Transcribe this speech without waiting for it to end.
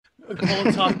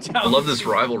Call Talk I Down. love this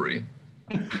rivalry.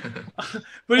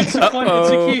 But it's a fun. It's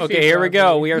a key. Okay, here we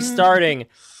go. We are starting.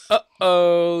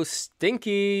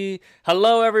 Stinky.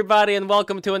 Hello, everybody, and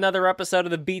welcome to another episode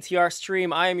of the BTR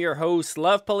stream. I am your host,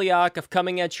 Lev Polyakov,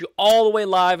 coming at you all the way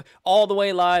live, all the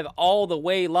way live, all the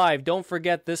way live. Don't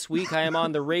forget, this week I am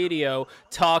on the radio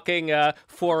talking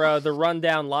for the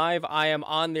Rundown Live. I am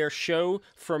on their show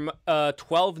from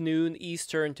 12 noon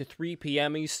Eastern to 3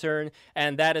 p.m. Eastern,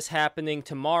 and that is happening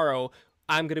tomorrow.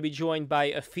 I'm going to be joined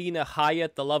by Afina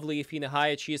Hyatt, the lovely Afina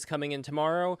Hyatt. She is coming in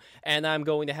tomorrow. And I'm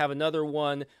going to have another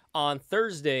one on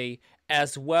Thursday,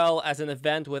 as well as an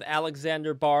event with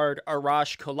Alexander Bard,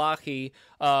 Arash Kolahi,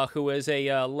 who is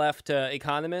a left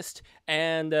economist.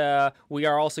 And we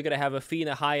are also going to have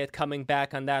Afina Hyatt coming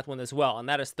back on that one as well. And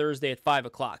that is Thursday at 5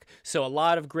 o'clock. So a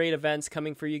lot of great events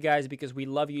coming for you guys because we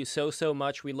love you so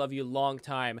much. We love you long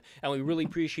time. And we really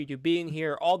appreciate you being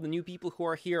here. All the new people who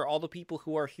are here, all the people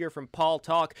who are here from Paul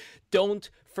Talk, don't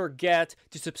forget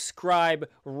to subscribe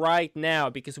right now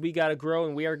because we got to grow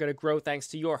and we are going to grow thanks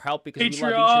to your help because Patreon.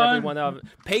 we love each and every one of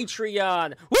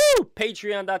Patreon. Woo!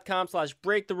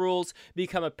 Patreon.com/break the rules.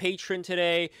 Become a patron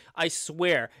today. I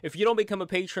swear, if you don't become a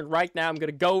patron right now, I'm going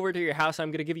to go over to your house.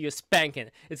 I'm going to give you a spanking.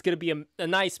 It's going to be a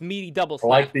nice meaty double slap.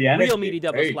 Like the energy. Real meaty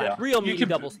double slap. Go. Real meaty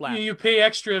double slap. You pay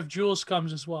extra if Jules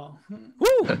comes as well.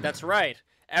 Woo! That's right.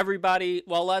 Everybody,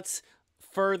 well, let's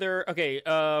further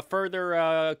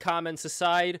comments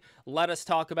aside, let us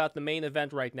talk about the main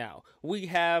event right now. We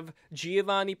have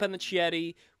Giovanni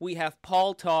Panicchetti, we have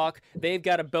Paul Talk. They've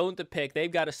got a bone to pick, they've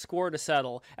got a score to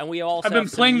settle, and we also I've been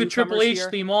have playing the some Triple H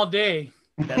here. theme all day.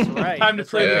 That's right. Time to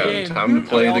play the game. Time to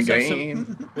play the game.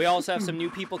 game. We also have some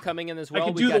new people coming in as well. I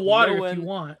can We do got the water Noan, if you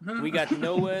want. we got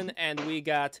Noan and we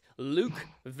got Luke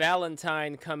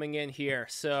Valentine coming in here.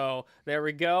 So there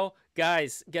we go.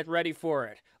 Guys, get ready for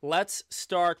it. Let's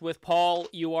start with Paul.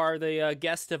 You are the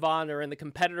guest of honor and the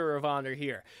competitor of honor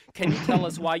here. Can you tell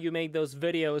us why you made those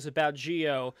videos about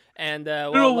Geo? And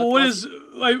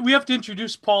we have to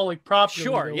introduce Paul like properly.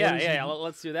 Sure, though. yeah.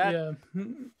 Let's do that. Yeah.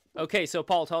 Okay, so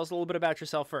Paul, tell us a little bit about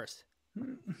yourself first.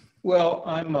 Well,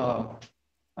 I'm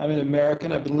an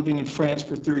American. I've been living in France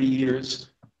for 30 years.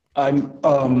 I'm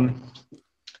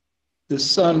the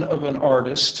son of an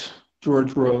artist,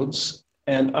 George Rhodes,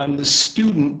 and I'm the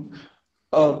student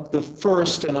of the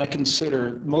first, and I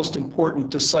consider most important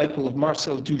disciple of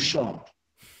Marcel Duchamp,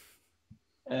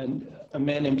 and a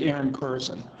man named Aaron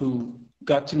Curzon, who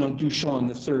got to know Duchamp in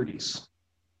the 30s.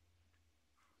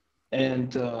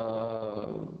 And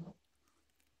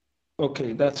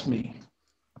okay, that's me.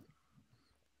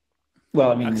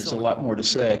 Well, I mean, There's a lot more to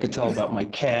say. I could tell about my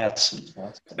cats.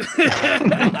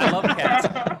 I love cats.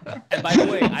 And by the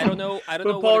way, I don't know But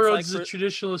what Paul it's Rhodes like is a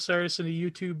traditionalist artist and a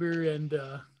YouTuber, and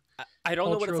I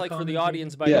don't know what it's cultural like for the commentator.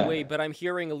 audience, by the way, but I'm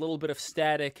hearing a little bit of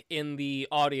static in the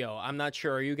audio. I'm not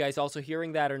sure. Are you guys also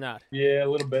hearing that or not? Yeah, a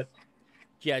little bit.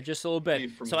 Yeah, just a little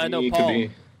bit. For So I me, know, it could Paul,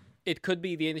 be. it could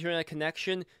be the internet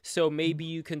connection, so maybe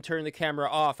you can turn the camera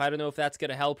off. I don't know if that's going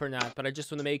to help or not, but I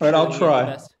just want to make All sure. right, I'll that we have try.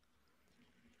 the best.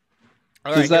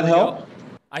 All Does that here we help? go.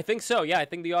 I think so, yeah. I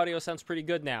think the audio sounds pretty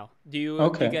good now. Do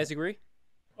you guys agree?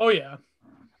 oh yeah.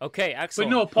 Okay, But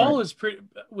excellent. no, Paul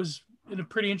was in a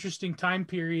pretty interesting time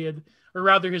period, or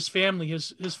rather, his family.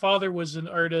 His father was an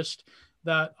artist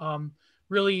that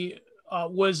really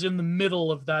was in the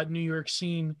middle of that New York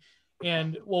scene,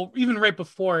 and well, even right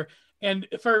before. And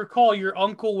if I recall, your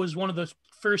uncle was one of the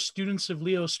first students of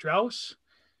Leo Strauss.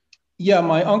 Yeah,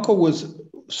 my uncle was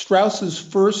Strauss's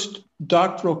first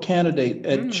doctoral candidate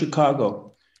at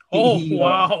Chicago.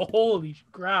 Wow! Holy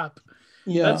crap!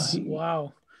 Yeah.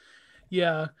 Wow.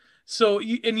 Yeah. So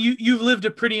you've lived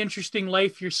a pretty interesting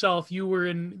life yourself. You were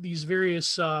in these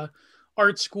various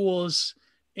art schools.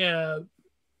 You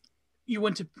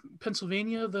went to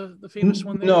Pennsylvania, the famous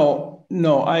one there? No.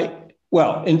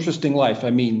 Interesting life.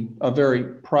 I mean, a very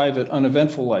private,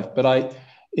 uneventful life. But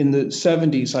in the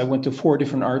 70s, I went to 4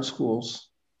 different art schools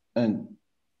and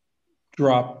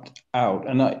dropped out.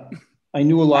 And I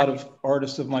knew a lot of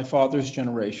artists of my father's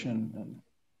generation.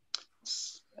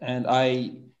 And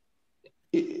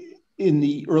in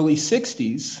the early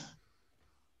 60s,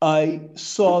 I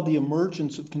saw the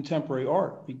emergence of contemporary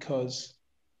art because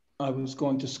I was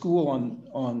going to school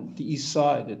on the east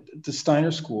side at the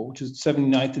Steiner School, which is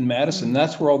 79th and Madison.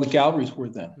 That's where all the galleries were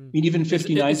then. I mean, even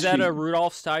 59th Is that Street. a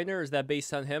Rudolf Steiner? Is that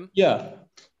based on him? Yeah.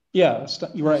 You're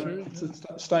right. It's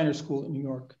a Steiner School in New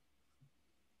York.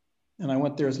 And I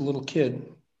went there as a little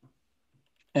kid.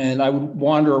 And I would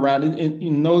wander around.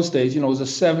 In those days, as a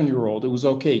 7-year-old, it was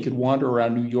okay. You could wander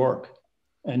around New York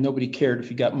and nobody cared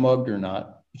if you got mugged or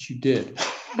not, which you did.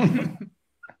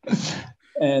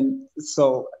 And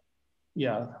so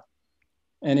yeah.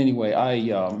 And anyway,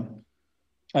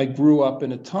 I grew up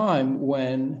in a time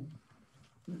when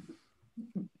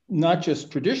not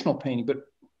just traditional painting, but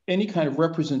any kind of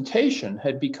representation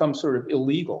had become sort of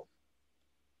illegal.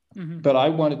 But I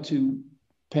wanted to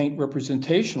paint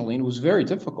representationally, and it was very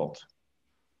difficult.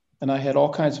 And I had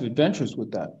all kinds of adventures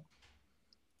with that.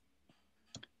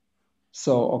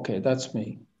 So, okay, that's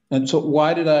me. And so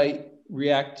why did I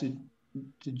react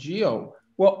to Geo?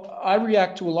 Well, I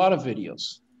react to a lot of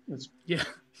videos. Yes.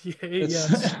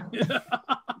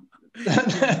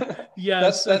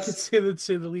 Yes, I could say that, to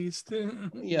say the least.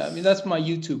 Yeah, I mean, that's my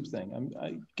YouTube thing.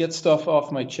 I get stuff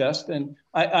off my chest, and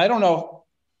I don't know.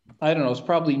 It's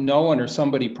probably no one or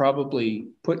somebody probably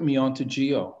put me onto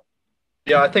Geo.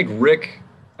 Yeah, I think Rick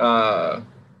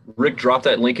dropped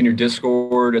that link in your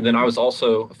Discord, and then I was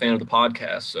also a fan of the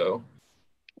podcast. So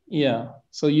yeah,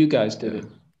 so you guys did it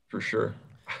for sure.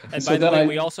 And by the way,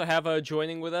 we also have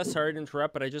joining with us, sorry to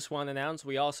interrupt, but I just want to announce,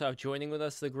 we also have joining with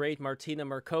us the great Martina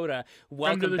Mercoda.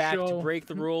 Welcome back to Break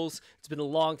the Rules. It's been a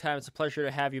long time. It's a pleasure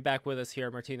to have you back with us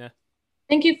here, Martina.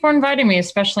 Thank you for inviting me,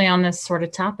 especially on this sort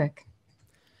of topic.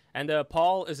 And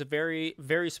Paul is a very,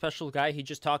 very special guy. He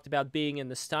just talked about being in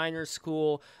the Steiner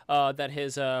School, that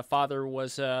his father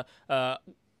was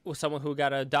someone who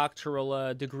got a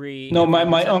doctoral degree. No,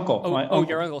 my uncle. Oh,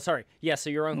 your uncle. Sorry. Yeah, so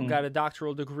your uncle got a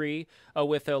doctoral degree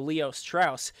with Leo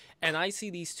Strauss. And I see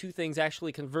these two things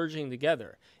actually converging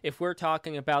together. If we're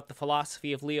talking about the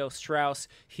philosophy of Leo Strauss,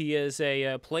 he is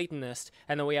a Platonist.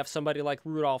 And then we have somebody like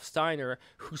Rudolf Steiner,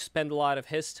 who spent a lot of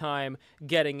his time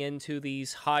getting into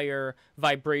these higher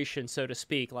vibrations, so to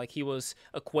speak. Like he was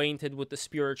acquainted with the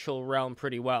spiritual realm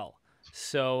pretty well.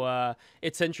 So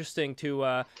it's interesting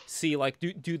to see, like,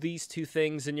 do these two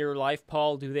things in your life,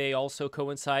 Paul, do they also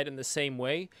coincide in the same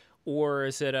way, or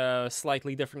is it a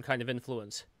slightly different kind of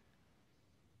influence?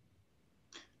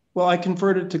 Well, I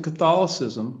converted to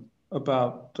Catholicism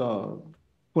about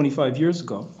 25 years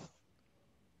ago.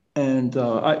 And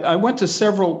I went to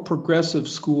several progressive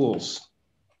schools.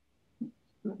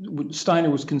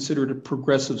 Steiner was considered a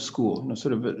progressive school,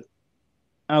 sort of an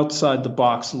outside the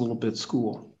box a little bit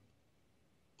school.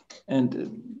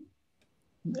 And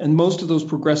most of those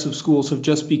progressive schools have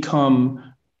just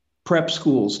become prep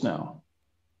schools now.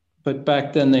 But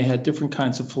back then they had different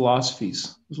kinds of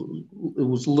philosophies. It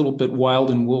was a little bit wild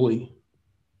and woolly.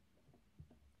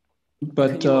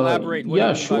 But can you elaborate what yeah,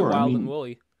 you mean sure. by wild and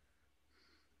woolly?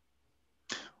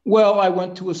 Well, I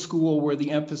went to a school where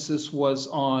the emphasis was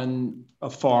on a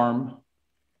farm,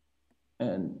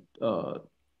 and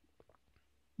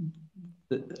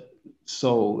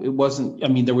so it wasn't, I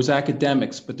mean, there was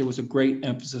academics, but there was a great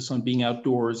emphasis on being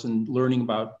outdoors and learning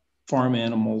about farm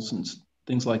animals and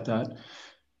things like that.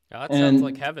 Oh, that sounds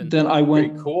like heaven. Then I went.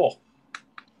 Pretty cool.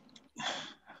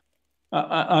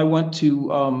 I went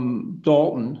to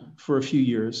Dalton for a few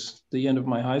years, the end of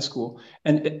my high school.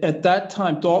 And at that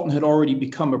time, Dalton had already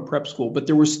become a prep school, but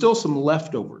there were still some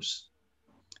leftovers.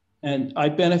 And I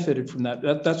benefited from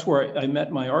that. That's where I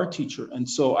met my art teacher. And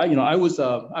so I was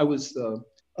a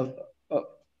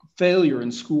failure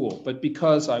in school, but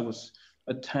because I was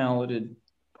a talented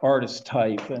artist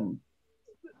type, and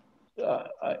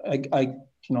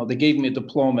they gave me a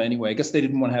diploma anyway. I guess they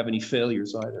didn't want to have any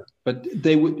failures either, but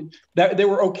they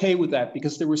were okay with that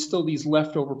because there were still these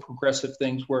leftover progressive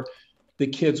things where the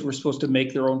kids were supposed to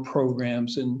make their own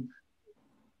programs and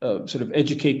sort of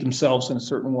educate themselves in a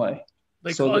certain way.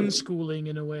 Like so unschooling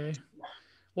in a way.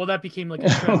 Well, that became like a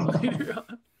trend later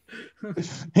on.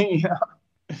 Yeah.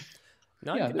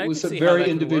 No, yeah, it was very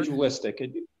individualistic.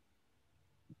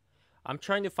 I'm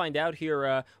trying to find out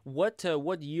here, what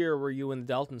year were you in the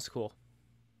Dalton School?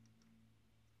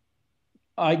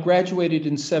 I graduated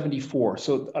in 1974,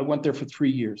 so I went there for 3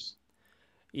 years.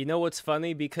 You know what's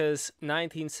funny? Because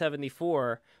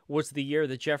 1974 was the year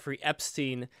that Jeffrey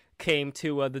Epstein came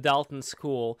to the Dalton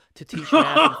School to teach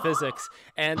math and physics,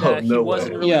 and he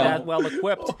wasn't really that well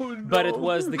equipped. But it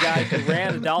was the guy who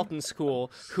ran the Dalton School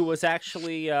who was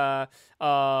actually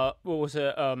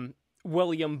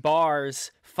William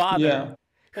Barr's father,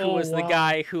 who was the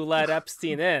guy who let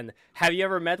Epstein in. Have you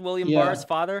ever met William Barr's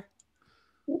father?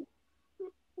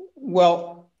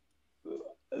 Well,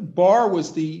 Barr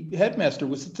was the headmaster.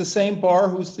 Was it the same Barr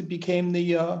who became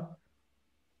the? I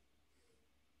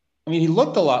mean, he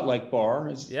looked a lot like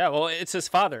Barr. Yeah, well, it's his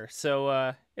father,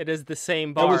 so it is the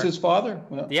same Barr. That was his father?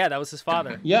 Well, yeah, that was his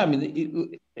father. Yeah, I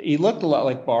mean, he looked a lot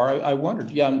like Barr. I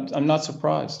wondered. Yeah, I'm not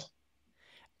surprised.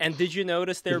 And did you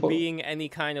notice there being any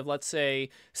kind of, let's say,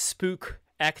 spook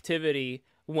activity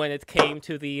when it came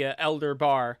to the elder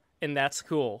Barr in that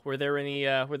school? Were there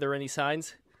any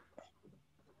signs?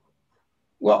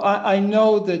 Well, I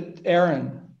know that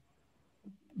Aaron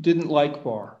didn't like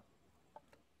bar.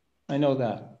 I know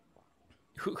that.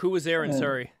 Who was Aaron?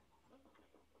 Sorry.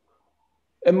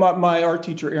 And my art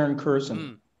teacher, Aaron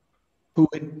Curzon,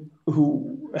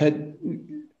 who had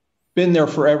been there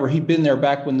forever. He'd been there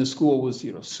back when the school was,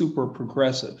 super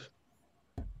progressive.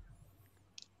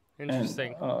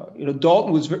 Interesting. And,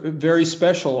 Dalton was very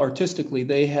special artistically.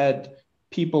 They had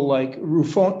people like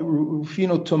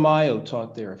Rufino Tamayo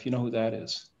taught there, if you know who that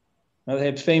is. Now they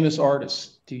had famous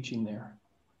artists teaching there.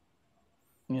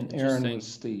 And Aaron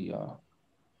was the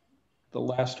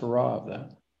last hurrah of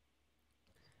that.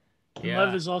 Yeah.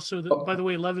 Lev is also by the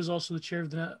way, Lev is also the chair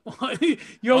of the net.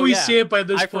 You always say it by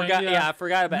this point. I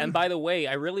forgot about it. And by the way,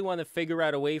 I really want to figure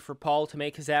out a way for Paul to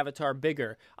make his avatar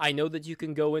bigger. I know that you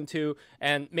can go into,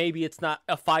 and maybe it's not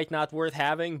a fight not worth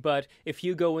having, but if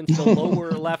you go into the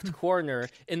lower left corner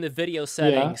in the video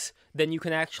settings, then you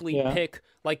can actually pick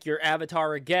like your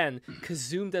avatar again, because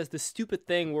Zoom does the stupid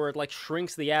thing where it like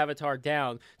shrinks the avatar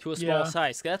down to a small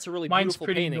size. That's a really beautiful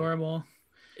painting. Mine's pretty normal.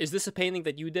 Is this a painting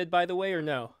that you did, by the way, or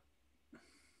no?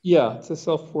 Yeah, it's a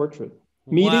self-portrait.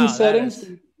 Meeting settings?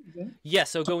 Yes,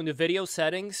 so go into video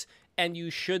settings, and you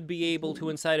should be able to,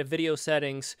 inside of video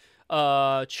settings,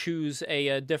 choose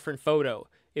a different photo.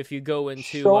 If you go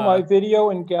into... Show my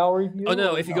video in gallery view? Oh,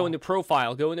 no, if you go into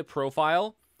profile,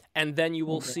 and then you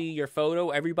will see your photo.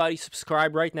 Everybody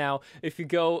subscribe right now. If you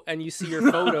go and you see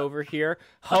your photo over here,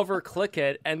 click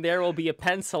it, and there will be a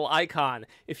pencil icon.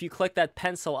 If you click that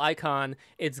pencil icon,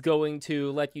 it's going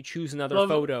to let you choose another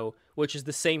photo, which is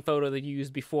the same photo that you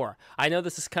used before. I know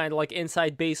this is kind of like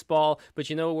inside baseball, but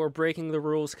we're breaking the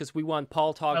rules because we want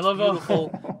Paul Talk's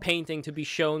beautiful painting to be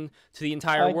shown to the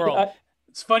entire world.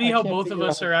 It's funny how both of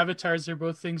us, our avatars are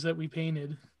both things that we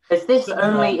painted. Is this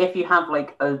only if you have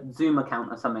like a Zoom account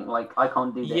or something? Like I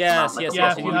can't do this. Yes, if you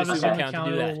have a Zoom account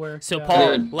to do that. Work, so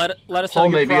Paul, let us know Paul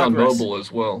may your progress. be on mobile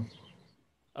as well.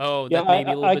 Oh, that may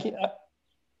be a little bit...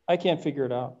 I can't figure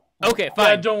it out. Okay,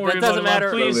 fine. Don't worry that doesn't about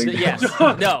matter. It, please. Yes.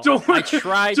 No. I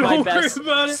tried my best.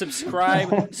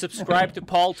 Subscribe to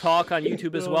Paul Talk on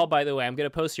YouTube as well. By the way, I'm going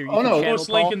to post your YouTube channel. Post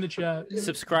link in the chat.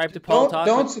 Subscribe to Paul Talk.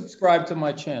 Don't subscribe to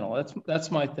my channel. That's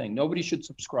my thing. Nobody should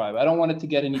subscribe. I don't want it to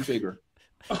get any bigger.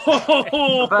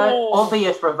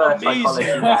 Obvious reverse psychology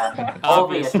there.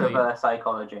 Obvious reverse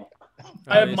psychology.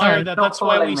 I admire that. That's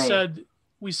why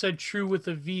we said true with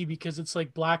a V, because it's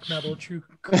like black metal, true.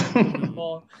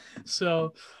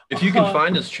 So if you can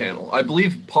find his channel, I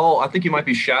believe Paul, I think you might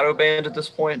be shadow banned at this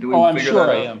point. I'm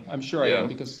sure I am. I'm sure I am,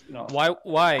 because Why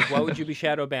would you be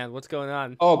shadow banned? What's going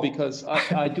on? Oh, because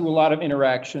I do a lot of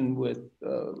interaction with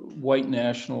white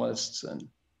nationalists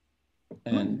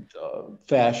and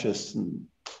fascists and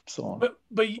so on.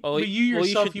 But you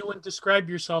yourself, you wouldn't describe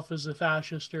yourself as a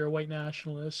fascist or a white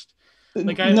nationalist.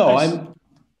 Like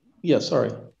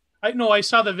sorry. I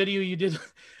saw the video you did,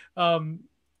 and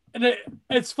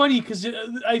it's funny because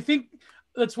I think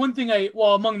that's one thing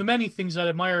among the many things I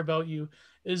admire about you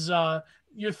is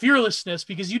your fearlessness,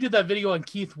 because you did that video on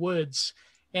Keith Woods,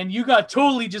 and you got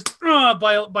totally just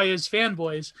by his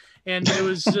fanboys, and it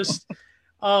was just.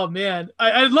 Oh man,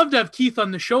 I'd love to have Keith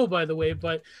on the show, by the way,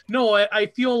 but no, I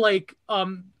feel like,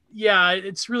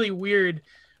 it's really weird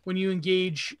when you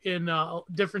engage in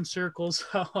different circles.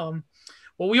 Well,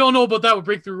 we all know about that with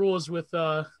Break the Rules with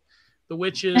the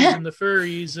witches and the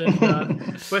furries, and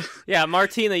but yeah,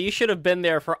 Martina, you should have been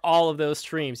there for all of those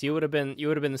streams. You would have been the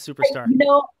superstar.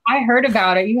 I heard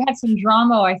about it. You had some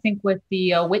drama, I think, with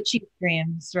the witchy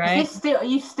streams, right? Are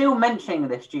you still mentioning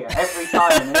this, Gio, every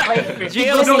time?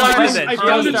 I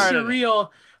found it surreal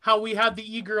how we had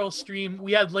the e-girl stream.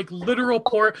 We had like literal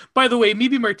porn. By the way,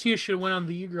 maybe Martina should have went on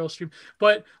the e-girl stream,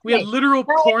 but we had literal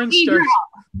porn stars.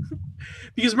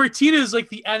 Because Martina is like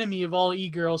the enemy of all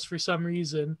e-girls for some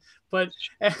reason. But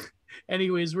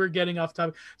anyways, we're getting off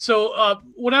topic. So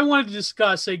what I wanted to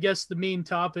discuss, I guess the main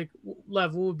topic,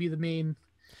 Lev, what would be the main...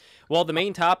 Well, the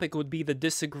main topic would be the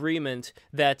disagreement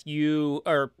that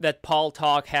that Paul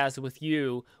Talk has with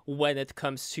you when it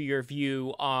comes to your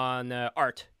view on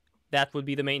art. That would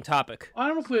be the main topic. I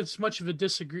don't know if it's much of a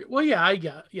disagreement. Well, yeah, I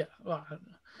got Well, I don't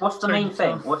know. What's the main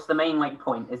thing? What's the main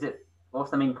point?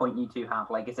 What's the main point you two have?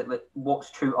 Like, is it like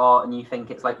what's true art, and you think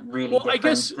it's like really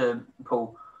different to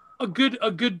Paul? A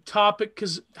good topic,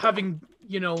 because having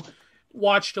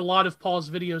watched a lot of Paul's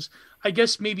videos, I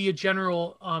guess maybe a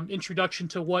general introduction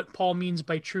to what Paul means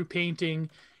by true painting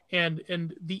and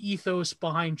the ethos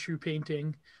behind true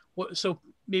painting. So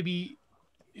maybe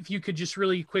if you could just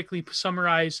really quickly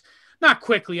summarize, not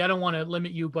quickly, I don't want to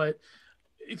limit you, but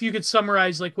if you could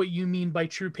summarize like what you mean by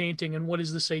true painting and what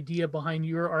is this idea behind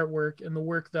your artwork and the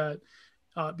work that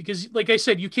because, like I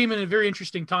said, you came in a very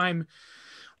interesting time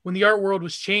when the art world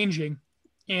was changing,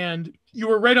 and you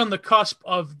were right on the cusp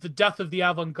of the death of the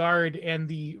avant-garde and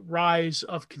the rise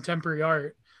of contemporary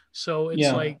art. So it's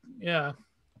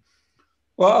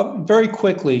Well, very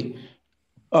quickly,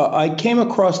 I came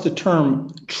across the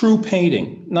term true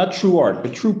painting, not true art,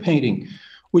 but true painting,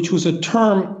 which was a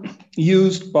term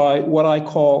used by what I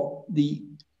call the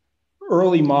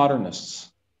early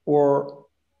modernists, or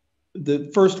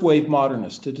the first wave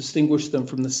modernists, to distinguish them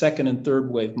from the second and third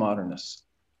wave modernists.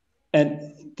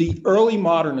 And the early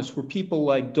modernists were people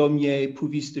like Daumier,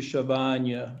 Puvis de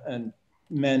Chavannes, and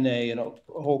Manet, and a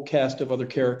whole cast of other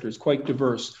characters, quite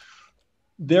diverse.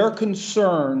 Their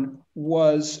concern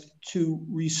was to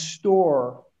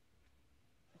restore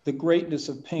the greatness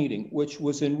of painting, which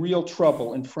was in real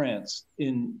trouble in France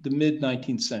in the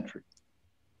mid-19th century.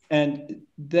 And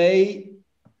they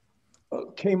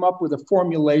came up with a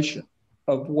formulation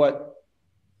of what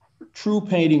true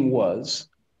painting was,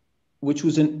 which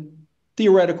was a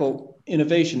theoretical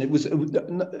innovation. It was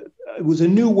a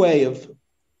new way of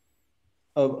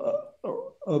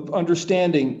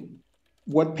understanding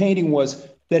what painting was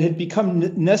that had become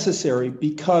necessary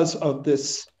because of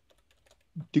this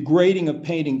degrading of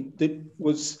painting that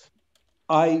was,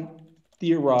 I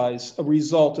theorize, a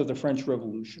result of the French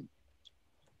Revolution.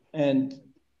 And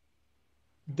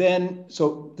then,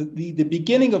 so the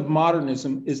beginning of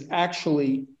modernism is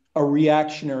actually a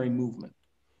reactionary movement.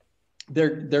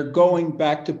 They're going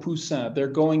back to Poussin. They're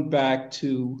going back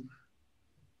to,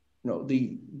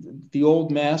 the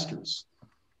old masters,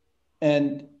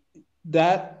 and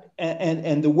that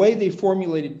and the way they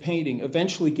formulated painting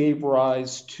eventually gave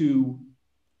rise to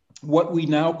what we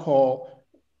now call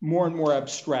more and more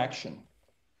abstraction,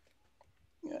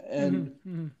 and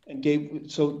gave,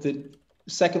 so that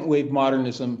second wave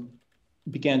modernism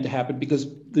began to happen because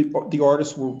the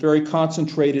artists were very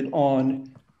concentrated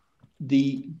on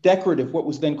the decorative, what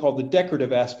was then called the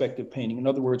decorative aspect of painting. In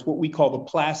other words, what we call the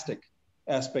plastic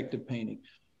aspect of painting,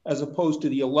 as opposed to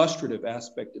the illustrative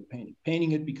aspect of painting. Painting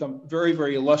had become very,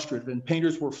 very illustrative, and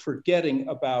painters were forgetting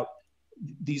about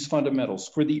these fundamentals.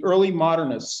 For the early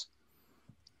modernists,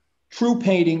 true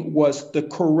painting was the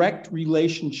correct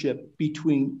relationship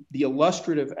between the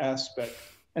illustrative aspect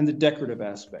and the decorative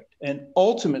aspect. And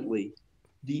ultimately,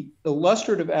 the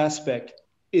illustrative aspect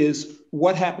is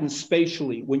what happens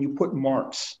spatially when you put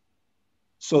marks,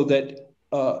 so that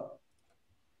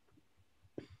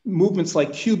movements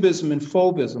like cubism and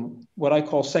fauvism, what I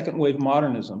call second wave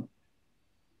modernism,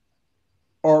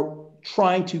 are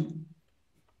trying to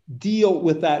deal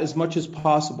with that as much as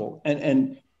possible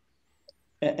and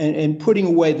putting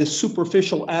away the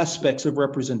superficial aspects of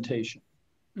representation.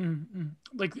 Mm-hmm.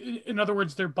 Like, in other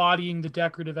words, they're bodying the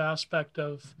decorative aspect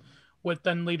of what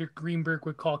then later Greenberg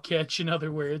would call kitsch. In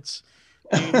other words,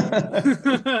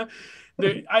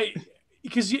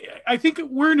 because I think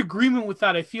we're in agreement with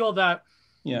that. I feel that,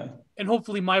 yeah, and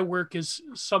hopefully my work is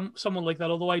someone like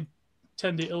that. Although I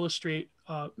tend to illustrate,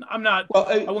 I'm not. Well,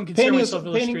 I wouldn't consider myself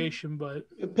illustration, but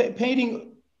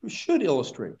painting should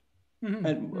illustrate,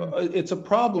 and it's a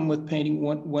problem with painting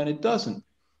when it doesn't.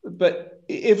 But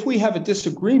if we have a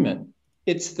disagreement,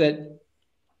 it's that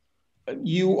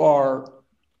you are,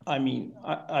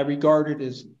 I regard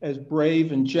it as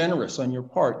brave and generous on your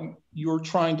part. You're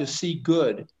trying to see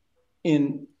good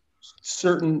in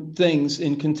certain things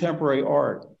in contemporary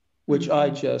art, which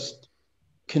I just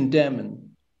condemn.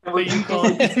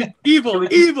 And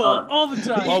evil all the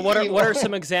time. Well, what are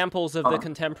some examples of the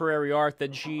contemporary art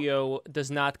that Gio does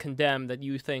not condemn that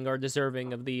you think are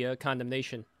deserving of the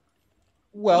condemnation?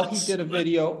 Well, he did a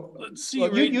video. Let's see.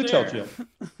 Well, you tell Gio.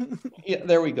 Yeah,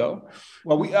 there we go.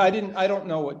 Well, I don't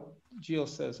know what Gio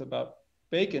says about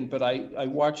Bacon, but I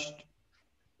watched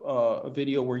a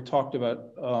video where he talked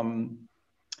about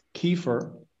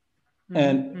Kiefer,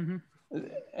 and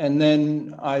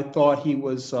then I thought he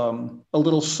was a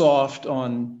little soft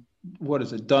on, what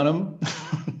is it, Dunham?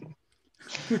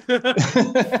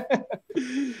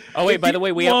 Oh wait, by the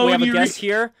way, we have a guest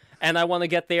here, and I want to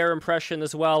get their impression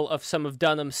as well of some of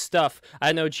Dunham's stuff.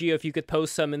 I know, Gio, if you could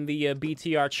post some in the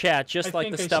BTR chat, just like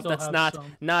the stuff that's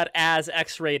not as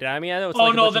X-rated. I mean, I know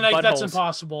it's that's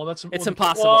impossible. It's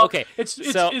impossible. Well, okay,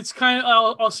 it's kind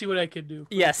of. I'll see what I could do.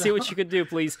 Yeah, see what you could do,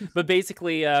 please. But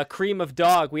basically, Cream of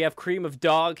Dog. We have Cream of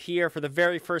Dog here for the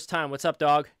very first time. What's up,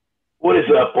 Dog? What is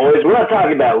up, boys? We're not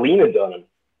talking about Lena Dunham.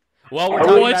 Well, we're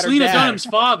talking about it's her Lena dad. Dunham's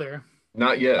father.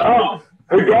 Not yet. Oh,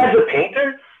 her dad's a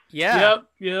painter? Yeah.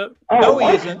 Yep. Oh, no, he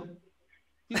isn't.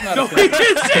 He's not a painter.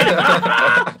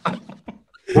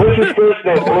 What's his first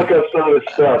name? Look up some of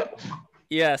his stuff.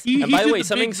 Yes. He And by the did way, big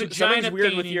something's vagina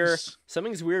weird paintings.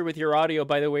 something's weird with your audio.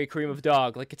 By the way, Cream of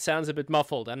Dog. Like it sounds a bit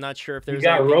muffled. I'm not sure if You there's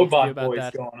got anything you can do robot about voice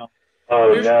that. going on.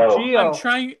 Oh There's- no.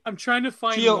 Gio, I'm trying to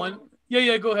find Gio. one.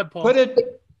 Yeah, go ahead, Paul.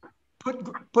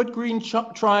 put green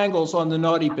triangles on the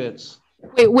naughty bits.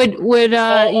 Wait, would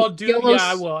I'll do. YOLO's,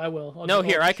 Yeah, I will. No,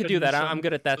 here I'll I could do show you that. I'm some.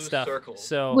 good at that Blue stuff. circle.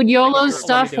 So would YOLO's Sure,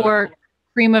 stuff let me do it. or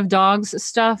Cream of Dogs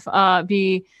stuff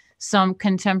be some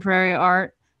contemporary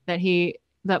art that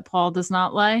Paul does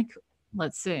not like?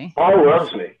 Let's see. Paul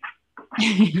loves me.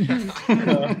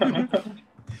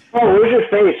 Oh, where's your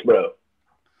face, bro?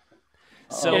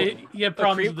 So yeah,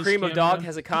 problems with this Cream of camera. Dog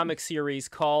has a comic series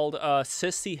called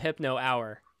Sissy Hypno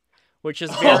Hour, which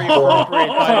is very appropriate,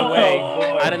 by the way.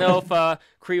 I don't know if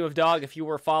Cream of Dog, if you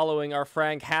were following our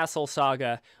Frank Hassel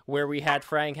saga, where we had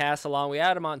Frank Hassel on. We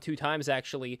had him on 2 times,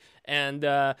 actually. And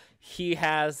he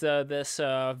has this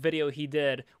video he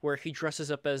did where he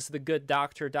dresses up as the good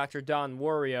doctor, Dr. Don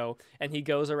Wario, and he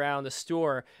goes around the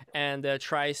store and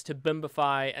tries to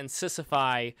bimbify and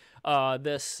sissify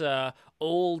this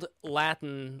old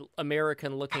Latin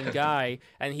American-looking guy,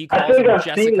 and he I calls think him I've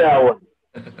Jessica. seen that one.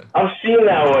 I've seen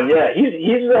that one. Yeah,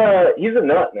 he's a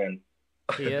nut, man.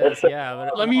 He is, yeah.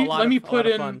 But Let me put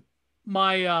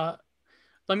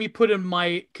in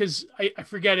my because I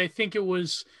forget. I think it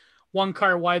was One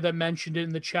Car Y that mentioned it in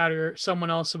the chat, or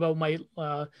someone else, about my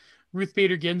Ruth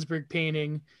Bader Ginsburg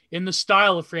painting in the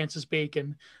style of Francis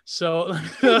Bacon. So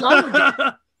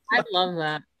I love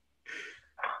that.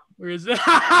 where is it?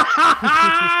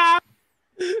 I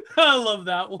love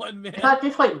that one, man. Is that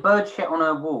just like bird shit on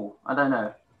a wall? I don't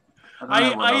know.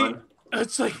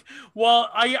 It's like, well,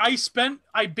 I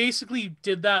basically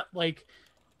did that. Like,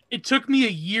 it took me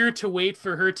a year to wait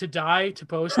for her to die to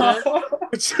post it,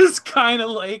 which is kind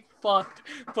of like fucked.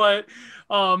 But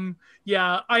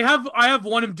yeah, I have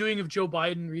one I'm doing of Joe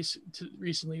Biden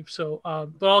recently. So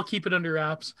but I'll keep it under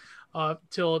wraps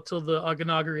till the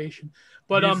inauguration.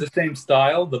 But Use the same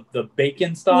style, the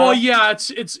bacon style. well, yeah,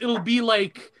 it'll be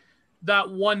like that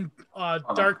one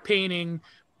dark painting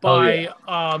by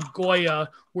Goya,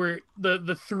 where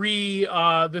the three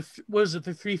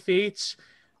the three fates,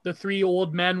 the 3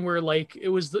 old men were like, it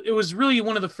was really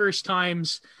one of the first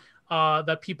times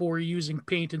that people were using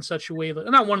paint in such a way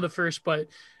that, not one of the first, but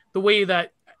the way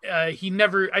that I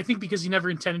think because he never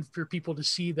intended for people to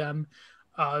see them.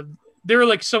 They're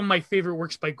like some of my favorite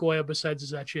works by Goya besides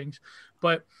his etchings.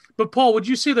 But Paul, would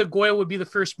you say that Goya would be the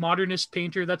first modernist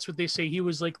painter? That's what they say. He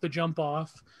was like the jump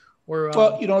off. Or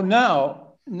Well,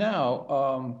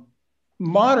 now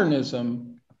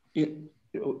modernism,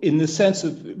 in the sense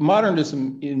of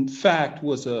modernism, in fact,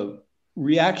 was a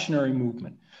reactionary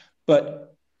movement.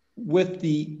 But with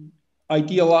the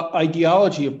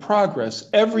ideology of progress,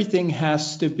 everything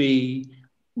has to be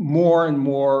more and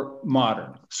more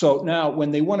modern. So now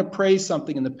when they want to praise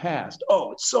something in the past,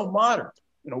 oh, it's so modern.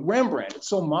 Rembrandt, it's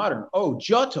so modern. Oh,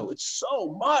 Giotto, it's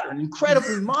so modern,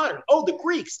 incredibly modern. Oh, the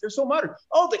Greeks, they're so modern.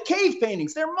 Oh, the cave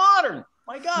paintings, they're modern.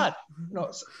 My God.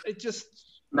 It just...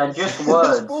 They're just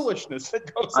words. Foolishness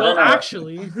that goes well, on.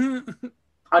 actually...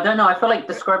 I don't know. I feel like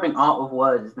describing art with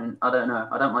words, and I don't know.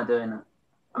 I don't like doing it.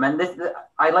 I mean,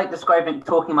 I like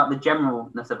talking about the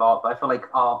generalness of art, but I feel like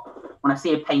art, when I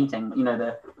see a painting,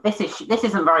 this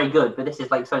isn't very good, but this is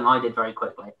like something I did very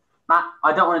quickly. Matt,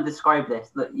 I don't want to describe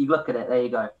this. Look, you look at it, there you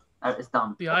go. It's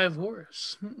done. The Eye of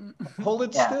Horus. Hold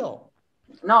it still.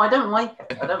 No, I don't like it.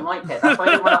 That's why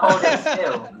I didn't want to hold it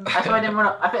still. That's why I didn't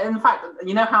want to. In fact,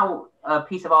 you know how a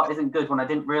piece of art isn't good when I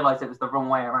didn't realize it was the wrong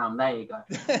way around. There you go.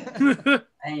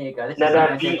 There you go.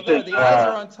 The eyes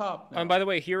are on top. And by the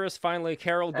way, here is finally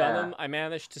Carol Dunham. I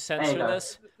managed to censor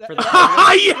this. For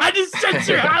the You had to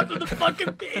censor half of the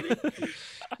fucking painting.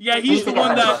 Yeah, he's the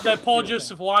one that Paul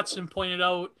Joseph Watson pointed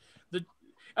out.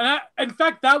 In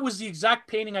fact, that was the exact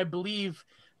painting, I believe,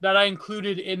 that I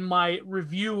included in my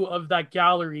review of that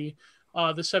gallery,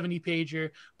 the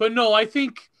 70-pager. But no, I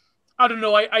don't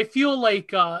know. I feel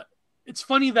like it's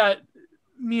funny that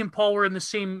me and Paul were in the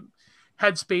same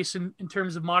headspace in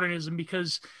terms of modernism,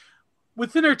 because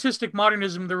within artistic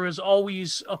modernism, there was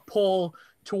always a pull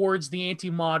towards the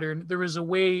anti-modern. There was a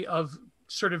way of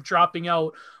sort of dropping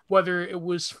out, whether it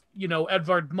was,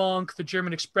 Edvard Munch, the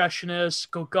German Expressionists,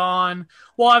 Gauguin.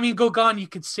 Well, I mean, Gauguin, you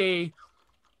could say,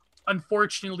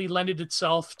 unfortunately lended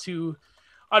itself to,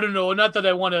 I don't know, not that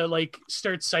I want to like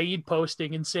start Said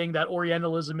posting and saying that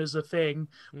Orientalism is a thing,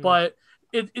 but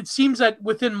it seems that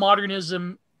within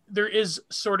modernism, there is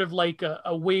sort of like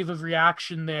a wave of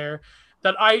reaction there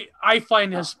that I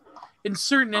find has, in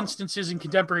certain instances in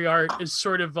contemporary art, is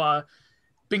sort of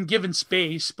been given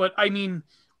space. But I mean,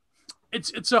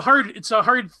 it's a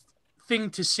hard thing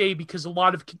to say because a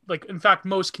lot of like, in fact,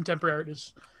 most contemporary art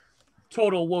is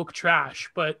total woke trash,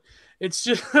 but it's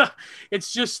just,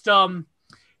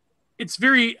 it's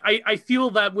very, I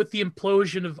feel that with the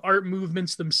implosion of art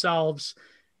movements themselves,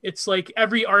 it's like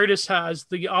every artist has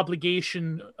the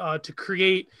obligation to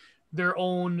create their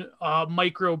own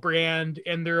micro brand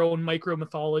and their own micro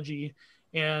mythology.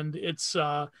 And it's,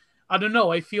 I don't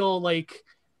know, I feel like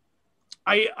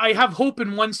I have hope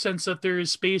in one sense that there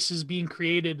is spaces being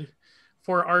created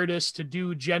for artists to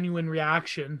do genuine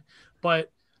reaction,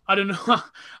 but I don't know.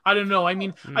 I don't know. I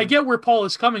mean, I get where Paul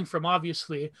is coming from,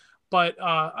 obviously, but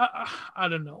I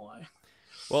don't know.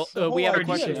 Well, we have a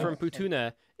question from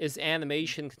Putuna. Is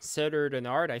animation considered an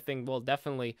art? I think, well,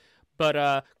 definitely.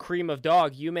 But Cream of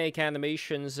Dog, you make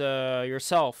animations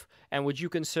yourself, and would you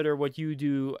consider what you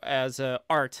do as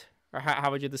art, or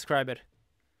how would you describe it?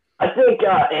 I think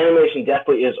animation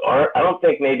definitely is art. I don't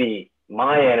think maybe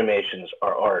my animations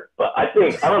are art, but I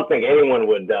don't think anyone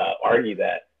would argue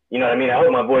that. You know what I mean? I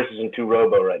hope my voice isn't too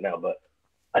robo right now, but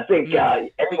I think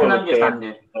everyone would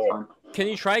say. Can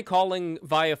you try calling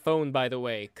via phone, by the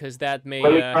way? Because that may.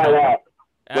 Let me try that.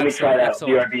 Let me try that.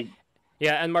 Excellent.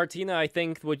 Yeah, and Martina, I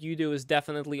think what you do is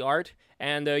definitely art,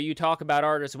 and you talk about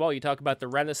art as well. You talk about the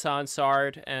Renaissance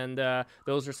art, and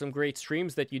those are some great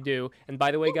streams that you do. And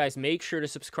by the way, guys, make sure to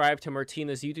subscribe to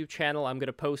Martina's YouTube channel. I'm going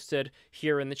to post it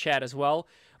here in the chat as well.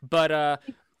 But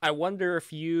I wonder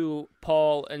if you,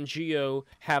 Paul, and Gio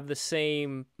have the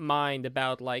same mind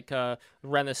about, like,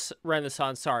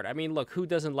 Renaissance art. I mean, look, who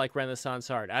doesn't like Renaissance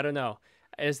art? I don't know.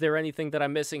 Is there anything that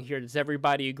I'm missing here? Does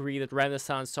everybody agree that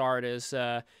Renaissance art is,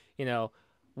 you know,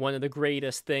 one of the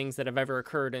greatest things that have ever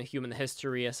occurred in human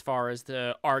history as far as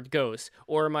the art goes?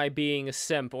 Or am I being a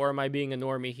simp? Or am I being a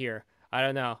normie here? I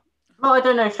don't know. Well, I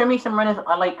don't know. Show me some Renaissance.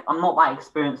 I'm not that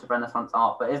experienced with Renaissance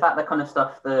art, but is that the kind of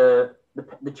stuff, the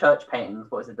church paintings?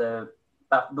 What is it? The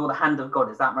Hand of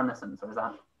God, is that Renaissance or is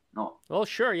that not? Well,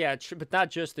 sure, yeah, but not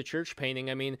just the church painting.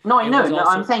 I mean, no, I know. No,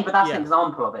 I'm saying, but that's an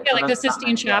example of it. Yeah, so like the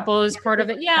Sistine Chapel is part of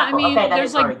it. Yeah, I mean,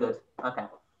 there's like. Very good. Okay.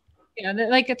 Yeah,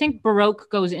 like I think Baroque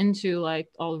goes into like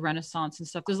all Renaissance and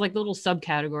stuff. There's like little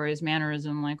subcategories,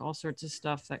 mannerism, like all sorts of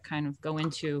stuff that kind of go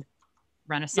into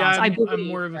Renaissance. Yeah, I'm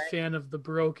more of a fan of the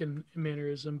Baroque and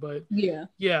mannerism, but yeah.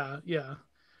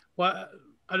 Well,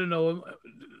 I don't know.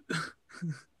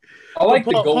 I like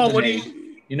the golden age.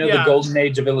 The golden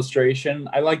age of illustration.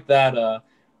 I like that.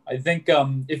 I think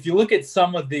if you look at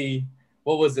some of the,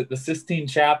 what was it, the Sistine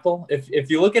Chapel? If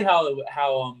you look at how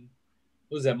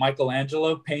what was that,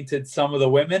 Michelangelo painted some of the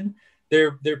women,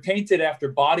 they're painted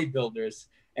after bodybuilders,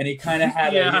 and he kind of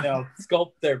had to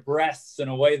sculpt their breasts in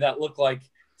a way that looked like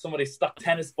somebody stuck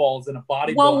tennis balls in a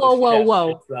bodybuilder's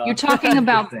Whoa. You're talking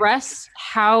about breasts?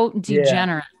 How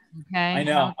degenerate. Okay. I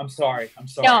know. I'm sorry.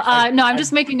 No, I'm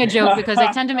just making a joke because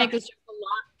I tend to make this joke a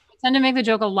lot. I tend to make the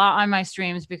joke a lot on my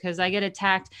streams because I get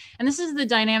attacked. And this is the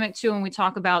dynamic too when we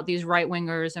talk about these right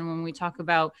wingers and when we talk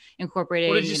about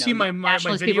incorporating. Well, did you see my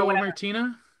video,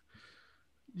 Martina?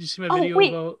 Did you see my video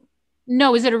about?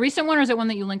 No, is it a recent one or is it one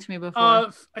that you linked to me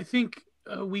before? I think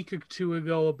a week or two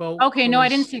ago about. Okay, no, I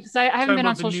didn't see because I haven't been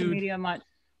on social media much.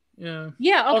 Yeah.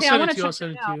 Yeah. Okay, I want to check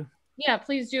it out. Yeah,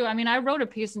 please do. I mean, I wrote a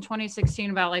piece in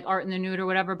 2016 about like art in the nude or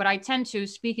whatever, but I tend to,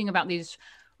 speaking about these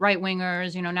right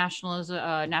wingers, nationalists,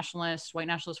 white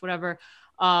nationalists, whatever,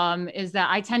 is that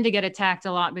I tend to get attacked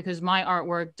a lot because my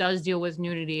artwork does deal with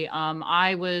nudity.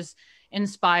 I was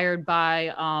inspired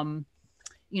by,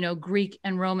 Greek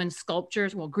and Roman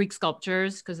sculptures, Greek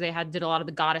sculptures, because they did a lot of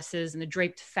the goddesses and the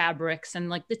draped fabrics and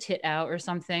like the tit out or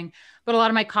something. But a lot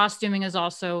of my costuming is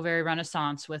also very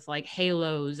Renaissance with like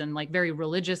halos and like very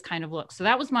religious kind of looks. So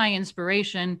that was my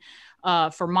inspiration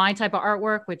for my type of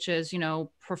artwork, which is,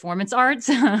 performance arts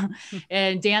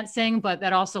and dancing, but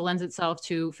that also lends itself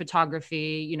to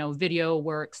photography, video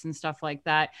works and stuff like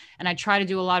that. And I try to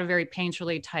do a lot of very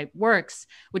painterly type works,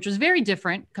 which was very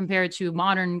different compared to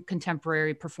modern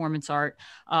contemporary performance art.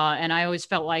 And I always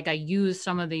felt like I used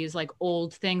some of these like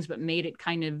old things, but made it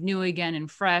kind of new again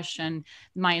and fresh. And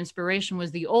my inspiration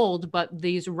was the old, but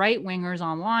these right wingers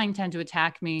online tend to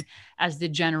attack me as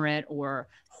degenerate or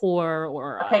whore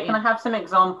or. Okay, can I have some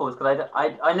examples? Because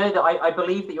I know that I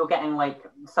believe that you're getting like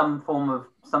some form of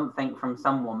something from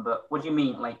someone, but what do you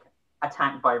mean, like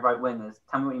attacked by right wingers?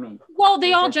 Tell me what you mean. Well,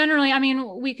 they all generally. I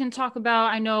mean, we can talk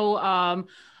about. I know.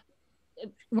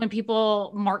 When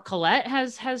Mark Collette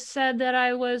has said that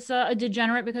I was a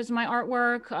degenerate because of my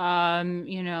artwork.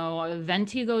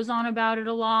 Venti goes on about it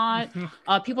a lot.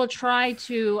 People try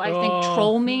to, I think,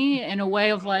 troll me in a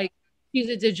way of like, he's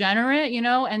a degenerate,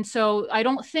 and so I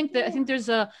think there's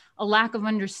a a lack of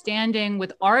understanding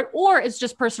with art, or it's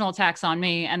just personal attacks on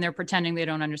me and they're pretending they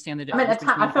don't understand the difference.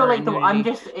 I feel like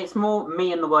it's more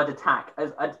me and the word attack.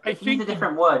 I use a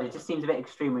different word. It just seems a bit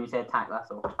extreme when you say attack.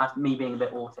 That's all. That's me being a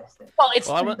bit autistic. Well, it's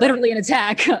literally an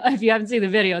attack. If you haven't seen the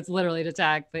video, it's literally an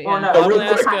attack. But yeah. Well, no,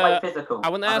 I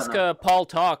want to ask Paul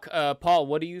talk. Paul,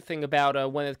 what do you think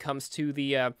about when it comes to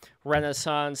the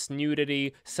Renaissance,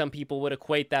 nudity? Some people would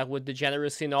equate that with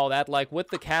degeneracy and all that. Like with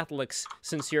the Catholics,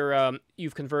 since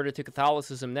you've converted to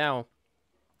Catholicism now,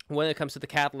 when it comes to the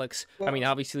Catholics, I mean,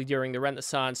 obviously during the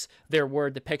Renaissance, there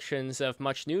were depictions of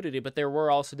much nudity, but there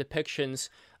were also depictions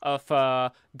of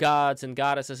gods and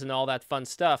goddesses and all that fun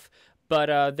stuff.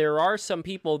 But there are some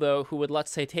people, though, who would,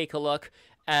 let's say, take a look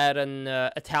at an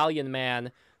Italian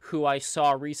man who I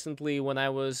saw recently when I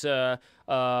was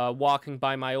walking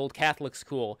by my old Catholic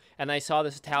school, and I saw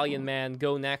this Italian man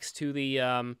go next to the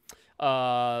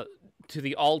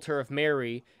altar of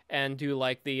Mary and do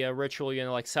like the ritual, you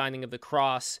know, like signing of the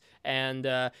cross. And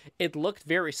it looked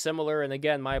very similar. And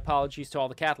again, my apologies to all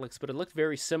the Catholics, but it looked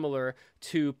very similar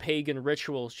to pagan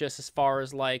rituals, just as far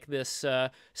as like this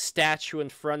statue in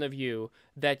front of you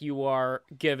that you are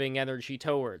giving energy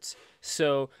towards.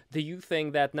 So do you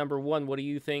think that, number one, what do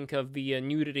you think of the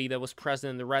nudity that was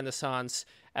present in the Renaissance,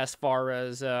 as far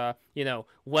as, you know,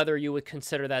 whether you would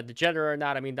consider that degenerate or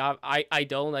not? I mean, I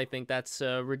don't. I think that's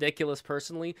ridiculous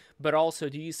personally. But also,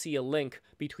 do you see a link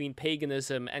between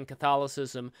paganism and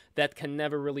Catholicism that can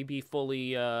never really be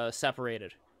fully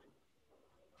separated?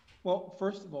 Well,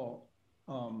 first of all,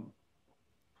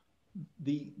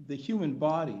 the human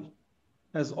body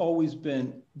has always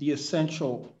been the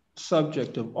essential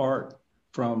subject of art,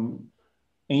 from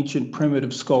ancient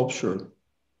primitive sculpture.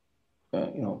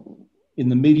 You know, in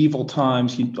the medieval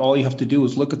times, all you have to do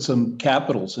is look at some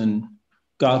capitals in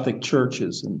Gothic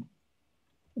churches, and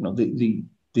you know the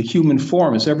human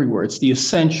form is everywhere. It's the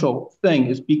essential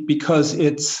thing, because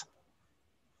it's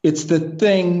the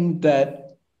thing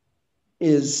that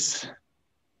is,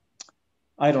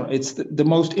 it's the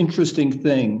most interesting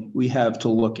thing we have to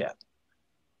look at.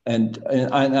 And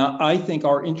I think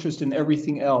our interest in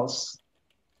everything else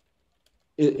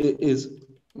is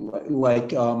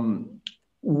like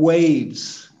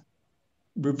waves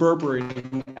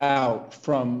reverberating out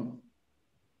from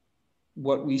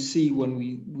what we see when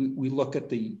we look at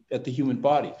the human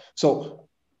body. So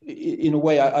in a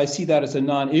way, I see that as a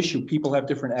non-issue. People have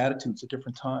different attitudes at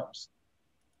different times.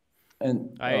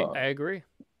 And I agree.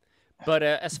 But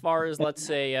as far as, let's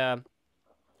say,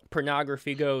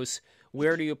 pornography goes,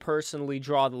 where do you personally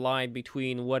draw the line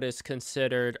between what is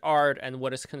considered art and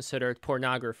what is considered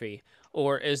pornography?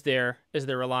 Or is there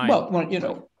a line?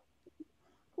 Well,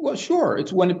 well, sure.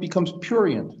 It's when it becomes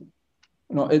prurient.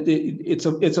 You know, it's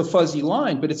a fuzzy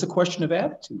line, but it's a question of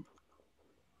attitude.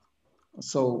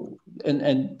 So,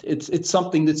 and it's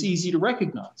something that's easy to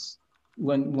recognize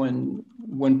when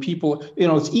people, you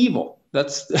know, it's evil.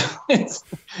 That's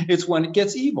it's when it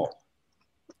gets evil.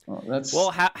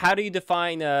 Well, how do you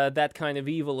define that kind of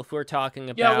evil if we're talking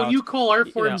about... Yeah, when you call art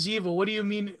forms evil, what do you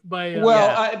mean by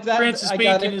Francis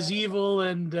Bacon is evil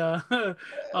and...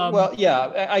 well,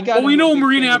 yeah, I got... Well, we know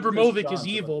Marina Abramovic is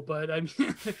evil, but I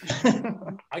mean...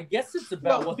 I guess it's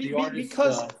about what the artist...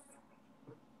 Because...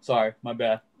 Sorry, my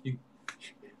bad.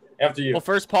 After you. Well,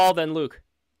 first Paul, then Luke.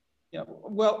 Yeah,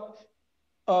 well,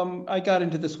 I got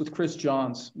into this with Chris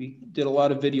Johns. We did a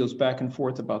lot of videos back and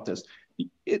forth about this.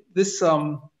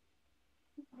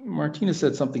 Martina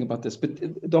said something about this, but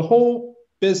the whole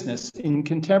business in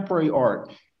contemporary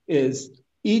art is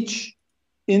each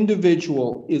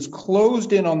individual is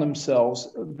closed in on themselves.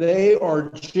 They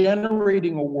are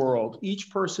generating a world.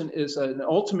 Each person is an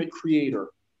ultimate creator,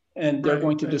 and they're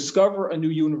going to discover a new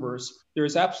universe.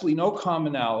 There's absolutely no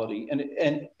commonality,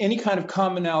 and any kind of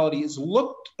commonality is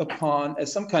looked upon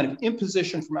as some kind of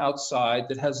imposition from outside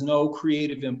that has no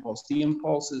creative impulse. The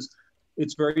impulse is,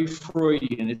 it's very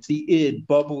Freudian. It's the id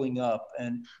bubbling up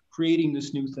and creating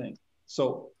this new thing.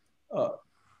 So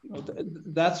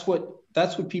that's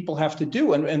what people have to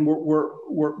do, and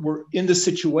we're in the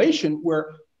situation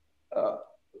where,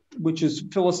 which is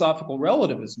philosophical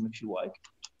relativism, if you like,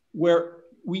 where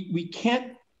we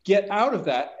can't get out of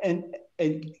that and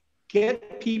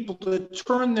get people to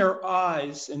turn their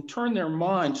eyes and turn their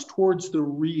minds towards the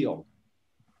real,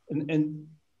 and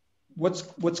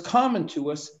what's common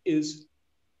to us is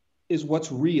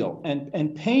what's real,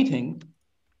 and painting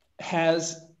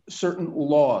has certain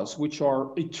laws which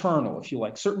are eternal, if you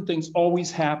like. Certain things always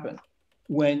happen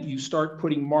when you start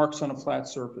putting marks on a flat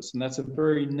surface, and that's a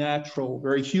very natural,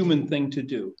 very human thing to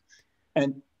do.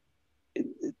 And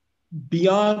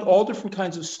beyond all different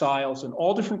kinds of styles and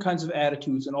all different kinds of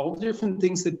attitudes and all different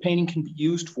things that painting can be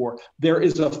used for, there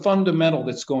is a fundamental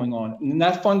that's going on. And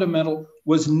that fundamental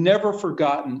was never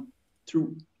forgotten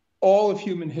through all of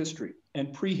human history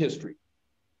and prehistory.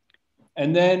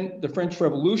 And then the French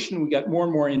Revolution, we got more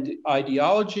and more into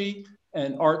ideology,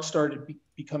 and art started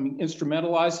becoming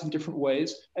instrumentalized in different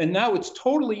ways. And now it's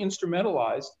totally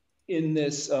instrumentalized in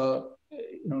this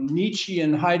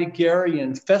Nietzschean,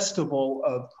 Heideggerian festival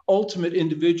of ultimate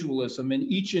individualism, and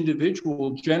each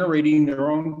individual generating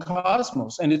their own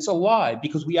cosmos. And it's a lie,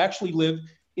 because we actually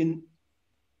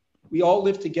we all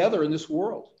live together in this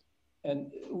world.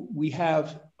 And we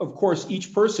have, of course,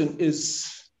 each person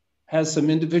has some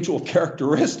individual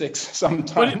characteristics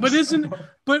sometimes.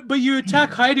 But you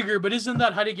attack Heidegger, but isn't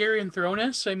that Heideggerian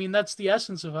throwness? I mean, that's the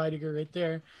essence of Heidegger right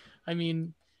there. I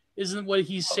mean, isn't what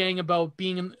he's saying about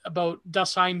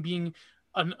Dasein being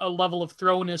a level of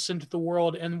throwness into the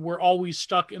world, and we're always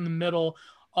stuck in the middle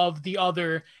of the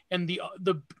other and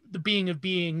the being of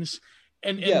beings.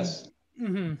 And yes,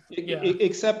 mm-hmm, yeah.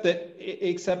 Except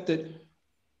that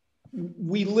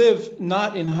we live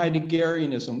not in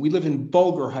Heideggerianism. We live in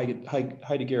vulgar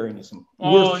Heideggerianism.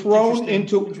 Oh,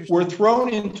 we're thrown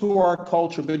into our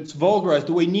culture, but it's vulgarized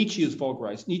the way Nietzsche is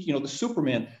vulgarized. Nietzsche, the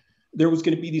Superman. There was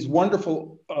going to be these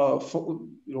wonderful,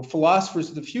 philosophers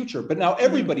of the future, but now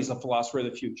everybody's a philosopher of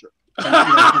the future.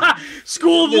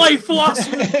 School of life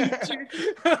philosophy.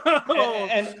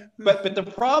 But the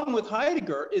problem with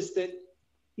Heidegger is that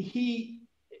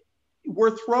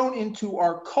we're thrown into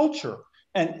our culture,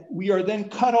 and we are then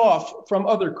cut off from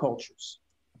other cultures.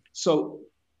 So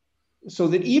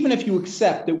that even if you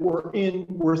accept that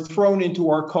we're thrown into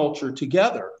our culture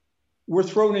together, we're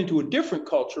thrown into a different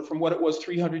culture from what it was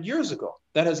 300 years ago.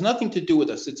 That has nothing to do with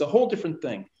us. It's a whole different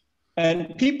thing.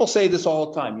 And people say this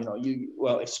all the time,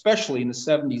 especially in the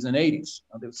 70s and 80s.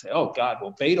 They would say, oh God,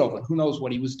 well, Beethoven, who knows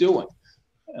what he was doing?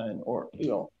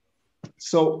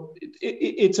 So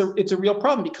it's a real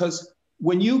problem, because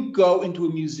when you go into a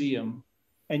museum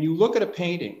and you look at a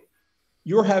painting,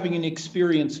 you're having an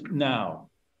experience now.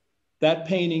 That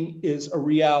painting is a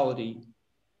reality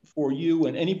for you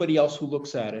and anybody else who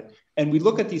looks at it. And we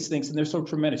look at these things and they're so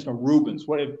tremendous. Rubens,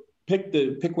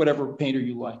 pick whatever painter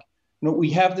you like.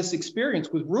 We have this experience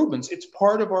with Rubens. It's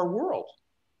part of our world.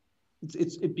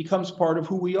 It becomes part of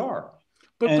who we are.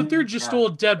 But they're just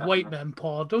old dead white men,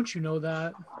 Paul. Don't you know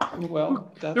that?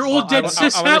 Well, they're old dead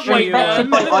cis het white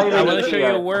men. I want to show you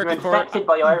a work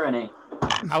by irony.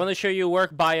 I want to show you a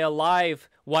work by a live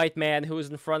white man who is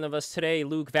in front of us today,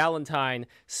 Luke Valentine.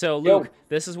 So, Luke,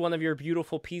 this is one of your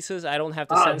beautiful pieces. I don't have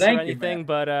to censor anything,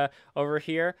 but over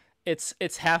here,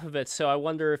 it's half of it. So I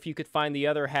wonder if you could find the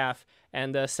other half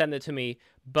and send it to me.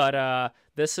 But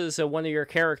this is one of your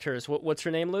characters. What's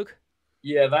your name, Luke?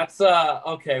 Yeah, that's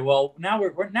okay. Well, now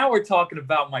we're talking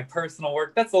about my personal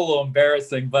work. That's a little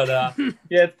embarrassing, but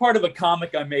yeah, it's part of a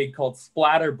comic I made called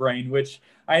Splatterbrain, which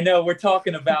I know we're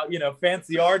talking about,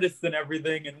 fancy artists and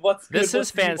everything, and what's good. This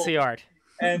is fancy art.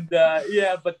 And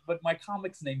yeah, but my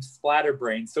comic's name's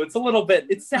Splatterbrain, so it's a little bit.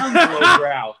 It sounds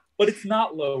lowbrow, but it's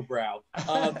not lowbrow.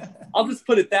 I'll just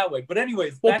put it that way. But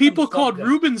anyways, well, people called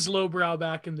Rubens lowbrow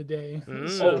back in the day.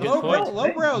 So. Good point.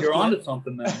 Lowbrow. You're onto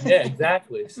something then. Yeah,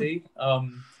 exactly. See,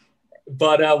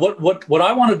 but what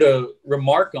I wanted to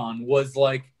remark on was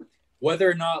whether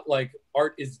or not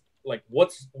art is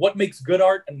what makes good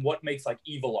art and what makes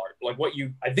evil art.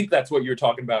 I think that's what you were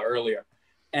talking about earlier.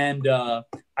 And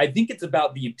I think it's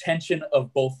about the intention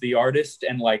of both the artist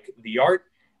and the art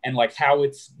and how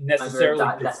it's necessarily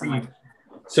perceived.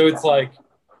 So it's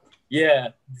yeah.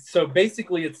 So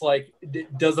basically it's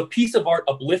does a piece of art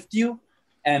uplift you?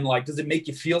 And does it make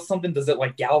you feel something? Does it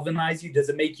galvanize you? Does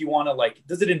it make you want to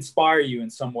does it inspire you in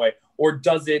some way? Or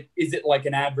is it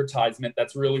an advertisement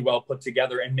that's really well put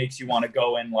together and makes you want to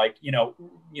go and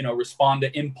respond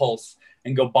to impulse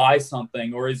and go buy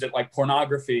something? Or is it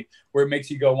pornography where it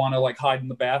makes you go want to hide in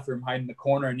the bathroom, hide in the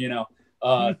corner and,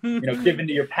 give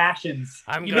into your passions?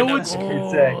 You know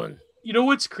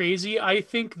what's crazy? I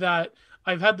think that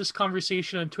I've had this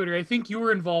conversation on Twitter. I think you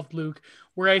were involved, Luke,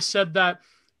 where I said that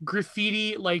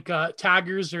graffiti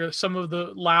taggers are some of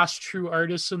the last true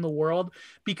artists in the world,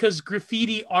 because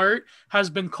graffiti art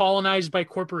has been colonized by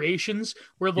corporations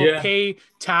where they'll pay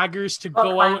taggers to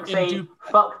go out and do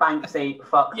Banksy.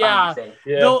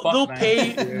 They'll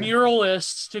pay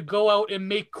muralists to go out and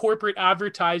make corporate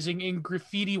advertising in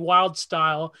graffiti wild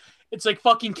style. It's like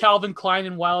fucking Calvin Klein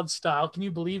in wild style. Can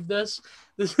you believe this?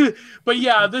 But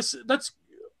yeah, that's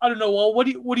I don't know. Well,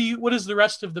 what does the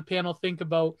rest of the panel think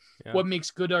about what makes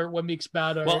good art, what makes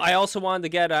bad art? Well, I also wanted to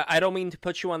get I don't mean to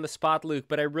put you on the spot, Luke,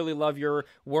 but I really love your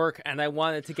work, and I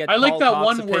wanted to get Paul like that Talk's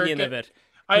one opinion work. of it.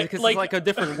 Because it's like a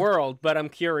different world, but I'm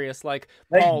curious. Like,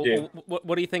 Paul,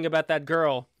 what do you think about that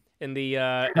girl in the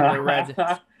red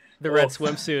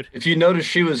swimsuit? If you notice,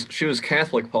 she was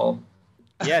Catholic, Paul.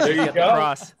 Yeah, she got the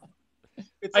cross.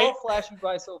 It's all flashing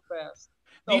by so fast.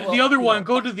 The other one,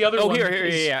 go to the other one.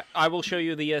 Here. I will show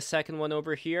you the second one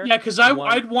over here. Yeah, because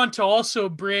I'd want to also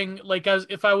bring, like, as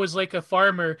if I was like a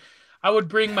farmer, I would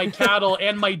bring my cattle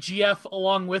and my GF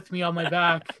along with me on my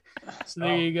back. So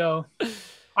there you go.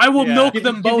 I will milk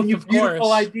them both, of course.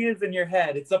 Beautiful ideas in your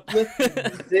head. It's uplifting.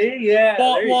 See, yeah.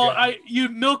 Well, you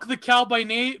milk the cow by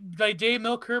day,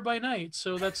 milk her by night.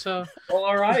 So that's Well,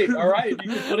 all right. You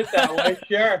can put it that way,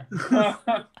 sure.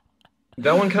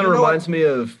 That one kind of reminds me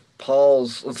of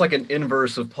Paul's. It's like an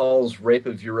inverse of Paul's Rape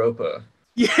of Europa.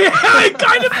 Yeah, it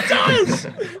kind of does.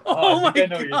 Oh my God. I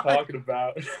know what you're talking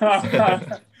about.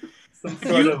 Some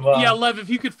sort of. Yeah, Lev, if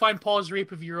you could find Paul's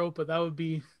Rape of Europa, that would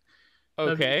be.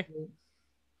 Okay.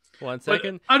 One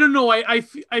second. But I don't know. I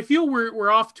feel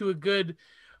we're off to a good.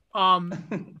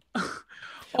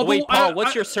 Wait, Paul,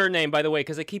 what's your surname, by the way?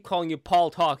 Because I keep calling you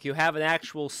Paul Talk. You have an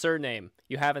actual surname.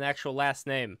 You have an actual last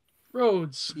name.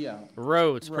 Rhodes. Yeah.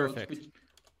 Rhodes, perfect.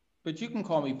 But you can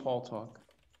call me Paul Talk.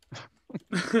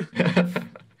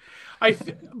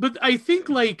 But I think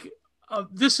like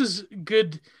this is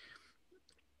good.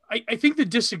 I think the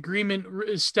disagreement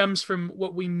stems from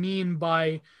what we mean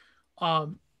by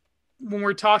when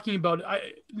we're talking about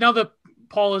now that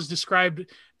Paul has described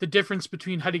the difference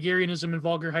between Heideggerianism and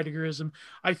vulgar Heideggerism.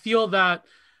 I feel that,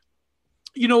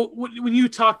 you know, when you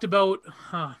talked about,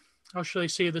 how should I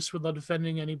say this without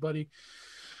offending anybody?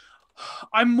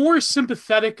 I'm more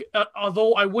sympathetic,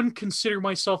 although I wouldn't consider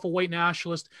myself a white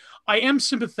nationalist. I am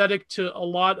sympathetic to a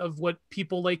lot of what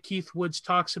people like Keith Woods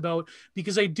talks about,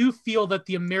 because I do feel that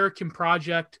the American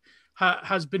project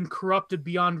has been corrupted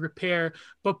beyond repair.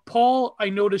 But Paul, I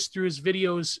noticed through his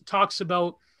videos, talks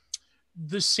about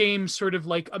the same sort of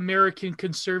like American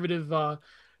conservative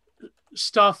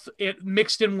stuff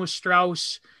mixed in with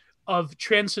Strauss of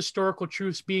trans-historical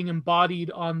truths being embodied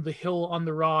on the hill on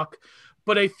the rock.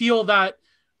 But I feel that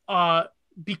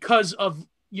because of,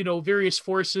 you know, various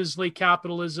forces, late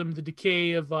capitalism, the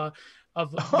decay of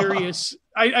various,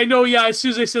 I know, yeah, as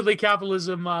soon as I said late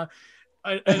capitalism,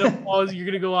 I know, Paul, you're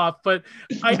going to go off, but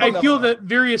I feel that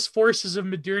various forces of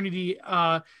modernity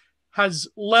has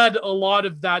led a lot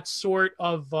of that sort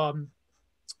of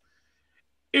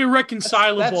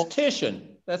irreconcilable.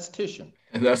 That's Titian.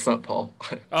 That's not Paul.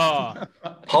 Oh,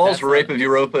 Paul's Rape of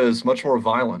Europa is much more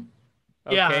violent.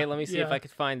 Okay, let me see if I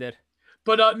could find it.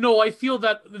 But no, I feel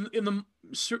that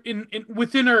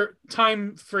within our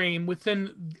time frame,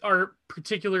 within our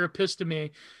particular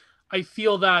episteme, I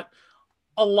feel that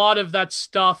a lot of that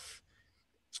stuff,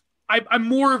 I'm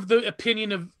more of the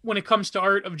opinion of, when it comes to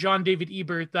art, of John David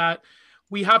Ebert, that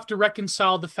we have to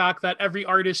reconcile the fact that every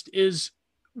artist is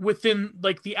within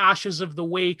like the ashes of the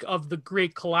wake of the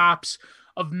great collapse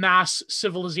of mass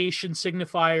civilization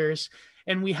signifiers.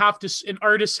 And we have to, and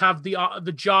artists have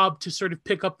the job to sort of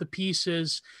pick up the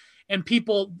pieces, and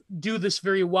people do this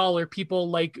very well. Or people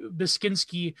like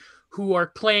Biskinski, who are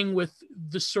playing with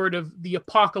the sort of the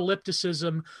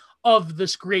apocalypticism of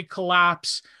this great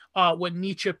collapse, when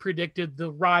Nietzsche predicted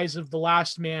the rise of the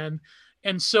last man.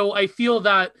 And so I feel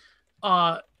that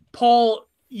Paul,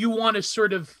 you want to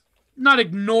sort of not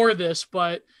ignore this,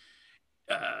 but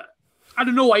I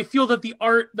don't know. I feel that the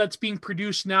art that's being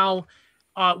produced now,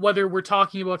 whether we're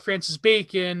talking about Francis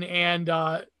Bacon and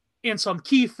Anselm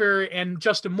Kiefer and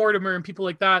Justin Mortimer and people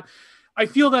like that, I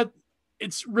feel that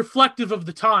it's reflective of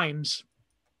the times,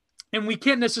 and we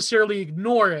can't necessarily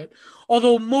ignore it.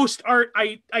 Although most art,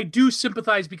 I do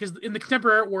sympathize, because in the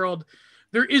contemporary art world,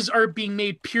 there is art being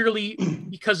made purely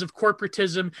because of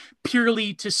corporatism,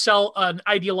 purely to sell an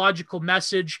ideological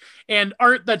message, and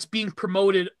art that's being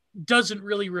promoted doesn't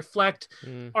really reflect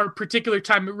our particular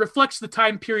time. It reflects the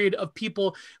time period of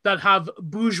people that have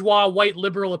bourgeois white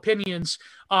liberal opinions.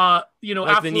 You know,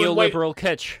 like the neoliberal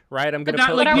kitsch, right? I'm going to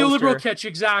put like neoliberal kitsch,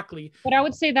 exactly. But I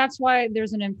would say that's why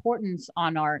there's an importance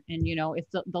on art, and you know, if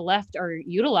the left are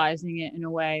utilizing it in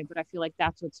a way, but I feel like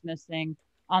that's what's missing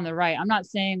on the right. I'm not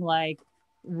saying like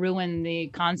ruin the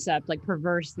concept, like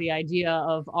perverse the idea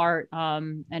of art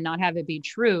and not have it be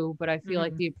true, but I feel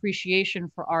like the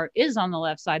appreciation for art is on the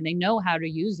left side. They know how to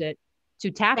use it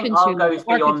to tap into the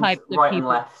archetypes of right people. And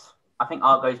left. I think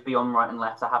art goes beyond right and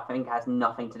left. I think it has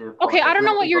nothing to do with politics. Okay, I don't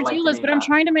know what your deal is, but I'm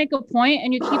trying to make a point,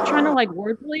 and you keep trying to like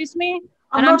word police me.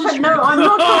 I'm not trying to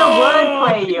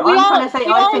wordplay you. I'm trying to say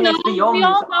I think it's beyond. We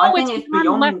all know I think it's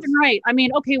beyond left and right. I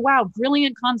mean, okay, wow,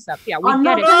 brilliant concept. Yeah, we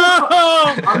get it.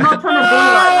 I'm not trying to be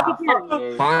like that. Fuck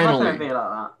you. Finally. I'm not trying to be like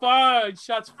that. Fine,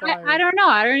 shots fired. I don't know.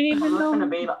 I don't even I'm not know. trying to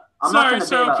be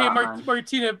like. Okay,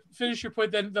 Martina, finish your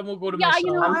point. Then we'll go to myself.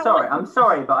 I'm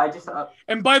sorry, but I just.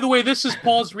 And by the way, this is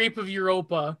Paul's Rape of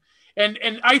Europa. And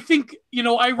I think,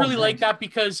 I really like that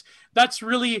because that's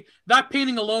really, that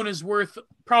painting alone is worth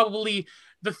probably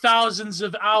the thousands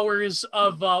of hours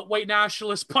of white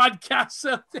nationalist podcasts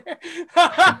out there.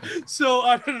 So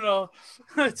I don't know.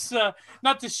 It's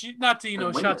not to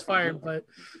shots fired, but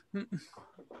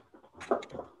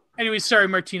anyway, sorry,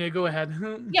 Martina, go ahead.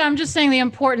 Yeah, I'm just saying the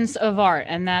importance of art.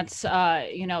 And that's,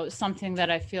 something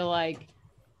that I feel like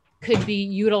could be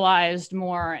utilized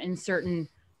more in certain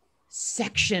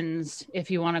sections, if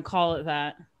you want to call it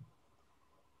that.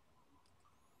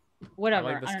 Whatever.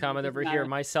 I like this comment over here.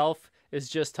 Myself is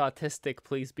just autistic.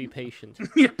 Please be patient.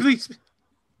 Yeah, please.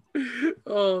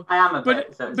 I am a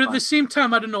bit, but at the same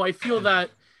time, I don't know. I feel that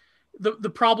the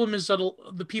problem is that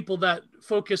the people that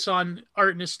focus on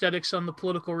art and aesthetics on the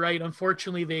political right,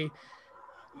 unfortunately,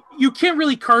 you can't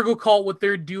really cargo cult what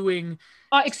they're doing.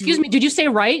 Excuse me, did you say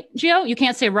right, Gio? You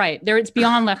can't say right. There, it's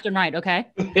beyond left and right, okay?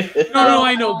 No,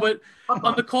 I know, but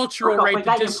on the cultural right,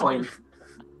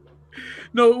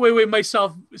 No, wait,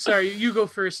 myself. Sorry, you go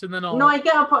first, and then I'll. No, I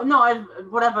get a point. No,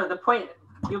 whatever. The point.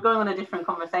 You're going on a different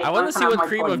conversation. I want to see what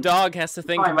Cream of Dog has to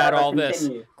think about all this.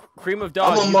 Cream of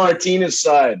Dog. I'm on Martina's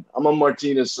side.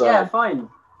 Yeah, fine.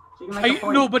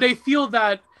 No, but I feel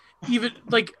that even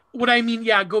like what I mean,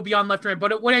 go beyond left and right.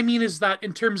 But what I mean is that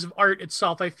in terms of art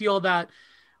itself, I feel that,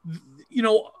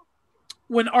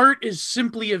 when art is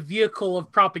simply a vehicle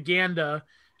of propaganda,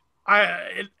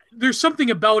 there's something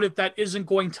about it that isn't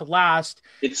going to last.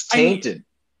 It's tainted.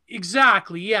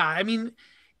 Exactly. Yeah. I mean,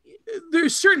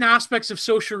 there's certain aspects of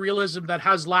social realism that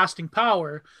has lasting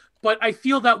power, but I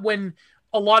feel that when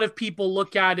a lot of people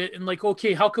look at it and like,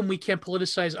 okay, how come we can't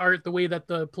politicize art the way that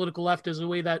the political left is, the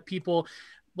way that people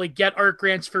like get art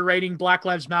grants for writing Black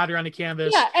Lives Matter on a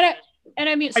canvas? Yeah, and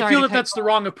I mean, sorry, I feel that that's the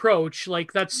wrong approach.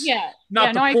 Like that's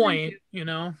not the point,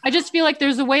 I just feel like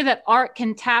there's a way that art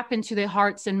can tap into the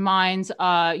hearts and minds,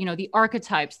 the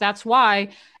archetypes. That's why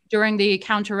during the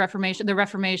Counter-Reformation, the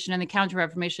Reformation and the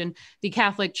Counter-Reformation, the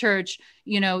Catholic Church,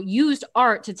 used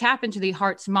art to tap into the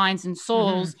hearts, minds, and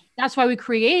souls. Mm-hmm. That's why we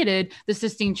created the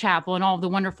Sistine Chapel and all of the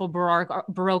wonderful Baroque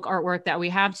artwork that we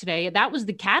have today. That was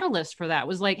the catalyst for that. It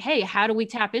was like, hey, how do we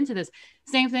tap into this?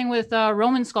 Same thing with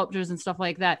Roman sculptures and stuff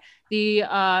like that. The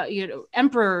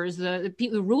emperors, the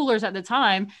rulers at the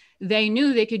time, they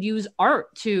knew they could use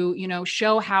art to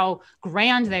show how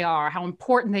grand they are, how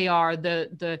important they are,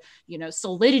 the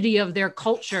solidity of their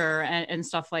culture and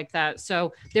stuff like that.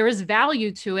 So there is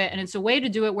value to it, and it's a way to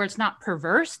do it where it's not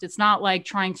perverse. It's not like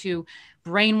trying to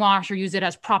brainwash or use it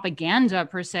as propaganda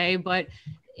per se, but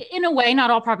in a way, not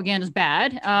all propaganda is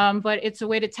bad, but it's a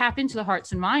way to tap into the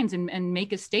hearts and minds and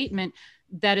make a statement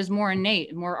that is more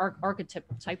innate, more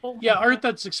archetypal. Yeah, art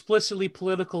that's explicitly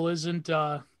political isn't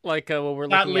like what we're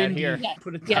looking at here. Yes.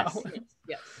 Put it Yes. that way.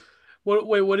 Yes.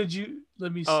 What did you?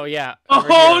 Let me see. Oh yeah. Oh,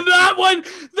 that one!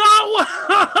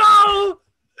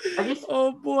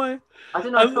 Oh boy. I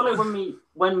don't know. I feel like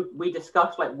when we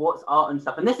discuss like what's art and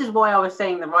stuff, and this is why I was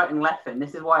saying the right and left thing.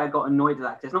 This is why I got annoyed at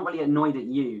that. Cause it's not really annoyed at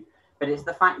you, but it's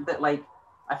the fact that like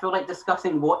I feel like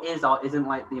discussing what is art isn't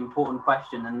like the important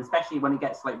question, and especially when it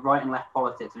gets like right and left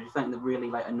politics, which is something that really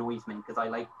like annoys me because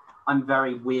I'm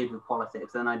very weird with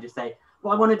politics, and I just say,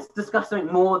 well, I wanted to discuss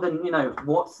something more than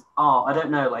what's art. I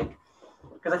don't know, like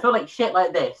because I feel like shit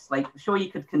like this, like sure you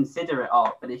could consider it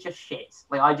art, but it's just shit.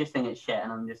 Like I just think it's shit,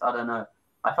 and I don't know.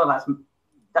 I feel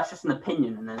that's just an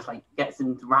opinion, and then it's like gets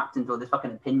wrapped into all this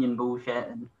fucking opinion bullshit,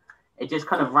 and it just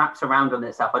kind of wraps around on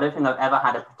itself. I don't think I've ever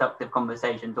had a productive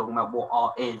conversation talking about what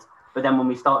art is. But then when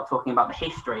we start talking about the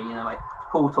history, like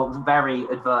Paul talks very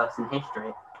adverse in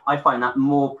history, I find that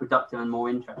more productive and more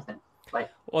interesting.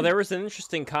 Well, there was an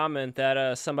interesting comment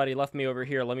that somebody left me over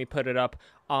here. Let me put it up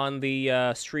on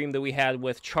the stream that we had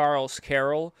with Charles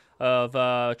Carroll of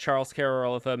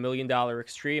 $1 Million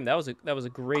Extreme. That was a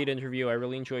great interview. I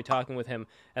really enjoyed talking with him.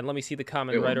 And let me see the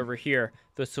comment right over here.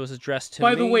 This was addressed to me.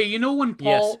 By the way, when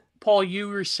Paul, you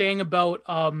were saying about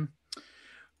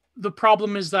the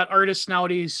problem is that artists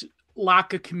nowadays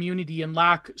lack a community and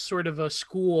lack sort of a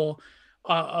school,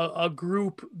 a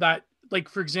group that, like,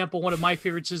 for example, one of my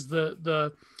favorites is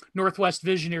the Northwest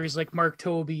visionaries like Mark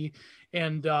Tobey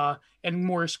and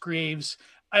Morris Graves.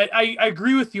 I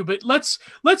agree with you, but let's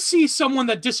see someone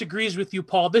that disagrees with you,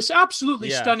 Paul. This absolutely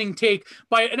stunning take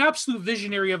by an absolute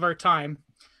visionary of our time.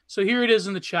 So here it is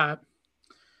in the chat.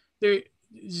 There, did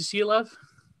you see it, Lev?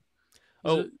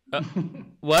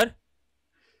 What?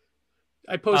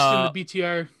 I posted in the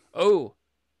BTR. Oh,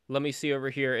 let me see over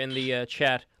here in the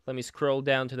chat. Let me scroll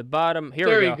down to the bottom. Here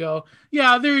we go. There you go.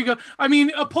 Yeah, there you go. I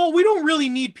mean, Paul, we don't really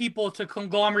need people to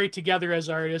conglomerate together as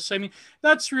artists. I mean,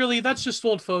 that's just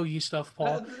old fogey stuff,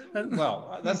 Paul.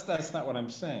 Well, that's not what I'm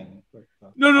saying. But,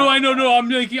 no, I know. No,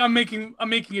 I'm making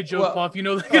a joke, well, Paul. If you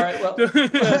know that. All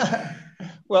right.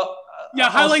 Well, yeah.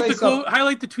 Highlight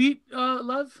the tweet,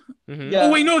 Lev. Mm-hmm. Yeah.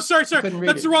 Oh wait, no, sorry.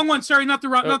 That's the wrong one. Sorry, not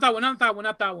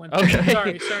that one.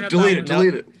 Okay. Sorry,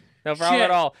 delete it. No problem at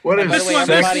all. What is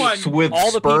sex with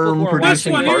sperm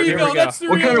producing There you go. That's the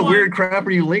what real kind of one. weird crap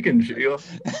are you linking, Gio?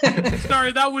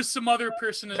 Sorry, that was some other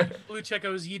person in Blue Check I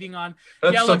was eating on.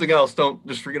 That's something else. Don't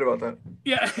just forget about that.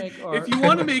 Yeah. If you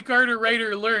want to make art or write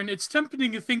or learn, it's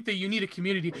tempting to think that you need a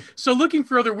community. So looking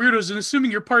for other weirdos and assuming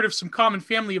you're part of some common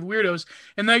family of weirdos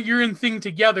and that you're in thing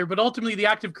together, but ultimately the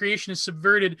act of creation is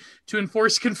subverted to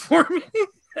enforce conformity.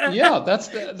 Yeah, that's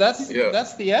the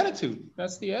attitude.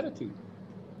 That's the attitude.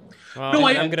 Well, no,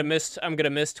 I'm gonna miss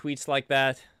tweets like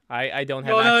that. I don't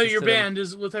have. Well, your band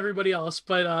is with everybody else,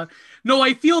 but no,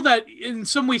 I feel that in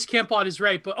some ways Campbell is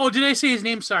right. But did I say his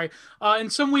name? Sorry. In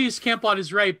some ways Campbell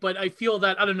is right, but I feel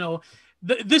that I don't know.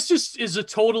 This just is a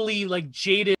totally like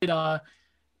jaded.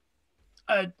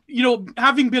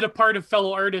 Having been a part of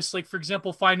fellow artists, like for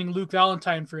example, finding Luke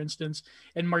Valentine, for instance,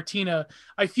 and Martina,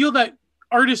 I feel that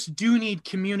artists do need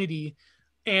community.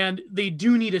 And they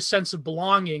do need a sense of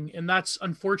belonging. And that's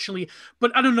unfortunately,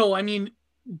 but I don't know. I mean,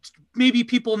 maybe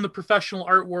people in the professional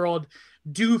art world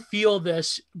do feel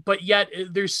this, but yet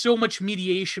there's so much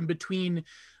mediation between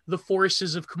the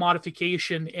forces of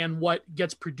commodification and what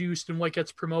gets produced and what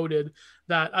gets promoted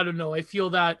that, I don't know. I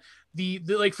feel that the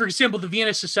like, for example, the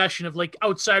Vienna Secession of like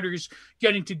outsiders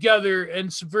getting together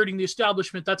and subverting the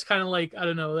establishment. That's kind of like, I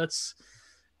don't know, that's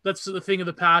the thing of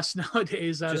the past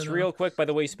nowadays. Just real quick, by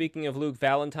the way, speaking of Luke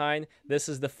Valentine, this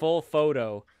is the full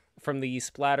photo from the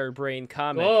Splatter Brain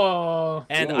comic. Oh,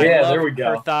 and I love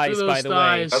her thighs, by the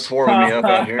way. That's warming me up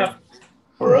out here.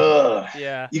 Bruh.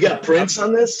 Yeah. You got prints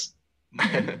on this?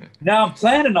 No, I'm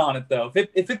planning on it though.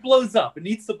 If it blows up, it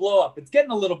needs to blow up. It's getting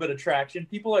a little bit of traction.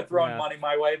 People are throwing money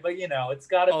my way, but it's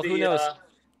got to be. Who knows?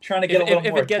 Trying to get a little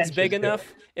if more it gets big attention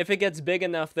enough, if it gets big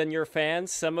enough, then your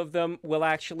fans, some of them will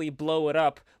actually blow it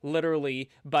up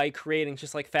literally by creating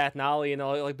just like Fat Nolly and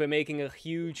all, like by making a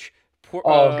huge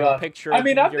picture. I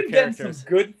mean, of I've your been characters. getting some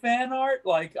good fan art.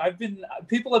 Like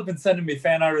people have been sending me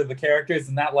fan art of the characters,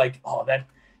 and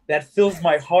that fills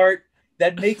my heart.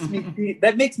 That makes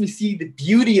me see the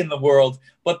beauty in the world.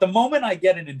 But the moment I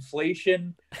get an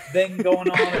inflation thing going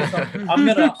on or something,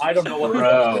 I don't know what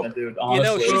I'm gonna do.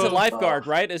 Honestly. She's a lifeguard,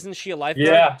 right? Isn't she a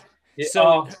lifeguard? Yeah.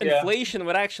 So inflation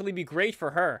would actually be great for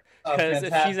her because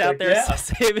if she's out there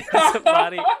saving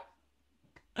somebody,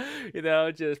 and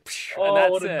that's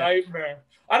what a nightmare.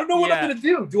 I don't know what I'm gonna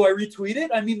do. Do I retweet it?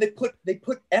 I mean, they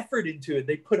put effort into it.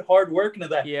 They put hard work into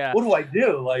that. Yeah. What do I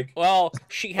do? Like, well,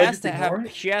 she has to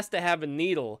have a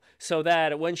needle so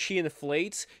that when she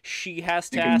inflates, she has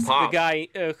to ask the guy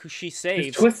who she saves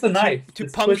just twist the knife to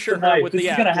puncture her with the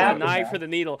knife now. for the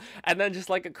needle, and then just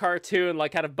like a cartoon,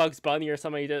 like kind of Bugs Bunny or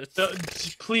something.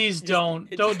 Please don't.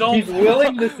 He's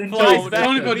willing this into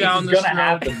don't go down this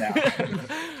road.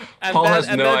 And Paul then,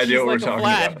 has no idea what we're talking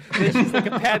about. Then she's like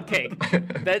a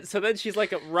pancake. So then she's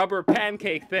like a rubber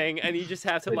pancake thing, and you just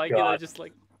have to just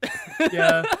like.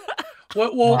 Yeah.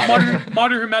 Well,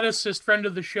 modern hermeticist, friend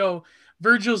of the show,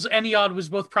 Virgil's Ennead was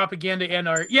both propaganda and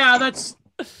art. Yeah, that's.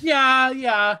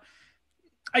 Yeah.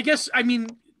 I guess, I mean,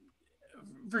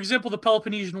 for example, the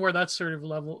Peloponnesian War, that's sort of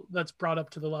level, that's brought up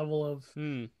to the level of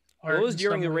art. It was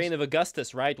during the reign of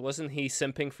Augustus, right? Wasn't he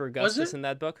simping for Augustus in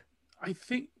that book? I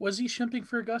think, was he shimping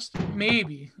for Augustus?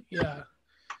 Maybe, yeah.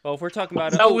 Well, if we're talking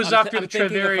about that was after the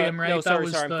Trivarium, right? No, sorry.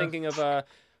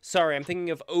 I'm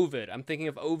thinking of Ovid. I'm thinking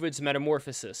of Ovid's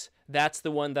Metamorphosis. That's the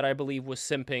one that I believe was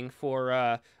simping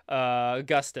for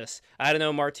Augustus. I don't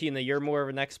know, Martina. You're more of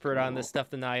an expert on this stuff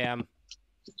than I am.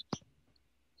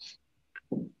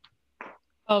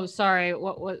 Oh, sorry.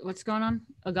 What's going on?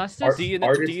 Augustus? Do you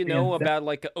know about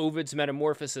like Ovid's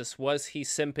Metamorphosis? Was he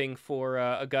simping for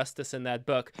Augustus in that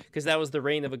book? Because that was the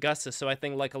reign of Augustus. So I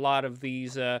think like a lot of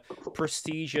these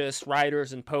prestigious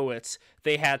writers and poets,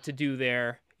 they had to do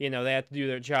their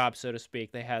job, so to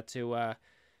speak. They had to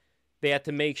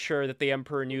make sure that the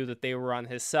emperor knew that they were on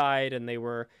his side and they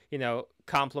were,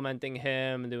 complimenting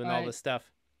him and doing all this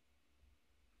stuff.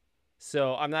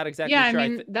 So I'm not exactly sure. Yeah, I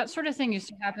mean, that sort of thing used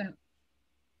to happen.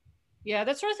 Yeah,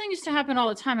 that sort of thing used to happen all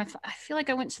the time. I feel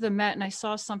like I went to the Met and I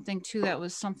saw something too that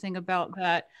was something about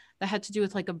that that had to do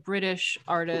with like a British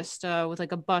artist with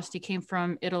like a bust. He came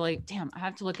from Italy. Damn, I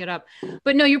have to look it up.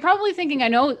 But no, you're probably thinking I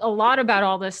know a lot about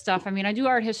all this stuff. I mean, I do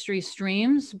art history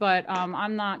streams, but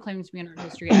I'm not claiming to be an art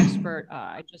history expert.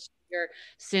 I just figure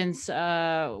since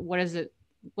what is it?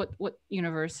 What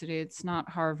university? It's not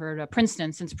Harvard,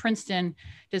 Princeton. Since Princeton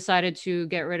decided to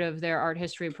get rid of their art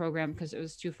history program because it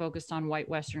was too focused on white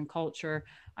Western culture,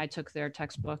 I took their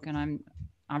textbook and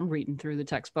I'm reading through the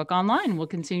textbook online. We'll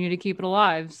continue to keep it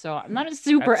alive. So I'm not a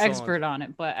super expert on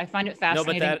it, but I find it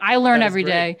fascinating. I learn every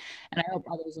day, and I hope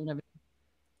others learn every day.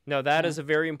 No, that is a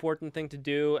very important thing to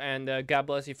do, and God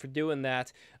bless you for doing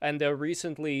that. And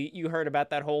recently, you heard about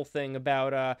that whole thing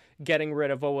about getting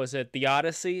rid of, what was it, the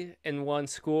Odyssey in one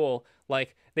school.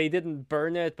 Like, they didn't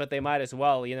burn it, but they might as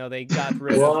well. You know, they got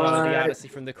rid of the Odyssey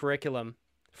from the curriculum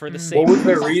for the same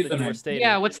reason that you were stating.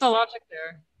 Yeah, what's the logic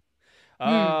there?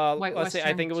 Let's see.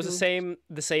 I think it was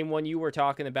the same one you were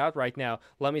talking about right now.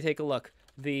 Let me take a look.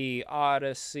 The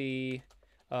Odyssey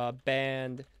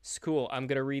banned school. I'm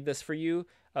gonna read this for you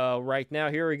right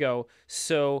now. Here we go.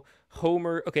 So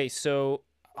Homer. Okay, so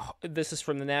this is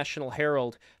from the National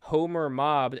Herald. Homer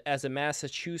mobbed as a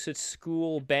Massachusetts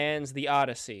school bans the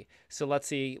Odyssey. So let's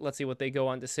see what they go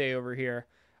on to say over here.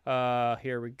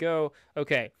 Here we go.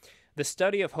 Okay. The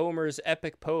study of Homer's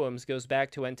epic poems goes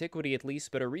back to antiquity at least,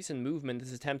 but a recent movement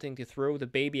is attempting to throw the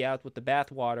baby out with the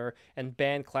bathwater and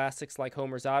ban classics like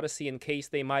Homer's Odyssey in case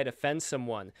they might offend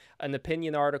someone. An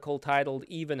opinion article titled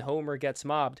 "Even Homer Gets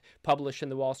Mobbed," published in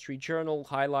the Wall Street Journal,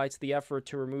 highlights the effort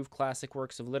to remove classic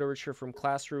works of literature from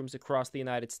classrooms across the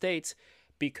United States,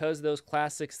 because those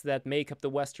classics that make up the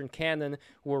Western canon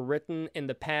were written in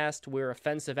the past where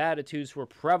offensive attitudes were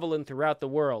prevalent throughout the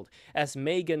world. As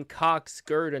Megan Cox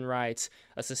Gurdon writes,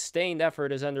 a sustained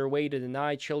effort is underway to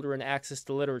deny children access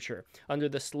to literature. Under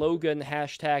the slogan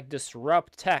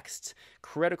 #DisruptTexts,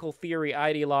 critical theory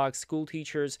ideologues, school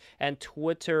teachers, and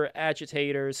Twitter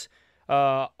agitators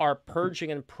are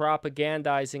purging and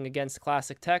propagandizing against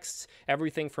classic texts,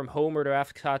 everything from Homer to F.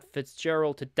 Scott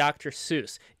Fitzgerald to Dr.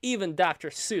 Seuss. Even Dr.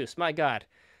 Seuss, my God.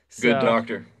 So, good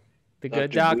doctor. The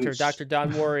good doctor, Dr.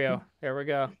 Don Wario. There we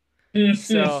go.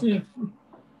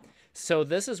 So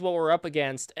this is what we're up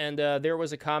against, and there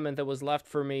was a comment that was left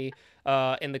for me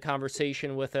in the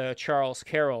conversation with Charles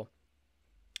Carroll.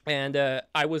 And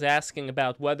I was asking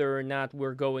about whether or not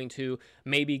we're going to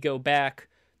maybe go back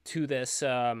to this...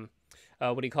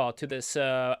 to this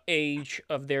age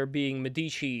of there being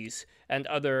Medicis and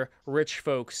other rich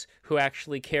folks who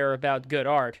actually care about good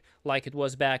art, like it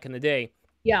was back in the day.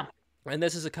 Yeah. And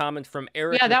this is a comment from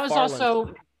Eric. Yeah, that was McFarland.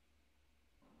 also.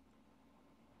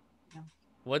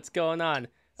 What's going on?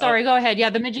 Sorry, go ahead.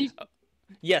 Yeah, the Medici.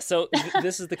 Yeah, so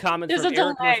this is the comment There's from a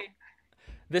Eric. delay.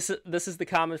 This is the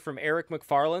comment from Eric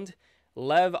McFarland.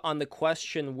 Lev, on the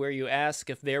question where you ask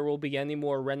if there will be any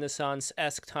more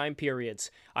Renaissance-esque time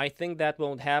periods, I think that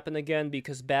won't happen again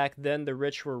because back then the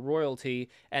rich were royalty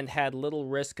and had little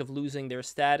risk of losing their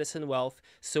status and wealth,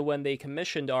 so when they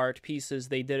commissioned art pieces,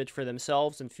 they did it for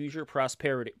themselves and future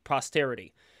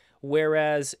posterity.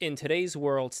 Whereas in today's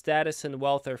world, status and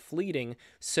wealth are fleeting,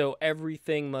 so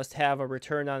everything must have a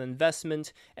return on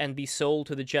investment and be sold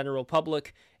to the general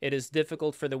public. It is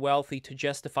difficult for the wealthy to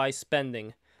justify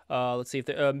spending. Let's see if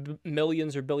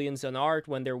millions or billions on art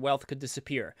when their wealth could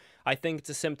disappear. I think it's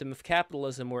a symptom of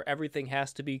capitalism where everything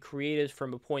has to be created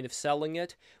from a point of selling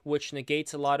it, which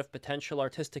negates a lot of potential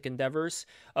artistic endeavors.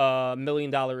 $1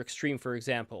 Million Extreme, for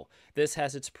example. This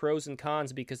has its pros and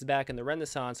cons because back in the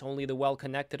Renaissance, only the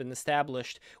well-connected and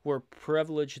established were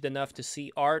privileged enough to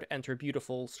see art, enter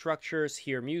beautiful structures,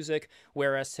 hear music,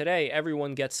 whereas today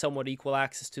everyone gets somewhat equal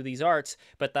access to these arts,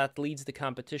 but that leads to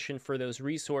competition for those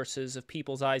resources of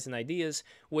people's eyes and ideas,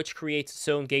 which creates its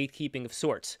own gatekeeping of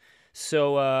sorts.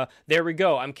 So there we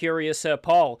go. I'm curious,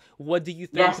 Paul, what do you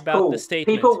think about Paul. the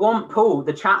statement? People want Paul.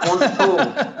 The chat wants Paul.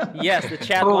 Yes, the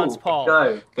chat wants Paul.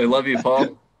 Go. They love you,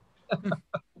 Paul.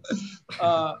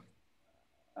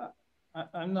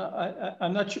 I'm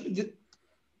not sure.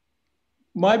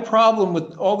 My problem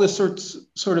with all this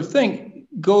sort of thing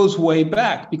goes way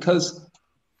back because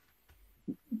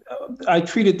I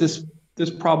treated this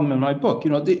problem in my book.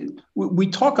 You know, we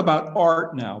talk about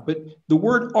art now, but the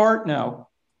word art now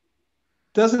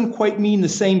doesn't quite mean the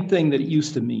same thing that it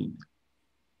used to mean.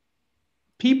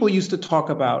 People used to talk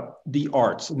about the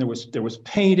arts, and there was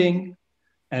painting,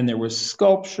 and there was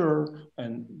sculpture,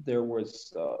 and there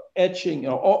was etching, you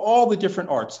know, all the different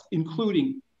arts,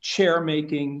 including chair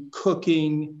making,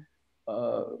 cooking,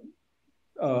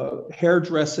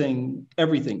 hairdressing,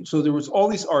 everything. So there was all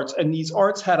these arts, and these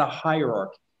arts had a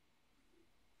hierarchy.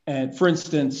 And for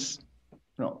instance, you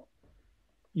know,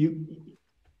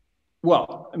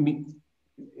 Well, I mean,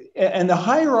 and the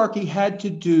hierarchy had to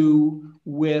do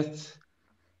with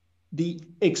the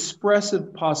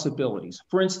expressive possibilities.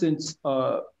 For instance,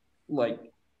 like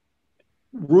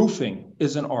roofing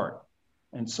is an art.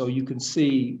 And so you can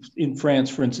see in France,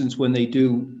 for instance, when they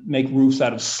do make roofs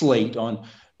out of slate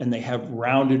and they have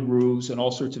rounded roofs and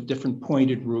all sorts of different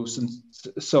pointed roofs. And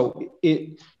so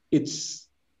it's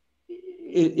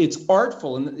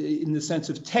artful in the sense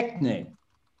of technique.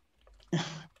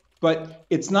 But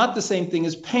it's not the same thing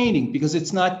as painting, because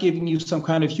it's not giving you some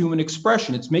kind of human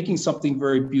expression. It's making something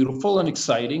very beautiful and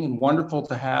exciting and wonderful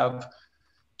to have,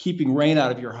 keeping rain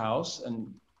out of your house,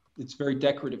 and it's very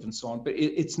decorative and so on. But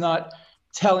it's not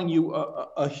telling you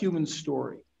a human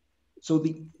story. So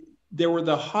there were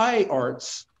the high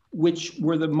arts, which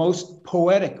were the most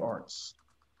poetic arts.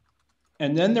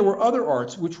 And then there were other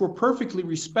arts which were perfectly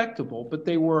respectable, but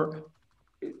they were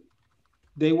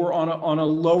on a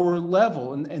lower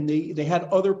level, and they had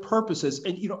other purposes.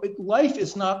 And life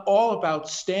is not all about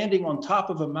standing on top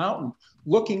of a mountain,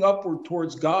 looking upward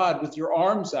towards God with your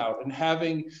arms out and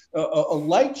having a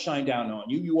light shine down on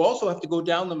you. You also have to go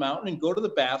down the mountain and go to the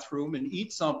bathroom and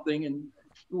eat something. And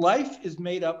life is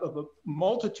made up of a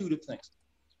multitude of things.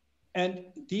 And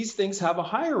these things have a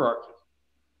hierarchy.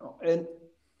 And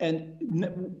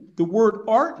the word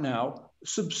art now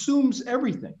subsumes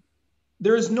everything.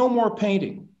 There is no more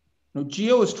painting.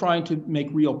 Geo is trying to make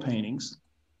real paintings,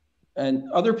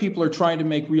 and other people are trying to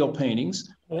make real paintings.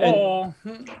 Oh.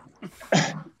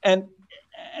 And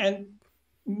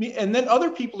then other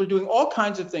people are doing all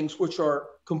kinds of things which are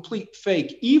complete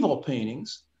fake, evil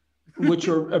paintings, which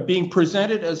are being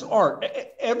presented as art.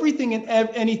 Everything and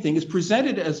anything is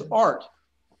presented as art,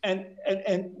 and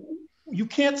you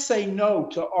can't say no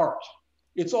to art.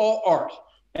 It's all art,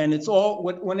 and it's all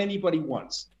what anybody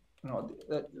wants.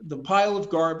 The pile of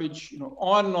garbage,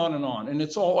 on and on and on, and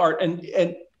it's all art,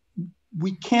 and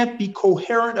we can't be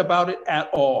coherent about it at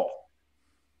all.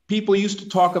 People used to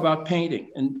talk about painting,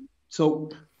 and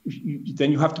so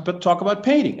then you have to talk about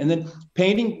painting, and then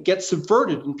painting gets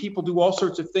subverted, and people do all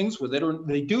sorts of things with it, or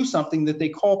they do something that they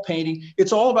call painting.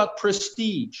 It's all about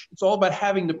prestige. It's all about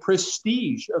having the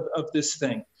prestige of this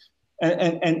thing,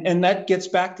 and that gets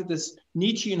back to this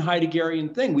Nietzschean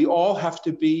Heideggerian thing. We all have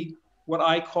to be what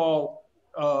I call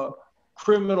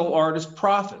criminal artist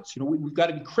prophets. We've got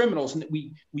to be criminals, and that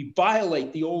we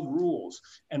violate the old rules,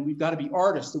 and we've got to be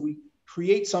artists, that we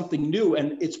create something new,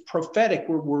 and it's prophetic.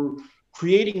 We're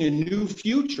creating a new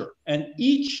future, and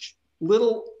each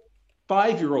little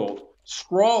 5-year-old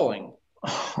scrawling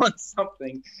on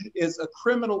something is a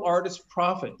criminal artist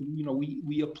prophet.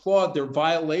 We applaud their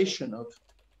violation of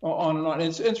on and on.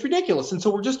 It's ridiculous, and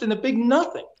so we're just in a big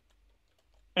nothing.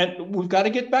 And we've got to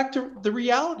get back to the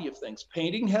reality of things.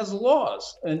 Painting has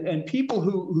laws, and people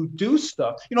who do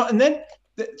stuff, and then,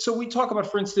 so we talk about,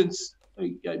 for instance,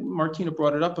 Martina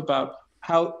brought it up about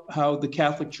how the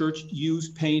Catholic Church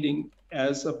used painting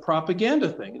as a propaganda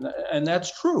thing. And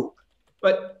that's true.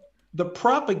 But the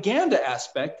propaganda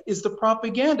aspect is the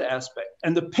propaganda aspect,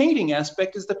 and the painting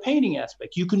aspect is the painting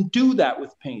aspect. You can do that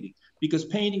with painting because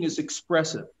painting is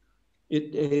expressive.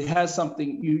 It has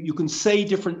something, you can say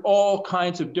all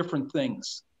kinds of different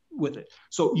things with it.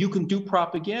 So you can do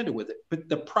propaganda with it, but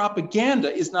the propaganda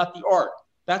is not the art.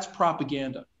 That's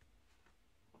propaganda.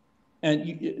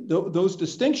 And those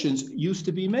distinctions used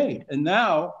to be made. And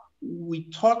now we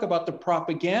talk about the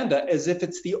propaganda as if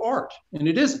it's the art, and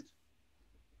it isn't.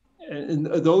 And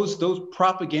those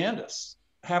propagandists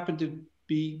happen to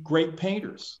be great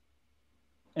painters.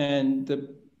 And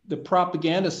the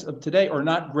propagandists of today are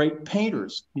not great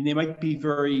painters. I mean, they might be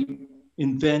very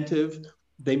inventive.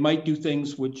 They might do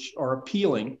things which are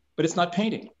appealing, but it's not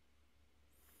painting.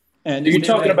 And you're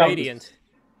talking about radiant.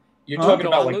 You're talking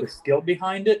about like the skill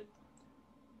behind it?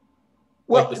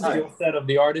 Well, like the skill set of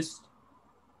the artist?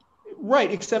 Right,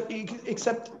 except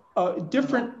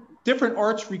different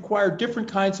arts require different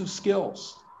kinds of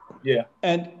skills. Yeah.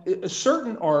 And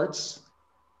certain arts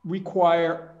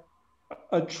require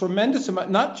a tremendous amount,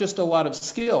 not just a lot of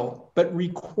skill, but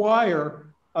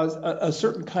require a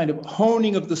certain kind of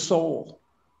honing of the soul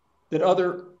that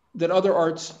other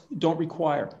arts don't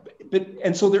require.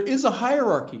 And so there is a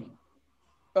hierarchy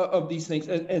of these things,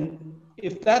 and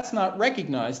if that's not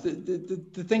recognized,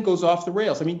 the thing goes off the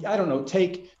rails. I mean, I don't know.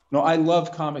 I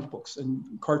love comic books and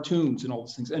cartoons and all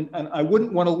those things, and I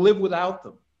wouldn't want to live without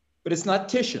them. But it's not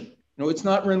Titian. It's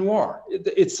not Renoir.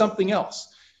 It's something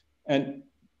else, and.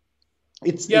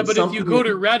 But if you go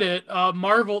to Reddit,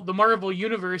 the Marvel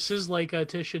universe is like a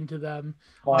Titian to them.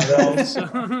 Well,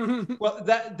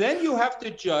 then you have to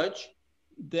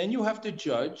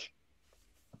judge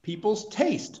people's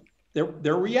taste.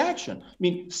 their reaction. I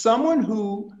mean, someone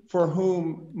for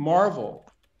whom Marvel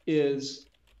is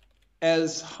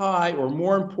as high or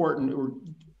more important, or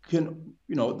can,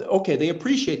 okay, they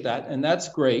appreciate that, and that's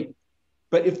great.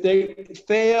 But if they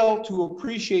fail to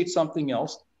appreciate something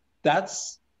else,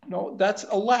 that's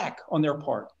a lack on their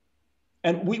part.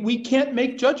 And we can't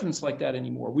make judgments like that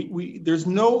anymore. There's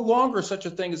no longer such a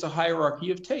thing as a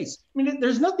hierarchy of taste. I mean,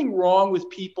 there's nothing wrong with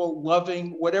people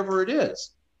loving whatever it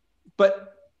is,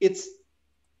 but it's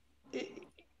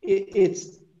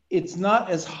not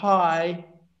as high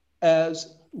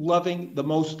as loving the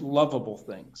most lovable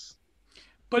things.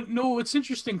 But no, what's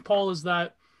interesting, Paul, is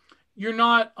that you're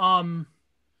not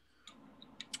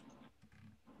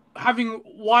having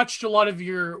watched a lot of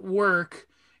your work,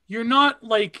 you're not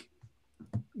like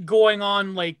going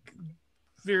on like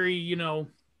very,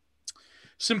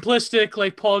 simplistic,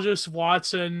 like Paul Joseph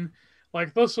Watson,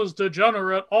 like this was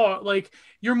degenerate. Oh, like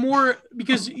you're more,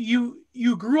 because you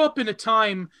grew up in a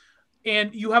time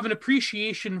and you have an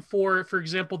appreciation for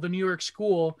example, the New York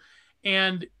School.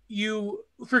 And you,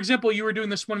 for example, you were doing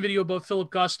this one video about Philip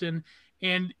Guston,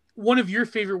 and one of your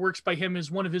favorite works by him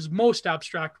is one of his most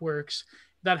abstract works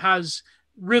that has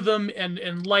rhythm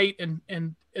and light and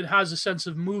it has a sense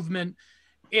of movement.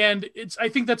 And I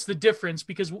think that's the difference,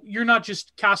 because you're not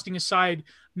just casting aside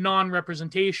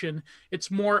non-representation. It's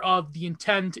more of the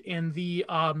intent and the,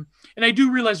 and I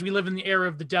do realize we live in the era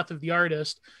of the death of the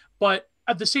artist, but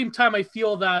at the same time, I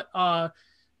feel that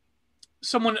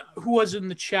someone who was in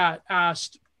the chat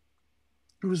asked,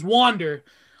 it was Wander,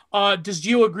 does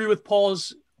Gio agree with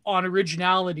Paul's on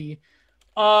originality?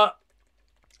 I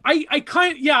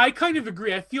kind of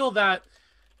agree. I feel that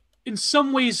in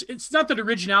some ways, it's not that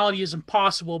originality is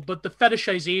impossible, but the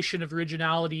fetishization of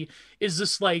originality is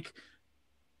this like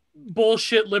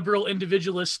bullshit liberal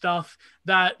individualist stuff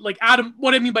that like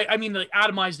what I mean like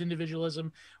atomized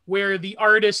individualism, where the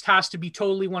artist has to be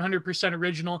totally 100%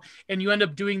 original, and you end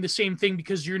up doing the same thing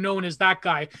because you're known as that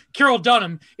guy. Carol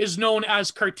Dunham is known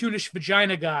as cartoonish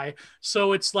vagina guy.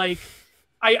 So it's like,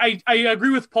 I agree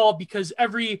with Paul, because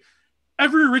every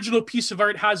original piece of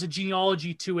art has a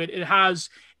genealogy to it. It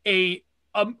has it's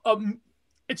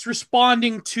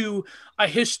responding to a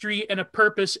history and a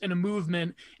purpose and a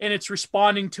movement, and it's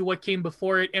responding to what came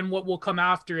before it and what will come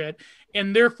after it.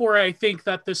 And therefore, I think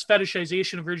that this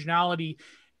fetishization of originality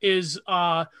is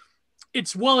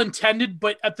it's well intended,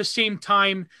 but at the same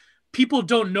time, people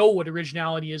don't know what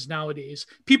originality is nowadays.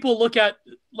 People look at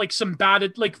like some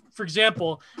bad, like for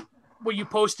example, what you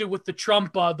posted with the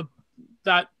Trump, what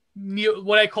I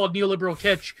called neoliberal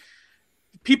kitsch.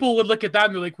 People would look at that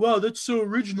and they're like, wow, that's so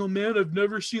original, man. I've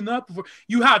never seen that before.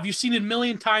 You've seen it a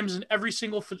million times in every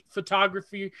single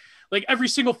photography, like every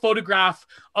single photograph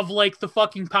of like the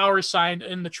fucking power sign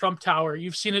in the Trump Tower.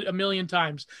 You've seen it a million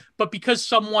times. But because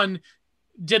someone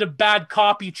did a bad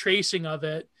copy tracing of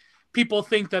it, people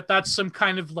think that that's some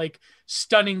kind of like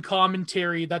stunning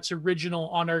commentary that's original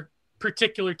on our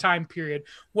particular time period,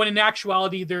 when in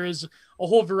actuality there is a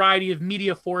whole variety of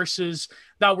media forces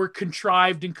that were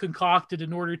contrived and concocted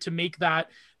in order to make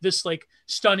that this like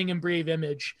stunning and brave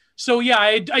image. So yeah,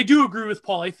 I do agree with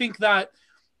Paul. I think that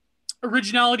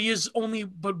originality is only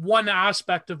but one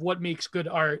aspect of what makes good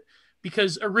art,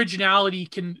 because originality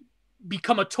can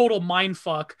become a total mind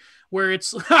fuck where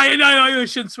it's I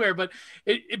shouldn't swear, but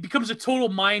it becomes a total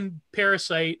mind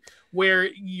parasite where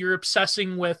you're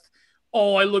obsessing with,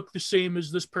 oh, I look the same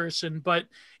as this person. But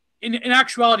in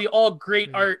actuality, all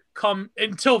great art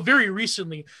until very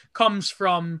recently comes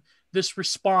from this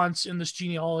response in this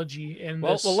genealogy. And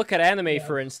well, look at anime,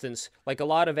 for instance. Like a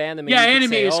lot of anime. Yeah,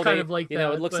 anime is kind of like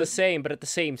that. It looks the same, but at the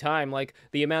same time, like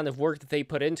the amount of work that they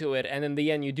put into it, and in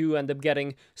the end, you do end up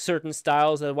getting certain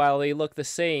styles that, while they look the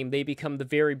same, they become the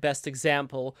very best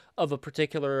example of a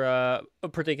particular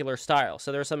style.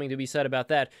 So there's something to be said about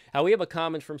that. We have a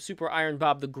comment from Super Iron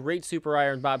Bob, the great Super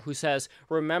Iron Bob, who says,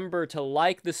 "Remember to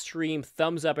like the stream.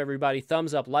 Thumbs up, everybody.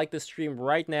 Thumbs up. Like the stream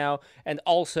right now, and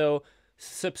also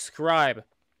subscribe."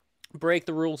 Break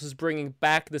the Rules is bringing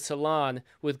back the salon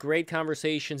with great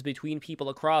conversations between people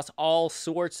across all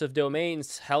sorts of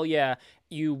domains. Hell yeah,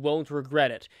 you won't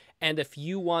regret it. And if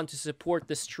you want to support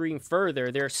the stream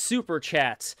further, there are super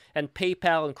chats and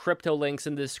PayPal and crypto links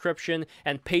in the description,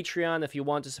 and Patreon if you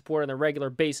want to support on a regular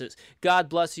basis. God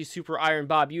bless you, Super Iron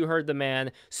Bob. You heard the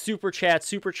man. Super chat,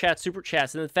 super chat, super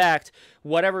chats. And in fact,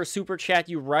 whatever super chat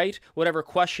you write, whatever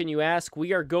question you ask,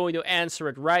 we are going to answer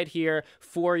it right here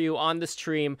for you on the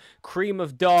stream. Cream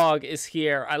of Dog is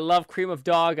here. I love Cream of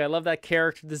Dog. I love that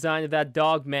character design of that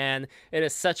dog, man. It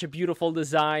is such a beautiful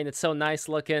design. It's so nice nice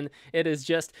looking. It is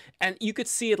just, and you could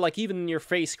see it like even in your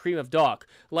face, Cream of Dog.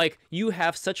 Like you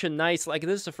have such a nice, like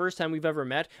this is the first time we've ever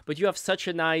met, but you have such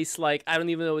a nice, like I don't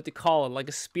even know what to call it, like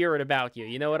a spirit about you.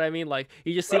 You know what I mean? Like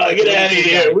you just seem like get out of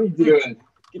here. What are you doing?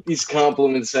 Get these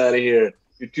compliments out of here.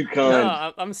 You're too kind.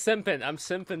 No, I'm simping. I'm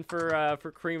simping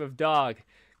for Cream of Dog,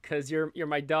 cause you're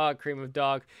my dog, Cream of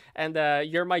Dog, and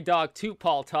you're my dog too,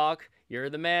 Paul Talk. You're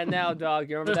the man now, dog.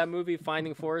 You remember that movie,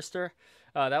 Finding Forrester?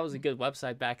 That was a good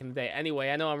website back in the day. Anyway,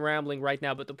 I know I'm rambling right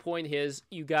now, but the point is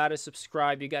you got to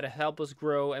subscribe. You got to help us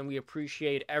grow, and we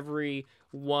appreciate every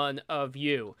one of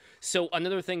you. So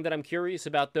another thing that I'm curious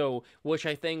about, though, which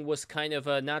I think was kind of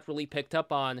not really picked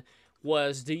up on,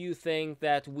 was do you think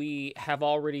that we have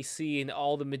already seen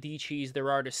all the Medicis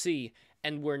there are to see,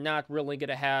 and we're not really going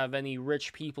to have any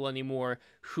rich people anymore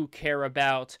who care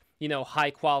about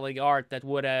high quality art that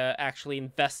would actually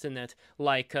invest in it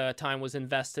like time was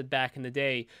invested back in the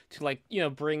day to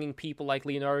bringing people like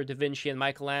Leonardo da Vinci and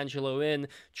Michelangelo in,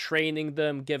 training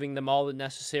them, giving them all the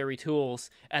necessary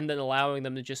tools, and then allowing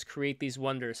them to just create these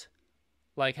wonders.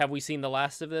 Like, have we seen the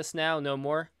last of this now? No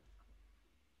more?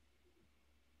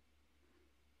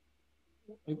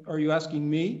 Are you asking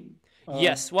me?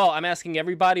 Yes. Well, I'm asking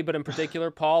everybody, but in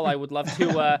particular, Paul, I would love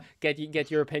to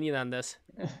get your opinion on this.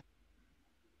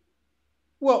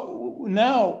 Well,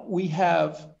 now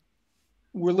we're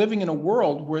living in a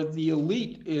world where the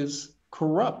elite is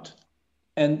corrupt,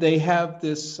 and they have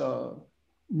this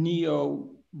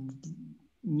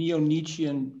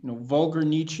neo-Nietzschean, vulgar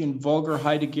Nietzschean, vulgar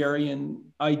Heideggerian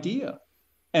idea,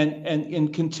 and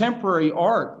in contemporary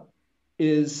art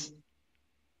is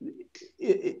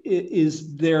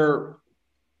the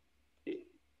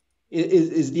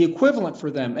equivalent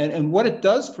for them, and what it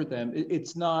does for them,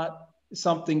 it's not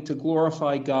something to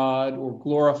glorify God or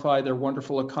glorify their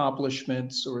wonderful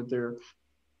accomplishments or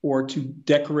to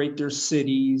decorate their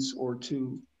cities or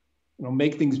to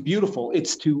make things beautiful.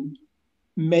 It's to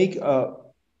make a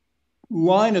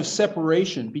line of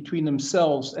separation between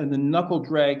themselves and the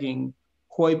knuckle-dragging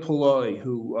hoi polloi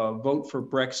who vote for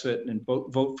Brexit and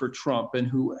vote for Trump and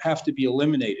who have to be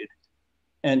eliminated.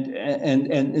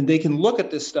 And they can look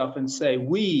at this stuff and say,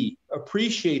 we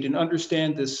appreciate and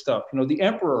understand this stuff. The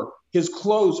emperor, his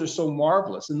clothes are so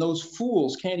marvelous, and those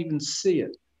fools can't even see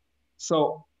it.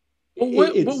 So,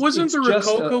 but wasn't the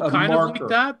Rococo kind of like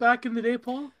that back in the day,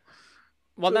 Paul?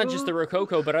 Well, not just the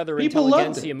Rococo, but other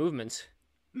intelligentsia movements.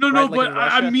 No, right? Like but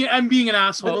I'm being an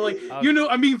asshole.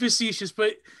 I'm being facetious,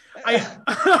 but I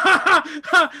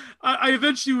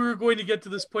eventually we were going to get to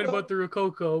this point about the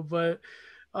Rococo, but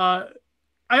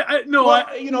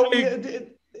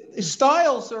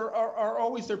styles are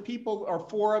always there. People are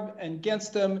for them and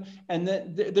against them, and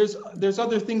then there's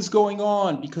other things going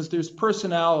on because there's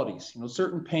personalities.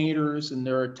 Certain painters, and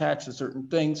they're attached to certain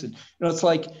things, and it's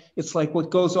like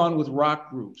what goes on with rock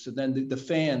groups, and then the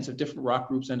fans of different rock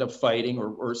groups end up fighting,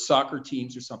 or soccer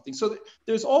teams or something. So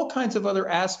there's all kinds of other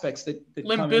aspects that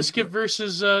Limp Bizkit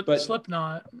versus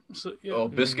Slipknot. So, yeah. Oh,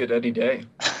 Bizkit any day.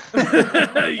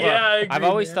 Yeah, I've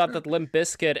always thought that Limp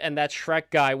Bizkit and that Shrek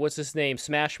guy, what's his name,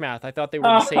 Smash Mouth, I thought they were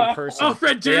the same person. Oh,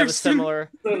 Fred Durst. They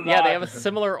have a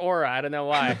similar aura. I don't know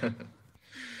why.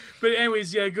 But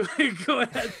anyways, yeah, go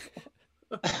ahead.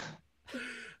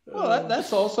 Well,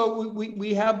 that's also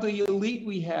we have the elite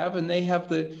we have, and they have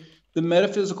the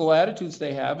metaphysical attitudes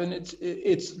they have, and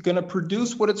it's going to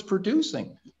produce what it's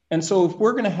producing. And so if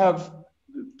we're going to have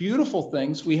beautiful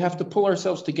things, we have to pull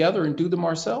ourselves together and do them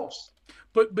ourselves.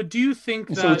 But do you think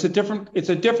that? So it's a different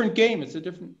game. It's a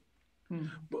different.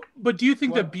 But do you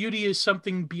think that beauty is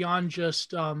something beyond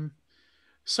just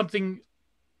something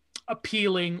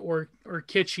appealing or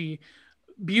kitschy?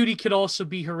 Beauty could also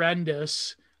be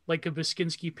horrendous, like a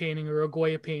Baskinski painting or a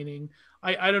Goya painting.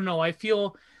 I don't know. I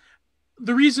feel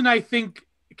the reason I think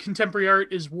contemporary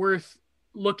art is worth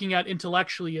looking at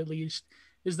intellectually, at least,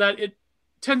 is that it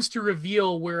tends to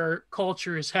reveal where our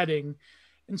culture is heading.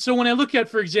 And so when I look at,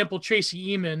 for example,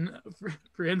 Tracy Emin,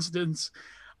 for instance,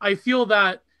 I feel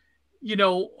that,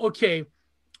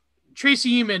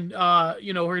 Tracy Emin,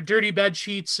 her dirty bed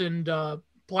sheets and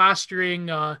plastering.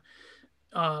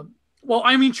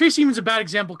 Tracy Emin's a bad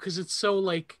example because it's so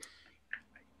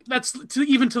that's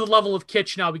even to the level of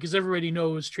kitsch now because everybody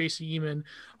knows Tracy Emin.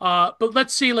 But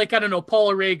let's say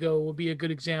Paul Arago will be a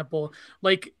good example.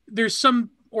 There's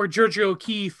some, or Georgia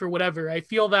O'Keeffe or whatever. I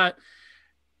feel that.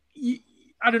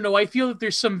 I feel that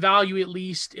there's some value, at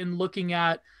least, in looking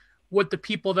at what the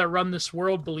people that run this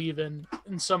world believe in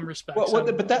some respects.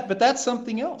 But that's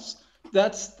something else.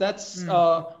 That's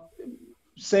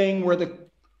saying where the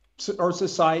our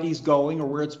society's going, or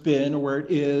where it's been, or where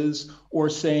it is, or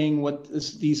saying what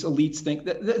these elites think.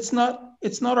 It's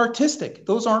not artistic.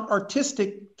 Those aren't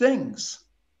artistic things.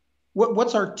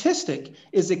 What's artistic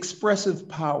is expressive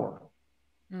power.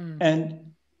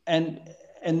 And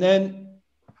then,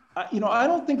 I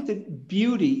don't think that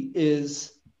beauty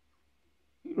is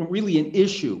really an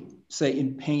issue, say,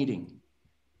 in painting.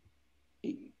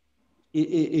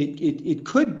 It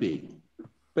could be,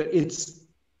 but it's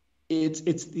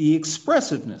the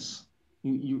expressiveness.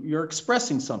 You're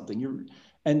expressing something.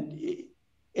 And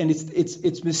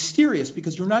it's mysterious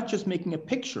because you're not just making a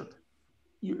picture.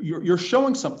 You're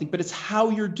showing something, but it's how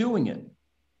you're doing it.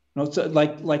 It's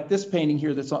like this painting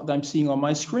here that I'm seeing on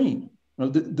my screen.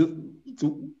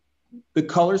 The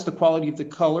colors, the quality of the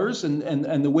colors,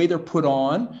 and the way they're put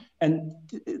on, and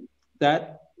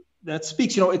that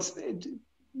speaks.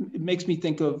 It makes me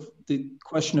think of the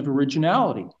question of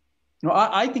originality.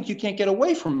 I think you can't get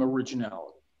away from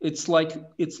originality. It's like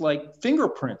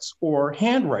fingerprints or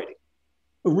handwriting.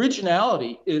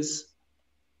 Originality is,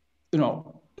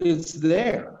 it's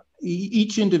there.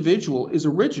 Each individual is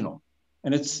original,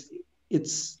 and it's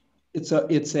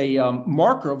a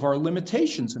marker of our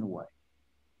limitations in a way.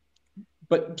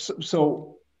 But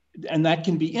and that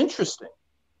can be interesting.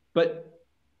 But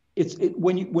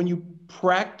when you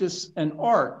practice an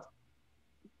art,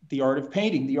 the art of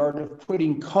painting, the art of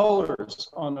putting colors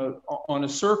on a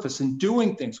surface and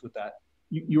doing things with that,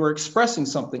 you are expressing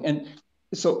something. And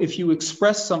so if you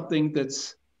express something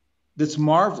that's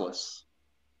marvelous,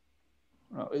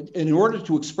 in order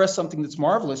to express something that's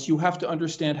marvelous, you have to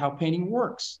understand how painting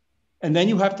works, and then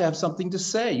you have to have something to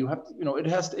say. You have to,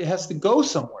 it has to go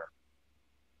somewhere,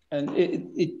 and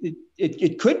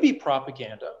it could be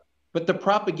propaganda, but the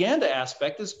propaganda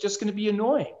aspect is just going to be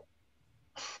annoying.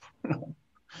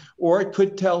 Or it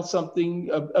could tell something,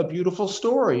 a beautiful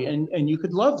story, and you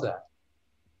could love that.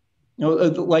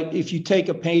 Like if you take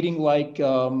a painting like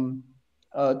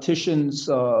Titian's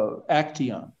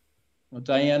Actaeon,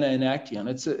 Diana and Actaeon.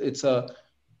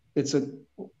 It's a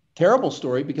terrible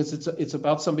story because it's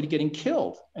about somebody getting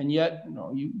killed, and yet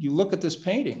you look at this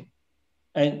painting,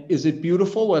 and is it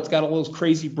beautiful? Well, it's got all those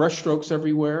crazy brushstrokes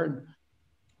everywhere, and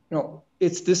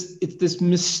it's this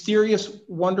mysterious,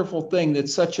 wonderful thing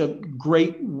that's such a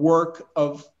great work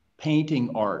of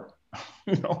painting art,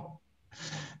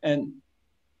 and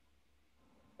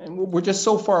we're just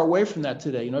so far away from that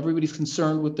today. Everybody's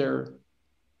concerned with their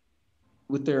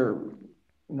they've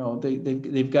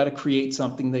got to create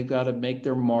something, they've got to make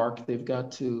their mark, they've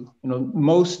got to,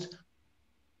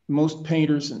 most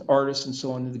painters and artists and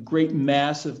so on, the great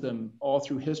mass of them all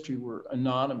through history were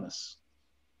anonymous,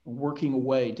 working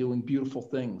away, doing beautiful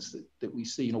things that we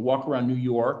see. Walk around New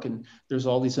York and there's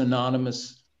all these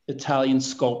anonymous Italian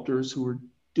sculptors who are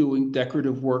doing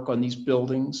decorative work on these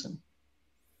buildings,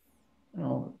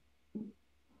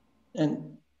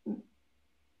 and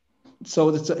so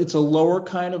it's a lower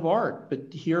kind of art,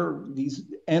 but here these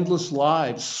endless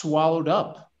lives swallowed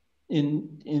up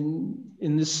in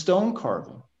this stone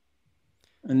carving.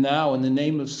 And now, in the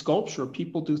name of sculpture,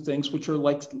 people do things which are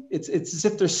like it's as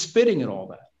if they're spitting at all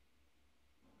that.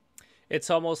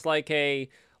 It's almost like a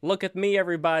look at me,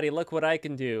 everybody, look what I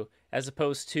can do, as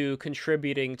opposed to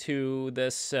contributing to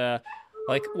this.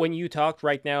 Like when you talked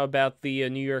right now about the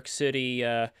New York City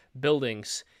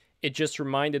buildings. It just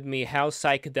reminded me how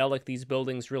psychedelic these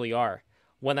buildings really are.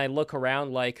 When I look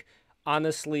around,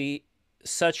 honestly,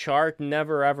 such art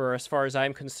never ever, as far as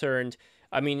I'm concerned.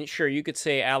 I mean, sure, you could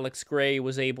say Alex Grey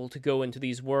was able to go into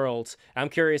these worlds. I'm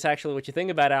curious, actually, what you think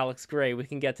about Alex Grey. We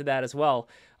can get to that as well.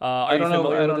 I don't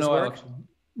know Alex.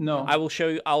 No. I'll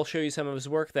show you some of his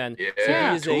work then.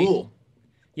 Yeah, so cool.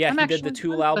 He did the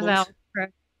Tool albums.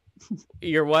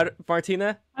 You're what,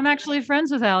 Martina? I'm actually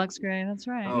friends with Alex Grey. That's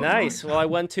right. Oh, nice. Well, I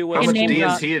went to... How much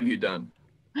DMT have you done?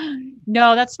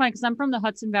 No, that's fine, because I'm from the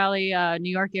Hudson Valley,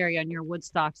 New York area near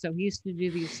Woodstock. So he used to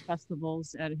do these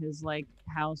festivals at his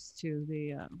house to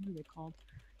the what are they called?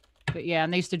 But yeah,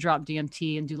 and they used to drop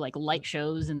DMT and do light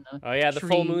shows in the the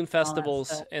full moon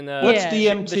festivals in what's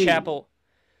DMT? The chapel.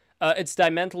 It's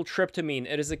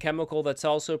dimethyltryptamine. It is a chemical that's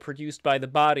also produced by the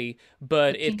body,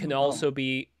 but it can also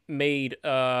be made.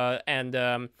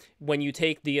 And when you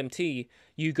take DMT,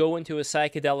 you go into a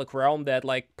psychedelic realm that,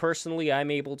 personally, I'm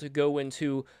able to go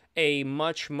into a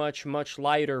much, much, much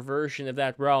lighter version of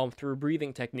that realm through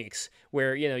breathing techniques,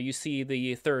 where, you see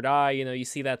the third eye, you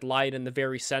see that light in the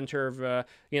very center of, the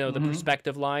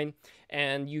perspective line,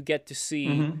 and you get to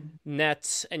see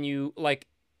nets, and you,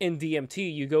 in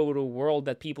DMT, you go to a world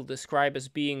that people describe as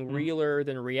being realer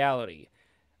than reality.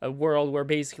 A world where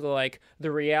basically,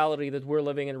 the reality that we're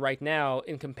living in right now,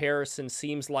 in comparison,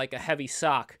 seems like a heavy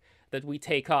sock that we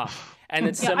take off. And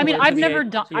it's I mean, I've never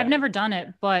done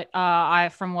it, but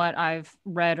from what I've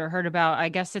read or heard about, I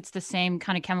guess it's the same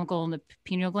kind of chemical in the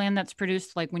pineal gland that's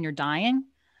produced like when you're dying.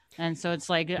 And so it's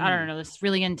like, I don't know, this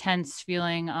really intense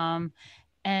feeling.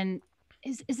 And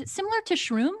is it similar to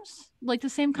shrooms? Like the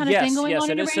same kind of thing going on? Yes,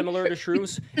 it is similar to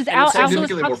shrooms. It's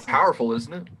significantly more powerful,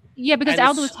 isn't it? Yeah, because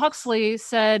Aldous Huxley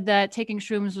said that taking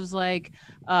shrooms was like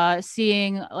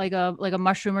seeing like a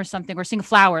mushroom or something, or seeing a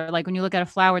flower. Like when you look at a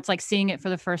flower, it's like seeing it for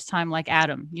the first time, like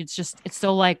Adam. It's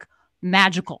so like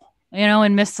magical,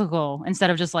 and mystical,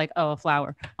 instead of just like, oh, a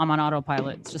flower. I'm on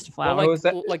autopilot. It's just a flower.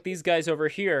 Well, like these guys over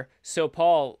here. So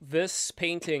Paul, this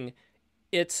painting,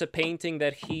 it's a painting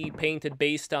that he painted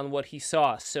based on what he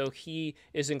saw. So he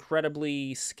is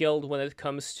incredibly skilled when it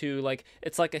comes to, like,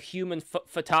 it's like a human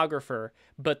photographer,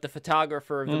 but the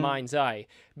photographer of the mind's eye.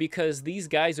 Because these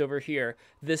guys over here,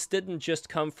 this didn't just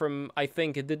come from, I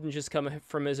think it didn't just come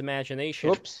from his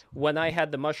imagination. Oops. When I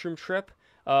had the mushroom trip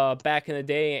back in the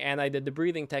day and I did the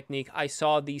breathing technique, I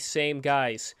saw these same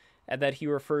guys that he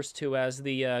refers to as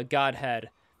the Godhead.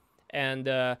 And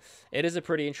it is a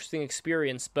pretty interesting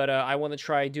experience, but I want to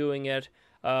try doing it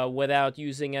without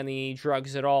using any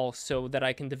drugs at all so that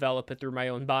I can develop it through my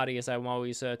own body, as I'm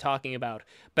always talking about.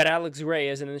 But Alex Grey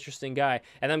is an interesting guy,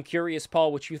 and I'm curious,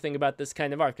 Paul, what you think about this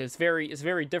kind of art, because it's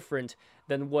very different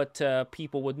than what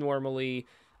people would normally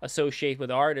associate with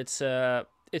art. It's the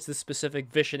specific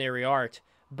visionary art,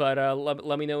 but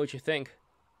let me know what you think.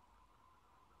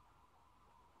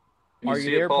 Are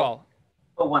you there, Paul?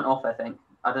 Paul went off, I think.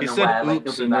 I don't know said where.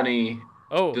 Oops, and then he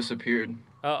disappeared.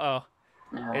 Yeah.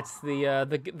 It's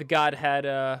the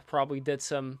Godhead probably did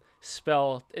some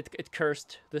spell. It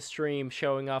cursed the stream,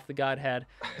 showing off the Godhead.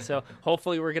 So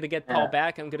hopefully we're gonna get Paul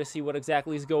back. I'm gonna see what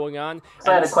exactly is going on.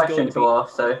 So I had a question to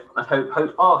ask, so I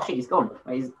hope. Oh shit, he's gone.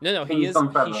 No, he is.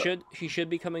 He should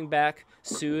be coming back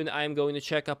soon. I'm going to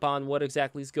check up on what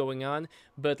exactly is going on.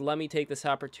 But let me take this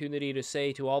opportunity to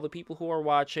say to all the people who are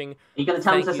watching, you gonna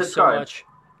tell thank them to you subscribe? So much.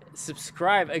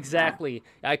 Subscribe, exactly.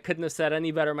 I couldn't have said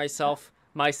any better myself.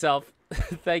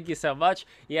 Thank you so much.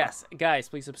 Yes, guys,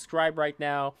 please subscribe right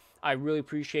now. I really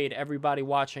appreciate everybody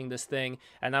watching this thing,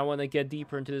 and I want to get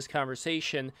deeper into this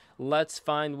conversation. Let's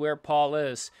find where Paul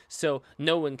is. So,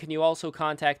 Nolan, can you also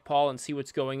contact Paul and see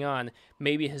what's going on?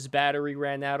 Maybe his battery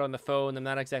ran out on the phone. I'm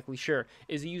not exactly sure.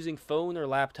 Is he using phone or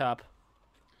laptop?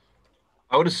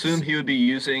 I would assume he would be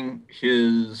using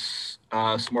his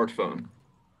smartphone.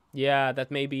 Yeah,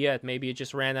 that may be it. Maybe it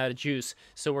just ran out of juice.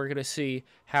 So we're going to see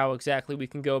how exactly we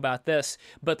can go about this.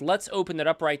 But let's open it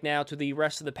up right now to the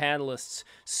rest of the panelists.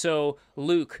 So,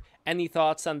 Luke, any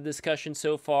thoughts on the discussion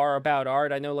so far about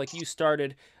art? I know, like, you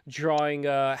started drawing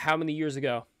how many years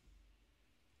ago?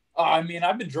 I mean,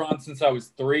 I've been drawing since I was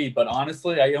 3, but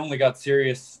honestly, I only got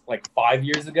serious like 5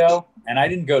 years ago, and I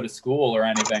didn't go to school or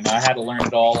anything. I had to learn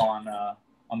it all on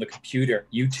the computer,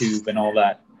 YouTube, and all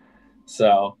that.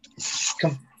 So,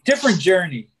 different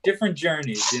journeys,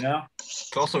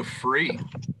 It's also free.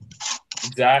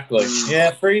 Exactly.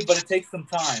 Yeah, free, but it takes some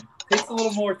time. It takes a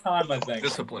little more time, I think.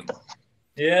 Discipline.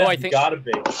 Yeah, I think gotta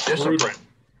be. Discipline.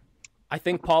 I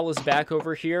think Paul is back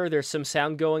over here. There's some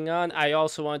sound going on. I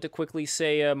also wanted to quickly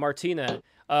say, Martina,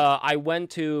 I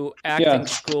went to acting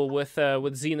school with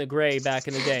Zena Grey back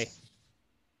in the day.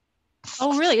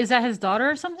 Oh, really? Is that his daughter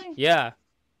or something? Yeah.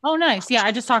 Oh, nice. Yeah,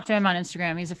 I just talked to him on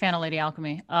Instagram. He's a fan of Lady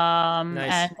Alchemy. Nice.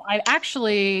 And I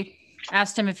actually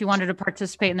asked him if he wanted to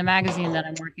participate in the magazine that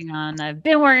I'm working on. I've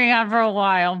been working on for a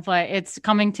while, but it's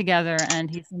coming together, and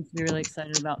he seems to be really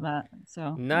excited about that.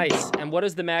 So nice. And what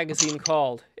is the magazine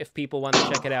called, if people want to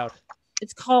check it out?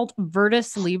 It's called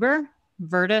Virtus Liber.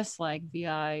 Virtus, like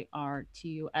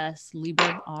VIRTUS,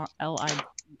 Liber,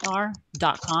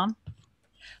 LIBR.com.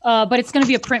 But it's going to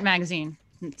be a print magazine.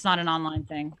 It's not an online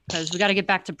thing, because we got to get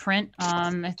back to print.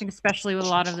 I think especially with a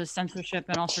lot of the censorship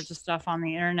and all sorts of stuff on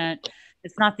the internet,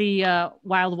 it's not the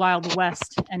wild, wild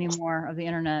west anymore of the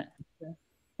internet. The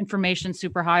information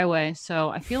superhighway. So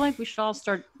I feel like we should all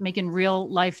start making real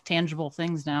life tangible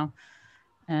things now.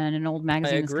 And an old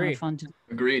magazine is kind of fun to do.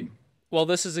 Agreed. Well,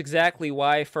 this is exactly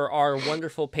why for our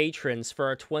wonderful patrons, for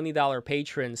our $20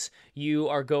 patrons, you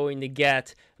are going to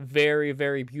get very,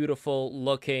 very beautiful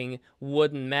looking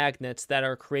wooden magnets that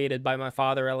are created by my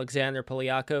father, Alexander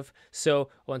Polyakov. So,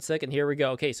 one second, here we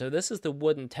go. Okay, so this is the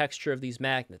wooden texture of these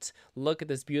magnets. Look at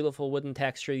this beautiful wooden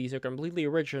texture. These are completely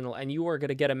original, and you are going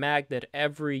to get a magnet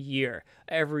every year.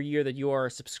 Every year that you are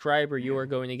a subscriber, you are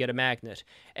going to get a magnet.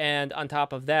 And on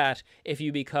top of that, if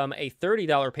you become a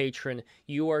 $30 patron,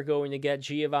 you are going to get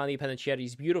Giovanni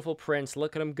Panicetti's beautiful prints.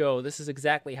 Look at him go. This is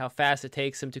exactly how fast it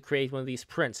takes him to create one of these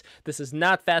prints. This is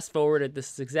not fast forwarded.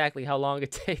 This is exactly how long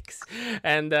it takes.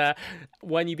 And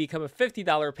when you become a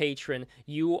 $50 patron,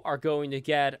 you are going to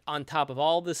get, on top of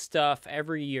all this stuff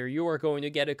every year, you are going to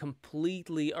get a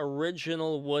completely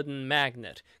original wooden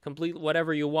magnet. Complete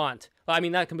whatever you want. Well, I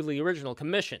mean, not completely original,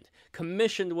 commissioned.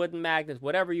 Commissioned wooden magnet,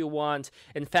 whatever you want.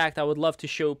 In fact, I would love to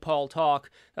show Paul Talk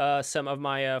some of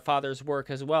my father's work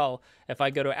as well. If I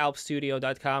go to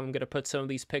alpstudio.com, I'm going to put some of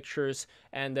these pictures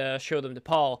and show them to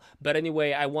Paul. But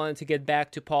anyway, I wanted to get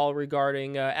back to Paul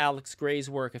regarding Alex Gray's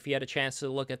work, if he had a chance to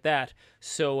look at that.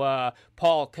 So,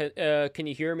 Paul, can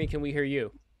you hear me? Can we hear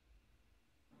you?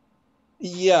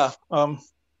 Yeah.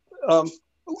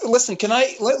 Listen, can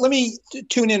I let me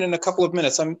tune in a couple of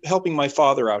minutes? I'm helping my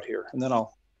father out here, and then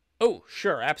I'll. Oh,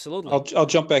 sure, absolutely. I'll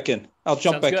jump back in. I'll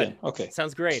jump back in. Okay.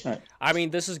 Sounds great. Right. I mean,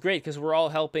 this is great because we're all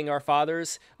helping our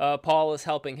fathers. Paul is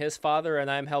helping his father, and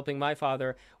I'm helping my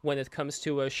father when it comes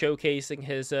to showcasing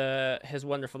his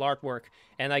wonderful artwork.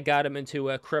 And I got him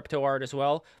into crypto art as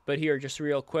well. But here, just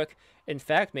real quick. In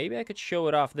fact, maybe I could show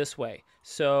it off this way.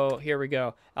 So here we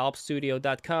go.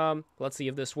 alpstudio.com. Let's see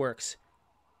if this works.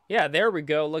 Yeah, there we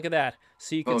go. Look at that.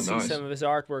 So you can see some of his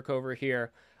artwork over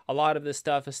here. A lot of this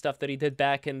stuff is stuff that he did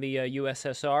back in the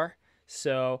USSR.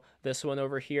 So this one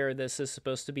over here, this is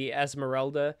supposed to be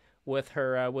Esmeralda with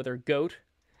her goat,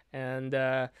 and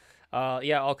yeah,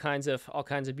 all kinds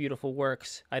of beautiful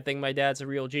works. I think my dad's a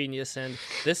real genius, and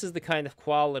this is the kind of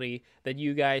quality that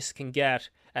you guys can get.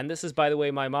 And this is, by the way,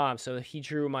 my mom. So he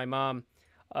drew my mom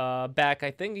back,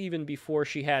 I think, even before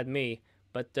she had me.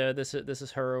 But this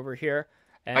is her over here.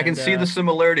 And, I can see the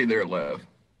similarity there, Lev.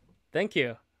 Thank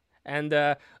you. And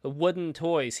the wooden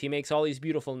toys. He makes all these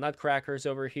beautiful nutcrackers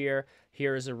over here.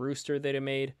 Here is a rooster that he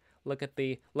made. Look at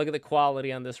the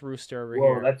quality on this rooster over here.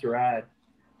 Whoa, that's rad.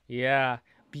 Yeah,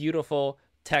 beautiful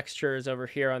textures over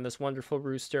here on this wonderful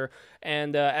rooster.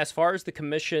 And as far as the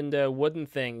commissioned wooden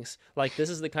things, like,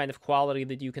 this is the kind of quality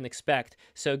that you can expect.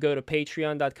 So go to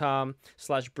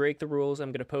patreon.com/breaktherules.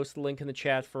 I'm going to post the link in the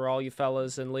chat for all you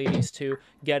fellas and ladies to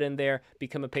get in there,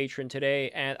 become a patron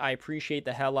today. And I appreciate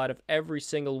the hell out of every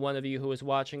single one of you who is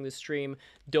watching this stream.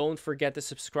 Don't forget to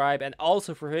subscribe. And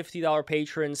also, for $50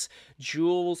 patrons,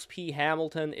 Jules P.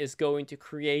 Hamilton is going to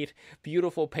create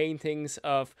beautiful paintings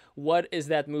of, what is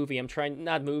that movie? I'm trying,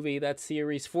 not movie, that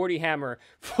series, 40 Hammer.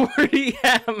 40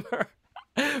 Hammer.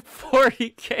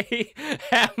 40K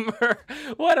Hammer.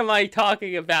 What am I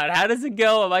talking about? How does it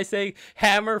go? Am I saying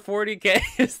Hammer 40K?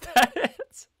 Is that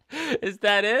it? Is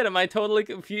that it? Am I totally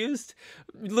confused?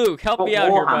 Luke, help me out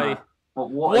here, buddy.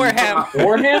 Warhammer.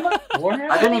 Warhammer?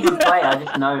 I don't even play, I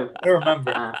just know. I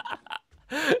remember.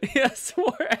 Yes,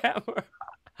 Warhammer.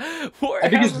 I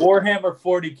think it's Warhammer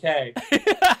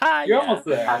 40K. You're almost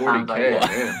there. 40K,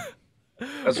 man.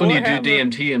 That's when you do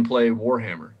DMT and play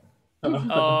Warhammer.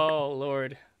 Oh,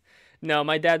 Lord. No,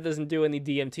 my dad doesn't do any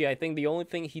DMT. I think the only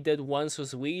thing he did once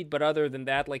was weed, but other than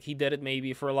that, like, he did it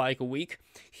maybe for like a week.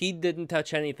 He didn't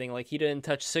touch anything. Like, he didn't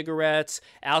touch cigarettes,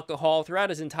 alcohol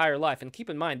throughout his entire life. And keep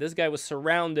in mind, this guy was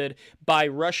surrounded by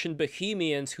Russian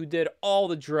bohemians who did all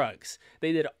the drugs.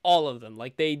 They did all of them.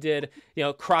 Like, they did,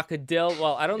 Crocodile.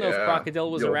 Well, I don't know if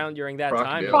Crocodile was around during that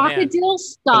time. Crocodile,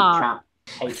 stop.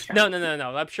 No.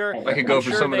 I'm sure. I could go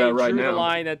for some of that right now.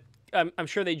 I'm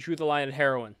sure they drew the line at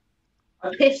heroin.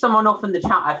 I pissed someone off in the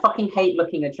chat. I fucking hate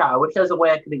looking at chat. I wish there was a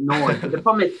way I could ignore it. But the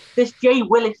problem is, this Jay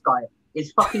Willis guy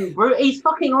is fucking brutal. He's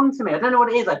fucking onto me. I don't know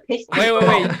what it is. I pissed him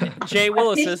off. Wait. Jay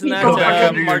Willis, isn't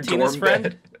that Martina's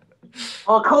friend?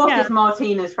 Oh, of course it's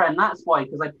Martina's friend. That's why,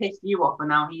 because I pissed you off, and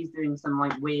now he's doing some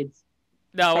like weird.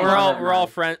 No, we're all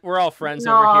friends. We're all friends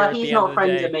no, over here. No, he's not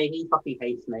friends with me. He fucking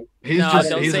hates me.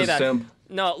 He's a simp.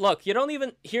 No, look, you don't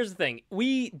even. Here's the thing: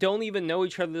 we don't even know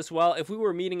each other this well. If we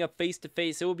were meeting up face to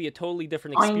face, it would be a totally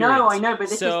different experience. I know, but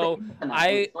this so is the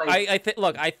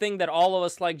I think that all of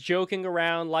us like joking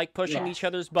around, like pushing each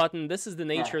other's button. This is the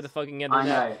nature of the fucking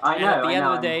internet. I know. At the end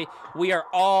of the day, we are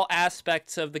all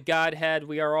aspects of the Godhead.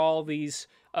 We are all these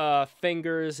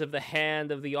fingers of the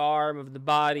hand, of the arm, of the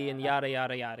body, and yada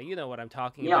yada yada. You know what I'm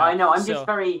talking about. Yeah, I know. I'm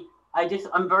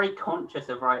very conscious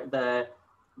of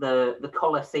the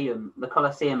Colosseum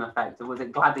effect. Or was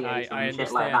it Gladiator and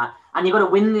shit like that? And you got to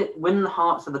win the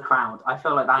hearts of the crowd. I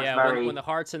feel like that's very win the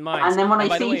hearts and minds. And then when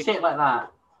I see shit like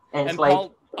that, it's like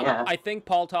Paul, I think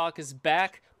Paul Talk is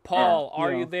back. Paul,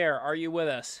 are you there? Are you with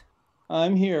us?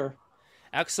 I'm here.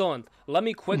 Excellent. Let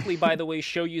me quickly, by the way,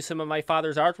 show you some of my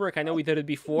father's artwork. I know we did it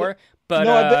before, but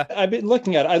I've been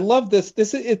looking at it. I love this.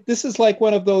 This is like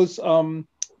one of those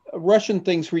Russian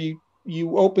things where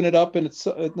you open it up and it's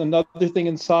another thing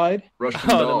inside. Russian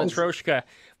the dolls. Matryoshka.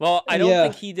 Well, I don't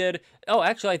think he did. Oh,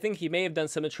 actually, I think he may have done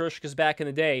some Matryoshkas back in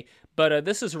the day. But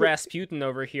this is Rasputin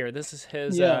over here. This is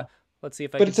his. Let's see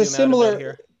if I can zoom out a bit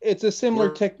here. It's a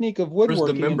similar technique of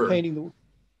woodworking and painting.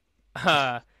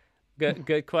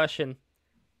 Good question.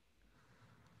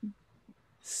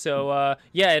 So,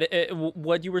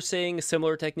 what you were saying, a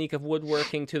similar technique of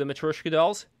woodworking to the Matryoshka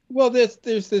dolls? Well, there's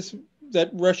that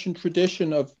Russian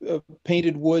tradition of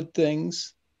painted wood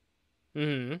things.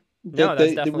 Mm-hmm.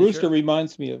 The rooster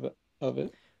reminds me of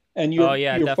it. And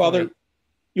your father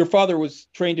was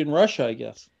trained in Russia, I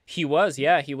guess. He was,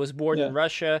 yeah. He was born in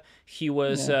Russia. He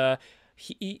was, we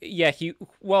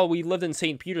lived in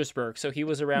St. Petersburg, so he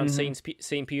was around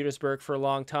St. Petersburg for a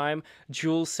long time.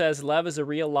 Jules says Lev is a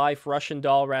real-life Russian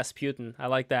doll Rasputin. I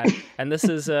like that. And this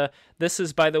is,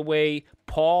 by the way,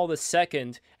 Paul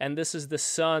II, and this is the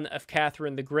son of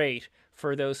Catherine the Great,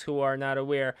 for those who are not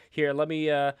aware. Here, let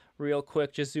me real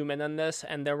quick just zoom in on this,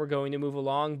 and then we're going to move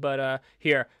along. But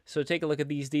here, so take a look at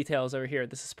these details over here.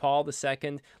 This is Paul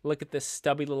II. Look at this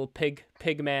stubby little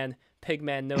pigman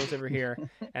nose over here,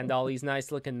 and all these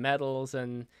nice looking medals,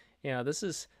 and this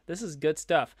is good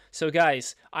stuff. So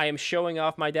guys, I am showing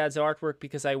off my dad's artwork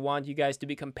because I want you guys to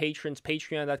become patrons.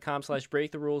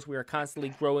 Patreon.com/breaktherules. We are constantly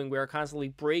growing. We are constantly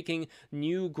breaking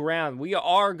new ground. We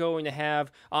are going to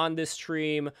have on this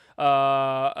stream,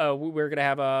 we're going to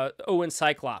have Owen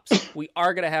Cyclops. We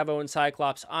are going to have Owen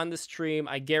Cyclops on the stream.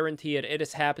 I guarantee it. It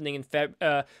is happening in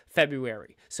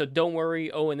February. So don't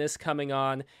worry, Owen is coming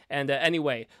on. And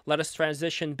anyway, let us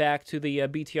transition back to the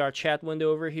BTR chat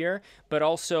window over here. But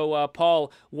also,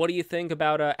 Paul, what do you think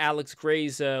about Alex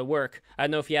Gray's work? I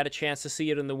don't know if you had a chance to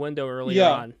see it in the window earlier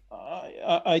on.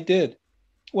 I did.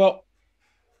 Well,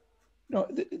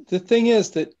 the thing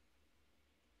is that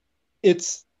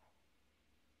it's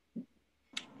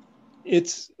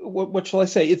what shall I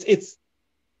say?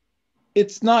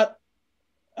 It's not.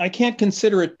 I can't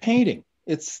consider it painting.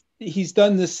 He's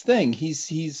done this thing.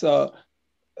 He's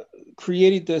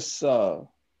created this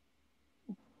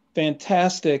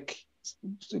fantastic,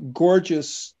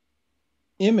 gorgeous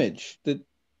image that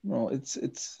it's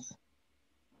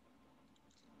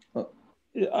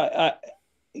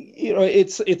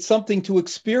something to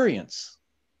experience,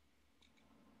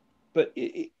 but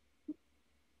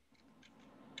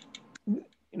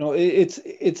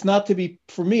it's not to be,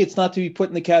 for me, it's not to be put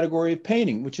in the category of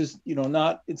painting, which is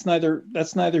that's neither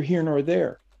here nor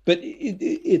there. But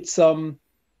it's I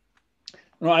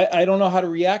don't know how to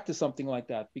react to something like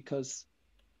that, because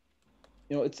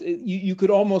you could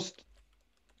almost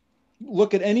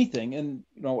look at anything and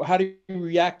how do you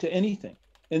react to anything,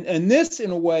 and this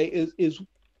in a way is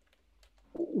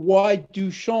why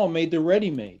Duchamp made the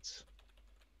ready-mades,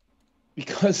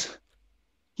 because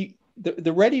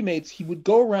the ready-mades, he would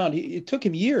go around, it took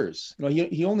him years,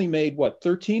 he only made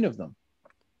 13 of them,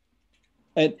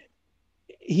 and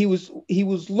he was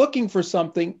looking for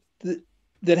something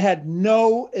that had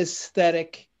no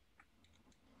aesthetic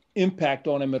impact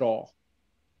on him at all.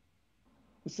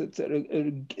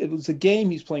 It was a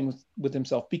game he's playing with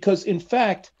himself, because in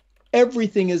fact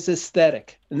everything is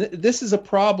aesthetic, and this is a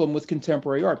problem with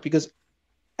contemporary art, because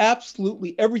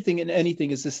absolutely everything and anything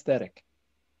is aesthetic.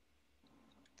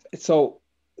 So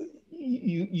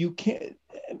you can't,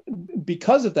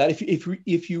 because of that,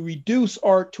 if you reduce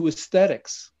art to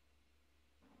aesthetics,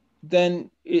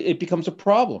 then it becomes a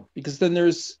problem, because then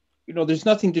there's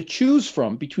nothing to choose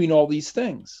from between all these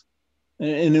things. And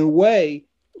in a way,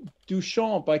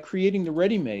 Duchamp, by creating the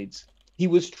ready-mades, he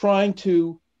was trying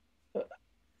to,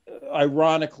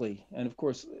 ironically, and of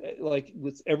course, like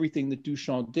with everything that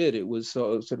Duchamp did, it was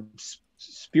sort of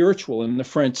spiritual in the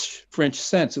French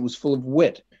sense. It was full of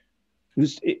wit.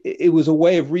 It was a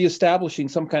way of reestablishing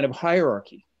some kind of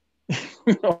hierarchy.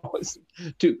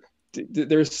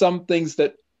 There's some things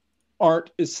that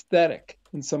aren't aesthetic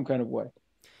in some kind of way.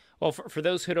 Well, for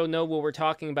those who don't know what we're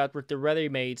talking about with the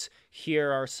ready-mades,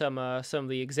 here are some of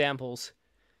the examples.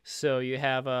 So you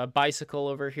have a bicycle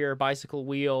over here, bicycle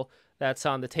wheel that's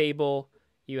on the table.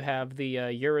 You have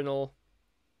the urinal.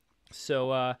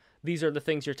 So these are the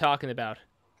things you're talking about.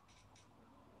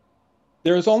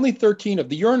 There's only 13 of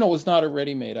the urinal is not a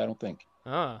ready-made, I don't think.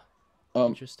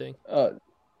 Interesting.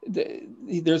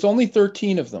 There's only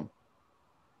 13 of them,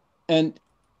 and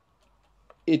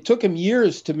it took him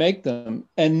years to make them,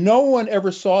 and no one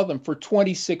ever saw them for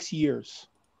 26 years.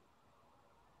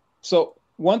 So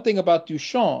one thing about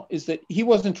Duchamp is that he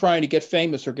wasn't trying to get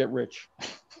famous or get rich.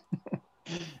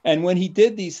 And when he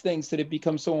did these things that have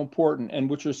become so important and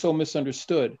which are so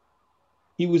misunderstood,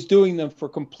 he was doing them for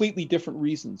completely different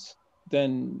reasons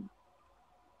than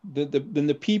than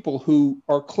the people who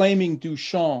are claiming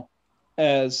Duchamp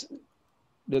as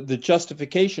the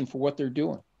justification for what they're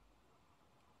doing.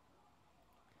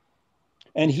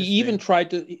 And he even tried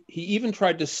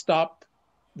to stop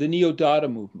the Neo-Dada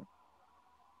movement.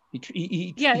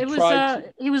 He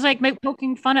was like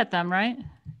poking fun at them, right?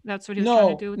 That's what he was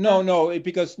trying to do.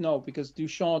 Because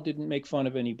Duchamp didn't make fun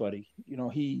of anybody.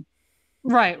 He.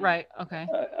 Right. Okay.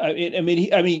 I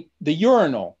mean, the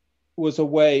urinal was a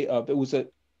way of, it was a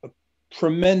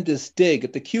tremendous dig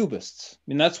at the Cubists. I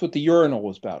mean, that's what the urinal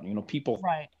was about. People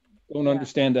don't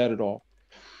understand that at all.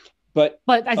 But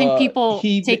I think people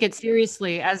take it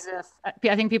seriously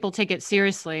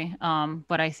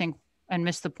but I think and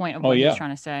missed the point of what he was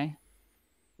trying to say.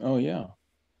 Oh yeah.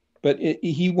 But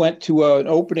he went to an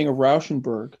opening of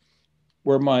Rauschenberg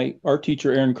where my art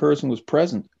teacher Aaron Curzon was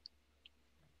present,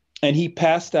 and he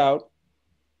passed out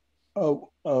a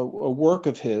work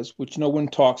of his which no one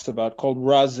talks about called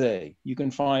Rasé. You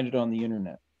can find it on the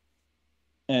internet,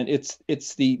 and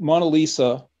it's the Mona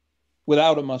Lisa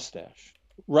without a mustache.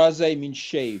 Rasé means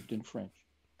shaved in French.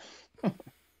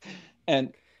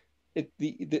 And I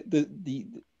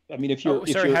mean, if you're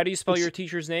how do you spell your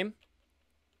teacher's name?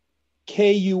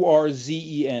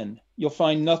 Kurzen. You'll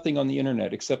find nothing on the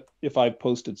internet except if I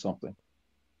posted something,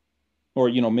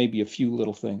 or maybe a few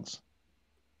little things.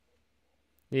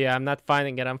 Yeah, I'm not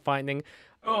finding it. I'm finding.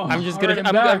 I'm just gonna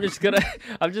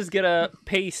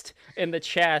paste in the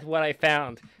chat what I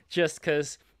found, just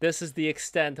because this is the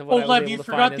extent of what I was Lev, able you to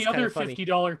forgot find. the other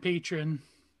 $50 patron.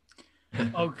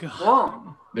 Oh god.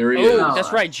 Whoa. There he is.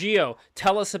 That's right, Gio.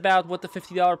 Tell us about what the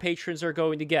 $50 patrons are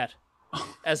going to get,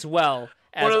 as well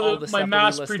as all the stuff my that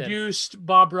mass-produced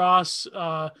Bob Ross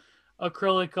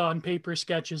acrylic on paper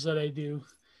sketches that I do.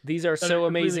 These are so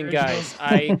amazing, guys.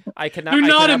 I cannot. They're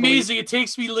not amazing. It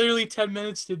takes me literally 10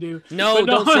 minutes to do. No,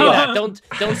 don't say that.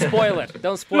 Don't spoil it.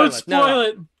 Don't spoil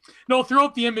it. No, throw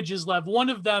up the images, Lev. One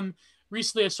of them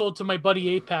recently I sold to my buddy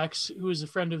Apex, who is a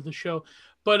friend of the show.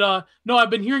 But no, I've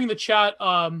been hearing the chat.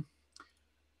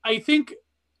 I think,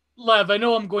 Lev, I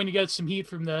know I'm going to get some heat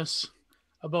from this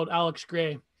about Alex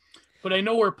Gray, but I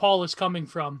know where Paul is coming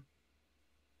from.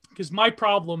 Because my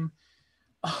problem,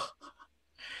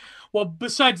 well,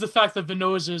 besides the fact that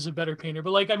Venosa is a better painter,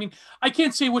 but I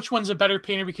can't say which one's a better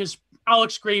painter because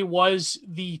Alex Gray was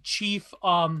the chief,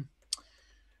 for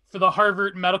the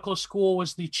Harvard Medical School,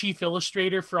 was the chief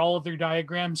illustrator for all of their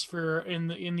diagrams in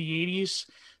the 80s.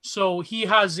 So he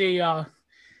has a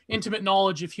intimate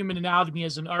knowledge of human anatomy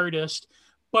as an artist.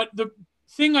 But the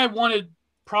thing I want to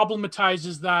problematize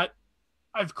is that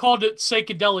I've called it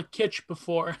psychedelic kitsch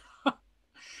before,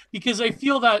 because I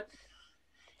feel that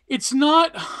it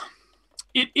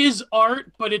is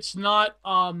art, but it's not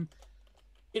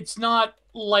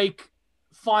like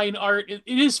fine art. It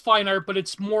is fine art, but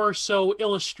it's more so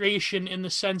illustration in the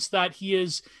sense that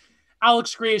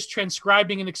Alex Gray is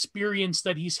transcribing an experience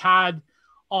that he's had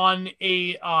on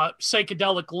a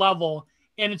psychedelic level.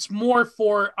 And it's more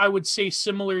for, I would say,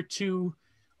 similar to,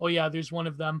 there's one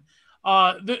of them.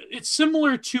 It's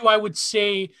similar to, I would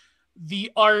say,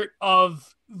 the art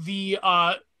of the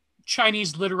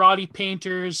Chinese literati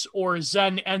painters or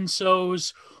Zen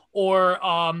Ensos or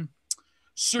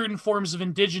certain forms of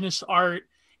indigenous art,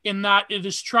 in that it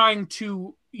is trying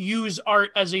to use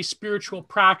art as a spiritual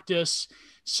practice,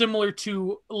 similar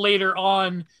to later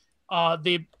on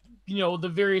the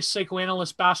various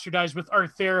psychoanalysts bastardized with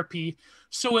art therapy.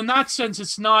 So in that sense,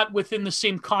 it's not within the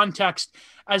same context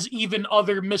as even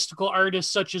other mystical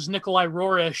artists such as Nikolai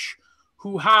Roerich,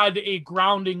 who had a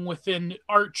grounding within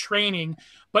art training.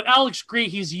 But Alex Gray,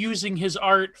 he's using his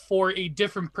art for a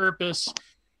different purpose.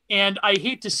 And I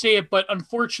hate to say it, but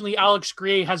unfortunately, Alex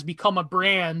Gray has become a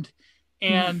brand.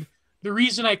 And the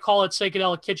reason I call it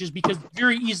psychedelic kitsch is because it's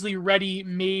very easily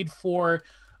ready-made for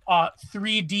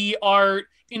 3D art,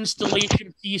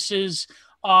 installation pieces,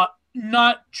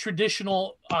 not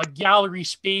traditional gallery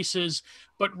spaces,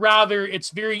 but rather it's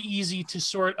very easy to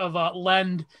sort of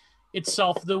lend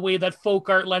itself the way that folk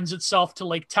art lends itself to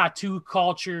like tattoo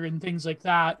culture and things like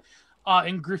that.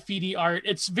 And graffiti art.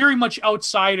 It's very much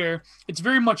outsider. It's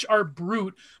very much art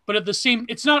brut, but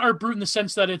it's not art brut in the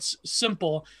sense that it's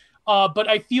simple. But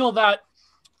I feel that,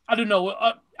 I don't know,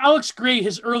 Alex Gray,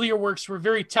 his earlier works were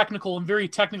very technical and very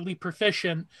technically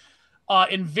proficient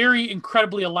and very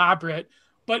incredibly elaborate.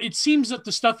 But it seems that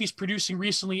the stuff he's producing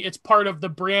recently, it's part of the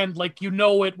brand. Like, you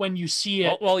know it when you see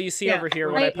it. Well, you see over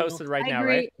here what I posted right now,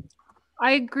 right?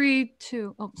 I agree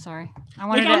too. Oh, sorry. I'm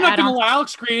not going to lie.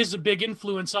 Alex Gray is a big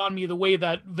influence on me, the way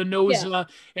that Venosa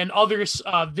and other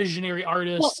visionary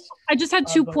artists. Well, I just had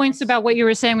 2 points about what you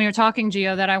were saying when you were talking,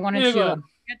 Gio, that I wanted to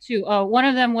get to. One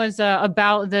of them was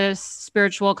about this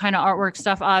spiritual kind of artwork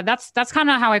stuff. That's kind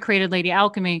of how I created Lady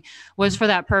Alchemy, was for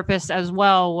that purpose as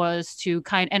well, was to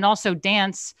and also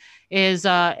dance is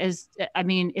I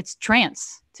mean, it's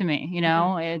trance to me, you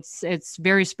know. It's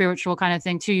very spiritual kind of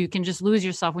thing too. You can just lose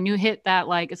yourself when you hit that,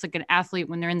 like it's like an athlete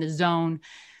when they're in the zone.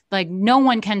 Like no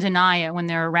one can deny it when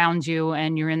they're around you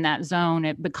and you're in that zone.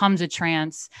 It becomes a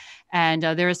trance, and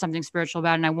there is something spiritual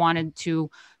about it. And I wanted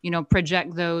to, you know,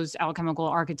 project those alchemical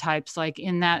archetypes like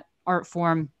in that art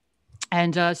form.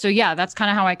 And so, yeah, that's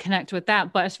kind of how I connect with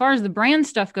that. But as far as the brand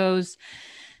stuff goes,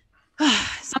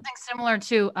 something similar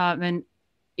to, and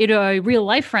a real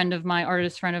life friend of mine,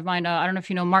 artist friend of mine, I don't know if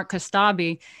you know Mark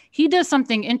Kostabi, he does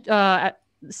something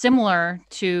similar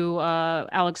to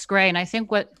Alex Grey. And I think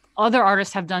what other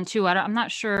artists have done too. I'm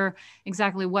not sure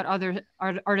exactly what other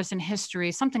artists in history,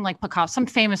 something like Picasso, some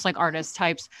famous like artist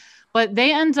types, but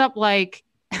they end up like,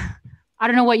 I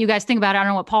don't know what you guys think about it. I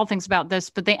don't know what Paul thinks about this,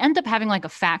 but they end up having like a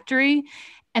factory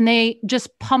and they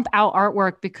just pump out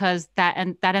artwork because that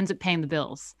ends up paying the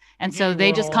bills. And so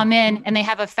they just come in and they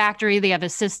have a factory, they have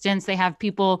assistants, they have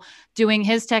people doing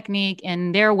his technique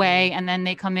in their way. And then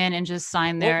they come in and just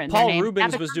sign their Paul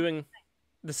Rubens was doing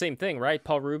the same thing, right?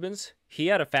 Paul Rubens, he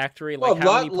had a factory. Like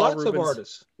lots of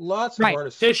artists.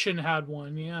 Titian had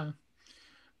one, yeah.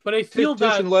 But I feel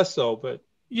Titian less so, but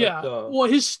yeah. Well,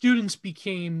 his students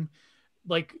became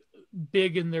like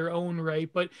big in their own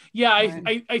right. But yeah,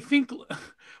 I think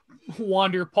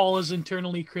Wander, Paul is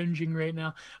internally cringing right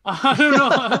now. I don't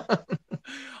know.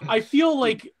 I feel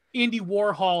like Andy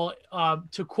Warhol,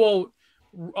 to quote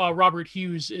Robert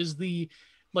Hughes, is the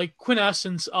like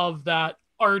quintessence of that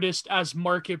artist as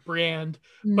market brand,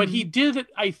 but he did it,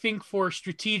 I think, for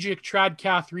strategic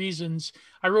tradcath reasons.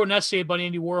 I wrote an essay about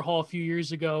Andy Warhol a few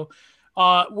years ago,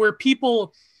 where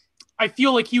people, I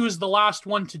feel like he was the last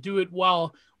one to do it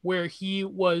well, where he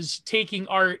was taking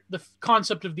art, the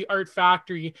concept of the art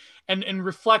factory, and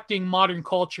reflecting modern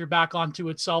culture back onto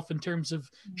itself in terms of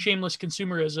shameless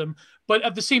consumerism. But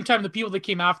at the same time, the people that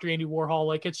came after Andy Warhol,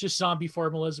 like, it's just zombie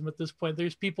formalism at this point.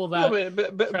 There's people that,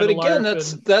 but again,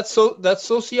 that's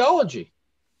sociology.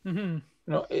 Mm-hmm. You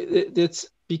know, it's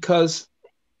because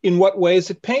in what way is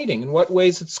it painting? In what way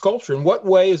is it sculpture? In what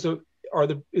way is the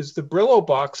Brillo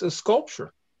box a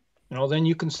sculpture? You know, then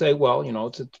you can say, well, you know,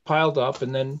 it's piled up,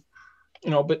 and then, you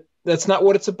know, but that's not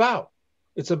what it's about.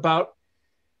 It's about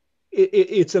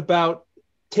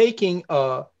taking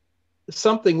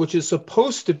something which is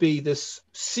supposed to be this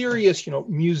serious, you know,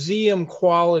 museum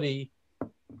quality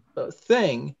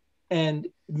thing, and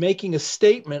making a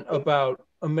statement about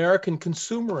American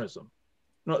consumerism.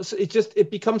 You know, so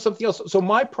it becomes something else. So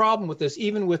my problem with this,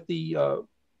 even with the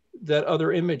that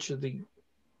other image of the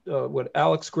what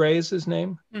Alex Grey is his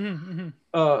name. Mm-hmm,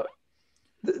 mm-hmm.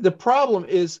 The problem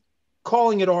is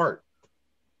calling it art.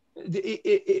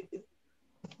 The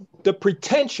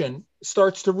pretension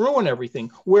starts to ruin everything.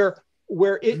 Where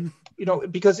it, you know,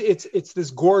 because it's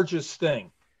this gorgeous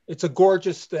thing. It's a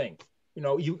gorgeous thing. You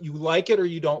know, you like it or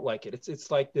you don't like it. It's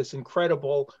like this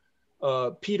incredible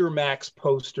Peter Max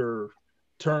poster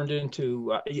turned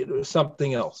into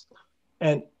something else,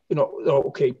 and. You know,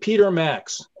 okay, Peter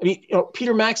Max. I mean, you know,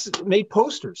 Peter Max made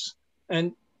posters,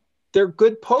 and they're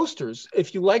good posters.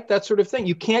 If you like that sort of thing,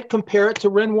 you can't compare it to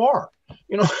Renoir.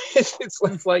 You know, and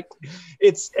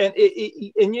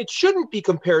it shouldn't be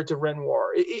compared to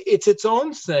Renoir. It's its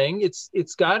own thing.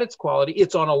 It's got its quality.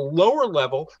 It's on a lower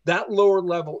level. That lower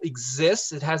level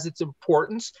exists. It has its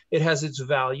importance. It has its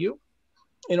value.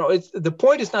 You know, the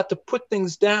point is not to put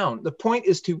things down. The point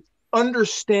is to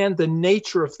understand the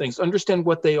nature of things, understand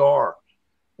what they are.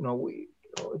 You know,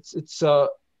 it's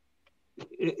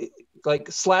like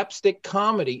slapstick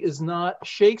comedy is not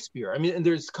Shakespeare. I mean, and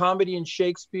there's comedy in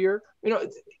Shakespeare. You know,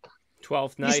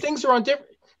 Twelfth Night. These things are on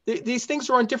different. These things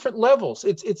are on different levels.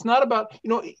 It's not about, you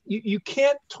know, you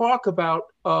can't talk about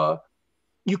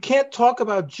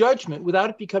judgment without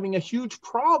it becoming a huge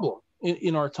problem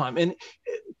in our time. And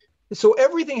so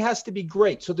everything has to be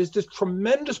great. So there's this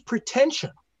tremendous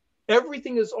pretension.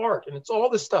 Everything is art, and it's all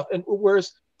this stuff. And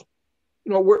whereas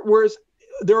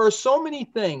there are so many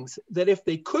things that if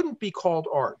they couldn't be called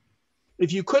art,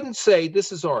 if you couldn't say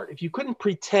this is art, if you couldn't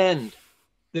pretend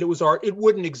that it was art, it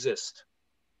wouldn't exist.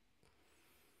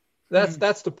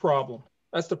 That's the problem.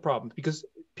 That's the problem, because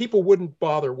people wouldn't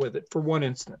bother with it for one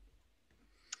instant.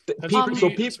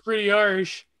 It's pretty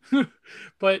harsh.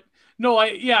 But no,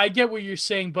 I get what you're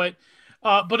saying, but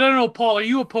I don't know, Paul, are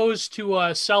you opposed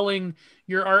to selling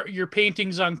your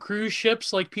paintings on cruise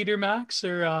ships like Peter Max,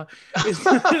 or is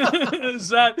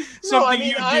that something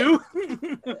you do?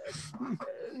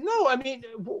 No, I mean,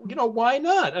 you know, why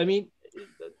not? I mean,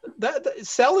 that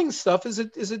selling stuff is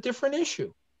a different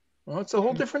issue. Well, it's a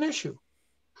whole different issue,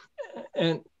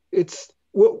 and it's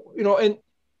and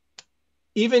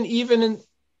even in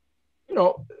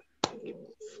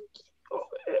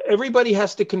everybody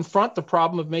has to confront the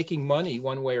problem of making money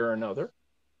one way or another.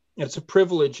 It's a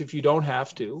privilege if you don't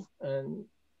have to, and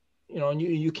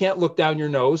you can't look down your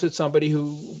nose at somebody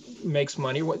who makes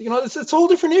money. It's a whole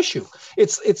different issue.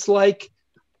 It's like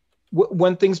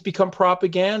when things become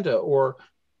propaganda or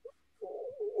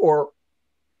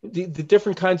the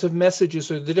different kinds of messages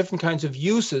or the different kinds of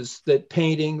uses that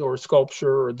painting or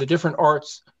sculpture or the different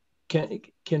arts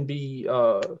can be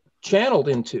channeled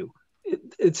into.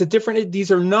 It's a different.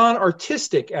 These are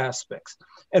non-artistic aspects,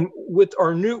 and with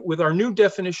our new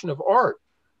definition of art,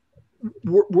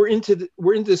 we're into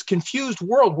this confused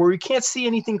world where we can't see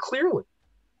anything clearly,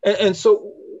 and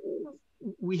so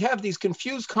we have these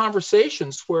confused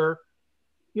conversations where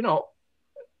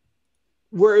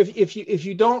if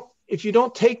you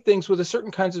don't take things with a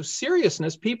certain kinds of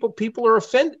seriousness, people are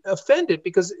offended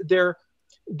because their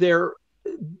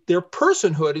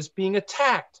personhood is being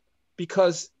attacked,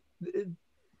 because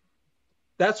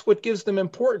that's what gives them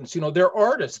importance. They're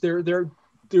artists. They're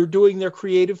doing their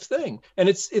creative thing, and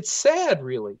it's sad,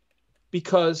 really,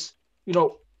 because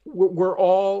we're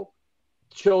all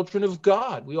children of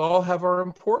God. We all have our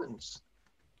importance,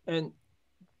 and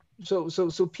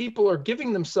so people are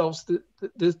giving themselves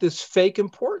this fake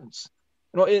importance.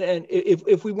 And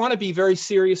if we want to be very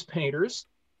serious painters,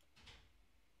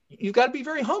 you've got to be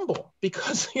very humble,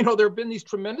 because there have been these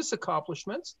tremendous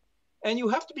accomplishments, and you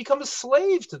have to become a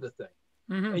slave to the thing.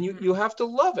 Mm-hmm. And you have to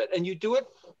love it, and you do it.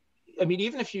 I mean,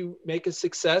 even if you make a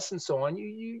success and so on,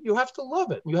 you have to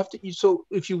love it. You have to. So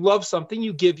if you love something,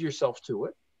 you give yourself to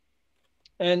it,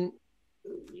 and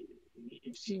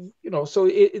so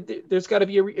there's got to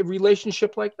be a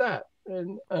relationship like that.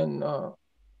 And all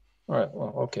right,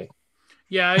 well, okay.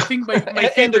 Yeah, I think my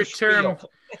favorite term,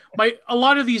 a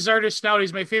lot of these artists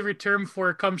nowadays, my favorite term for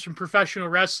it comes from professional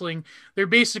wrestling. They're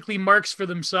basically marks for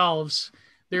themselves.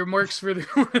 They're marks for their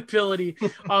own ability.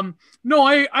 No,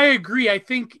 I agree. I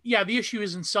think, the issue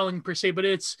isn't selling per se, but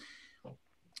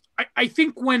I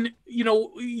think when,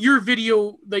 your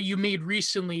video that you made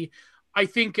recently, I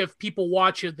think if people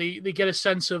watch it, they get a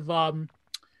sense of,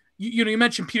 you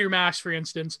mentioned Peter Max, for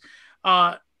instance.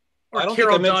 I don't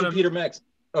think I mentioned Peter Max.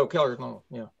 Oh, Keller, no,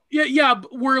 yeah. Yeah,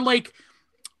 we're like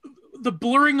the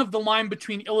blurring of the line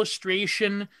between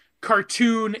illustration,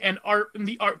 cartoon, and art in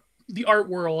the art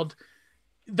world.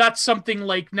 That's something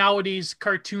like nowadays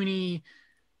cartoonish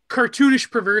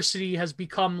perversity has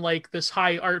become like this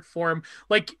high art form.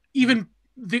 Like even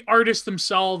the artists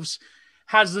themselves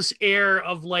has this air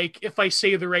of like, if I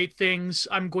say the right things,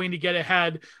 I'm going to get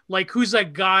ahead. Like, who's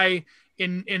that guy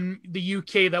in the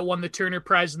UK that won the Turner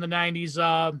Prize in the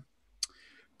 90s?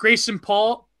 Grayson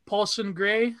Paulson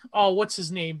Gray. Oh, what's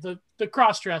his name? The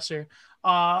cross-dresser.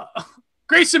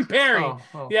 Grayson Perry.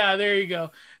 Oh. Yeah, there you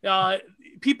go.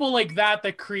 People like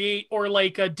that create, or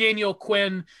like Daniel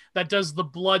Quinn that does the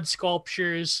blood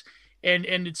sculptures, and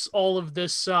it's all of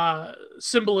this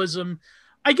symbolism.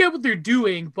 I get what they're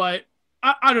doing, but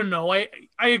I don't know. I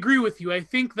agree with you. I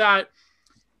think that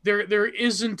there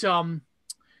isn't.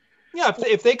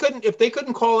 If they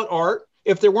couldn't call it art,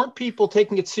 if there weren't people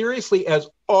taking it seriously as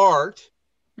art,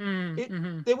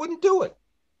 they wouldn't do it.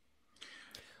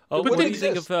 Oh, what do you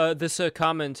think of this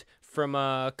comment from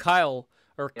Kyle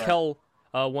or Kel,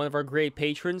 one of our great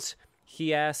patrons?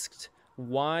 He asked,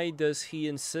 why does he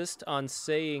insist on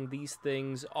saying these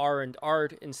things aren't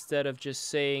art instead of just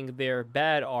saying they're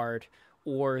bad art,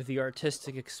 or the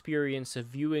artistic experience of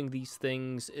viewing these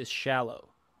things is shallow?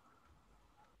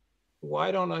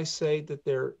 Why don't I say that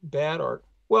they're bad art?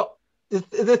 Well,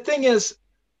 the thing is,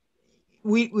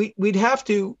 we'd have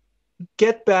to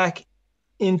get back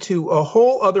into a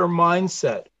whole other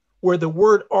mindset where the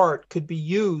word art could be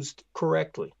used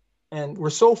correctly. And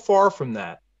we're so far from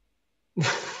that,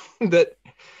 that,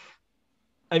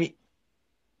 I mean,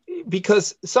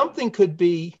 because something could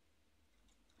be,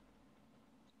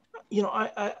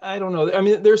 I don't know. I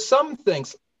mean, there's some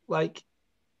things like,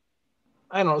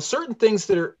 I don't know, certain things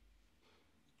that are,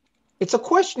 it's a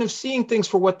question of seeing things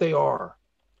for what they are,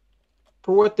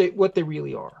 for what they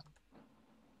really are.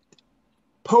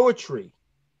 Poetry,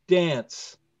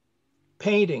 dance,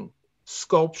 painting,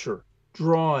 sculpture,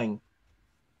 drawing,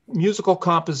 musical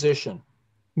composition,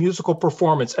 musical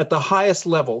performance at the highest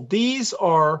level. These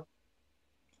are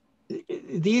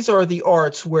the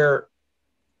arts where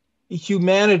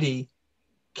humanity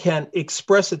can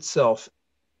express itself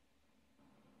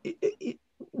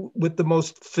with the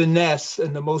most finesse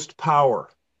and the most power.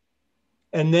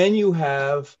 And then you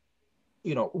have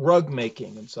rug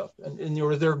making and stuff, and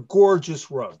they're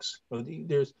gorgeous rugs.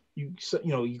 There's you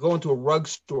go into a rug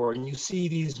store and you see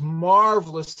these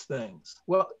marvelous things.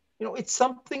 Well, it's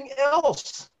something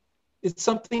else. It's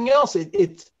something else.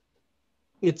 It's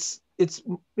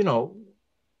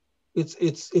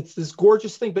this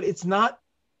gorgeous thing, but it's not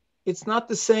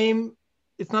the same.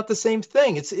 It's not the same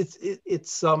thing. It's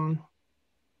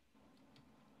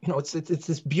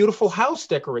this beautiful house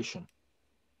decoration,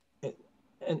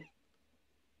 and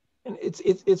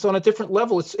it's on a different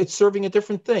level. It's serving a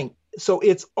different thing. So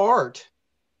it's art,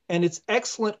 and it's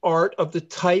excellent art of the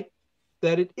type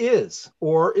that it is,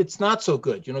 or it's not so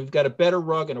good. You've got a better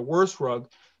rug and a worse rug,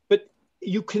 but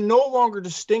you can no longer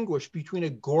distinguish between a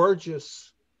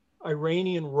gorgeous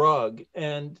Iranian rug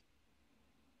and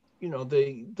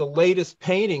the latest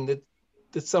painting that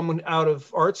someone out of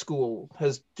art school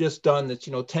has just done that's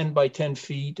 10 by 10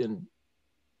 feet, and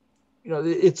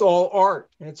it's all art,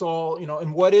 and it's all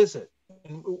and what is it?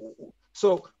 And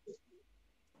so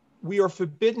we are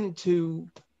forbidden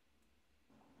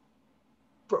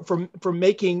from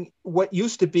making what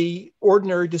used to be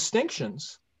ordinary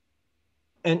distinctions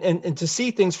and to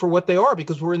see things for what they are,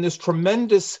 because we're in this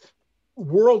tremendous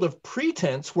world of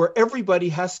pretense where everybody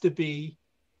has to be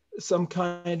some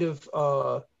kind of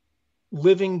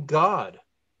living God.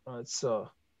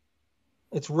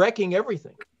 It's wrecking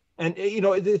everything. And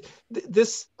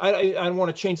this I don't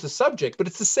want to change the subject, but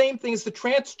it's the same thing as the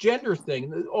transgender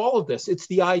thing. All of this, it's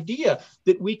the idea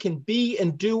that we can be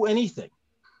and do anything.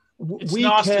 It's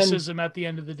Gnosticism at the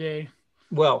end of the day.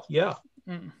 Well, yeah.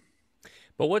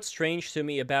 But what's strange to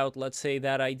me about, let's say,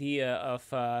 that idea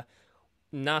of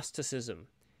Gnosticism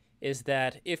is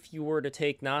that if you were to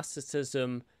take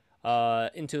Gnosticism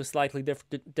into a slightly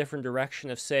different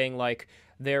direction of saying, like,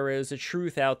 there is a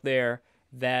truth out there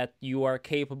that you are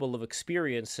capable of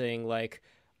experiencing, like,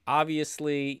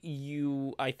 obviously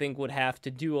you, I think, would have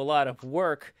to do a lot of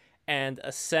work and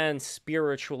ascend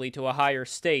spiritually to a higher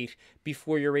state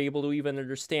before you're able to even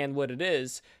understand what it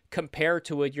is. Compared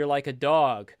to it, you're like a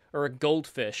dog or a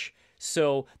goldfish.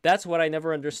 So that's what I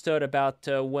never understood about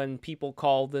when people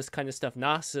call this kind of stuff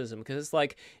Gnosticism, because it's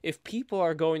like, if people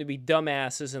are going to be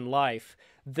dumbasses in life,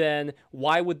 then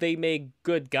why would they make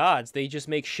good gods? They just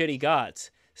make shitty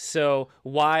gods. So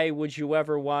why would you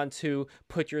ever want to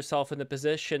put yourself in the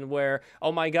position where,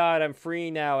 oh my God, I'm free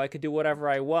now, I could do whatever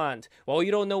I want? Well,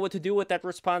 you don't know what to do with that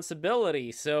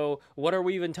responsibility, so what are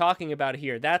we even talking about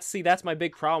here? That's my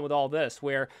big problem with all this,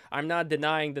 where I'm not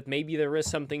denying that maybe there is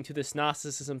something to this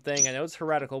Gnosticism thing. I know it's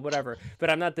heretical, whatever, but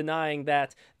I'm not denying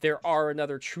that there are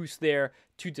another truths there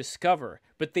to discover.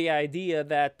 But the idea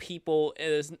that people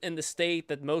is in the state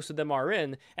that most of them are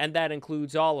in, and that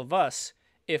includes all of us,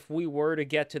 if we were to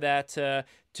get to that, to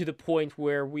the point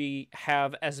where we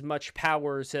have as much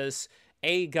powers as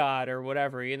a god or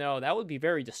whatever, that would be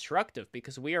very destructive,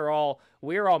 because we are all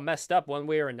messed up one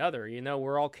way or another.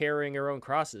 We're all carrying our own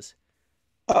crosses.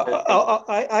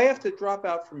 I have to drop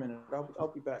out for a minute.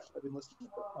 I'll be back. I've been listening.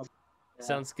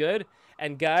 Sounds good.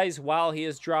 And guys, while he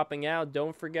is dropping out,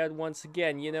 don't forget, once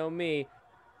again, me,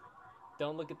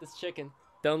 don't look at this chicken.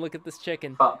 Don't look at this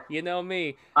chicken. Fuck. You know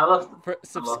me.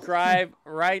 Subscribe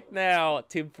right now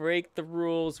to Break the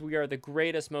Rules. We are the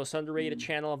greatest, most underrated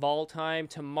channel of all time.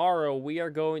 Tomorrow, we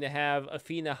are going to have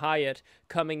Athena Hyatt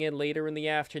coming in later in the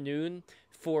afternoon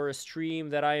for a stream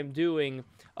that I am doing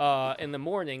in the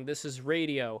morning. This is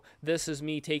radio. This is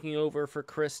me taking over for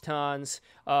Chris Ton's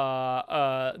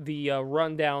the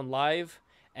Rundown Live.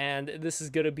 And this is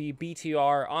going to be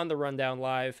BTR on the Rundown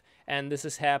Live, and this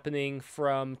is happening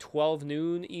from 12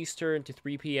 noon Eastern to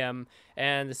 3 p.m.,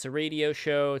 and it's a radio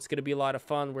show. It's going to be a lot of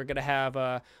fun.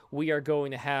 We are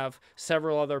going to have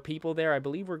several other people there. I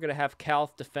believe we're going to have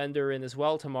Calf Defender in as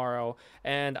well tomorrow,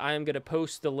 and I'm going to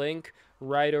post the link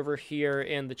right over here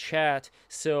in the chat,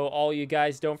 so all you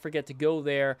guys, don't forget to go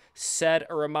there. Set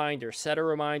a reminder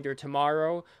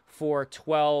tomorrow for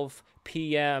 12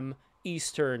 p.m.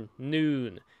 Eastern,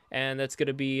 noon, and that's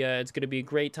gonna be it's gonna be a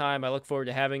great time. I look forward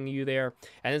to having you there,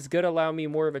 and it's gonna allow me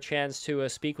more of a chance to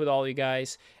speak with all you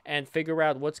guys and figure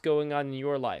out what's going on in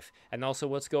your life, and also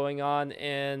what's going on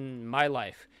in my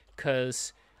life,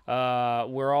 because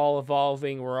we're all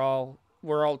evolving, we're all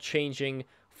changing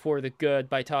for the good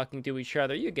by talking to each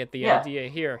other. You get the idea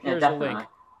here. Here's a link: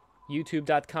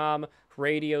 youtube.com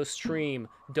radio stream,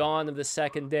 dawn of the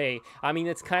second day. I mean,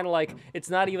 it's kind of like, it's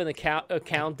not even a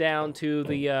countdown to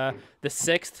the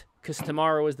 6th because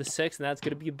tomorrow is the 6th, and that's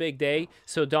going to be a big day.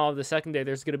 So Dawn of the second day,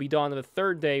 there's going to be Dawn of the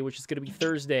third day, which is going to be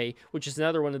Thursday, which is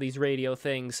another one of these radio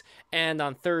things. And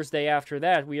on Thursday after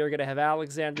that, we are going to have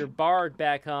Alexander Bard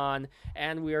back on,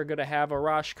 and we are going to have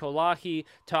Arash Kolahi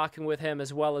talking with him,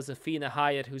 as well as Afina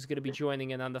Hyatt, who's going to be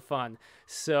joining in on the fun.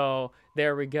 So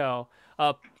there we go.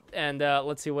 And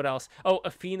let's see what else. Oh,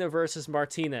 Afina versus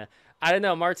Martina. I don't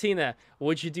know, Martina,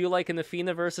 would you do like an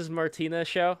Afina versus Martina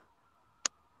show?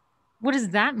 What does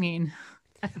that mean?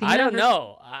 I don't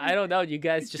know. You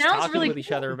guys just talking really with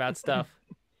each other about stuff.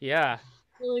 Yeah.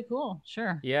 Really cool.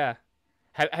 Sure. Yeah.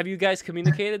 Have you guys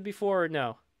communicated before or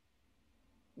no?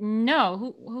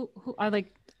 No. Who? I thought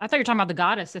you were talking about the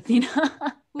goddess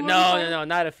Athena. No,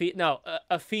 not Athena. No,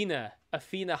 Afina.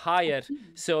 Afina Hyatt.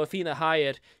 So Afina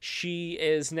Hyatt, she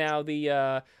is now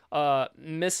the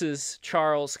Mrs.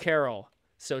 Charles Carroll.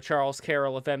 So Charles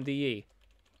Carroll of MDE.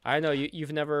 I know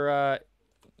you've never.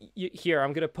 Here,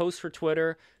 I'm gonna post for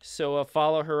Twitter. So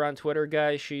follow her on Twitter,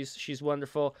 guys. She's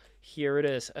wonderful. Here it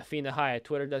is, Afina Hyatt.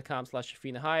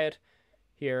 Twitter.com/Afina Hyatt.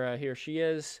 Here she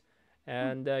is,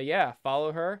 and yeah,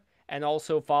 follow her, and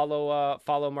also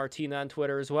follow Martina on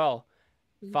Twitter as well.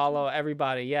 Follow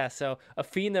everybody, yeah. So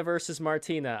Afina versus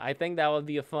Martina. I think that would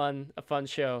be a fun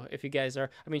show if you guys are.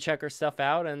 I mean, check her stuff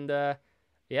out, and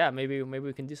yeah, maybe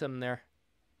we can do something there.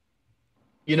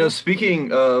 You know,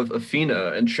 speaking of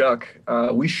Afina and Chuck,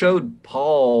 we showed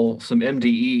Paul some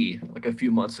MDE like a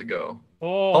few months ago.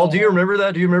 Oh. Paul, do you remember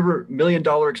that? Do you remember $1 Million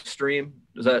Extreme?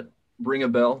 Does that ring a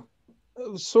bell?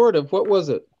 Sort of. What was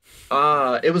it?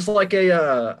 It was like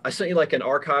I sent you like an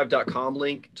archive.com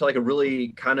link to like a really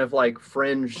kind of like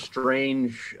fringe,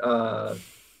 strange,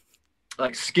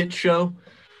 like skit show.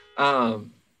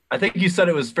 I think you said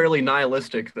it was fairly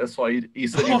nihilistic. That's why you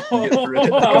said you could get through it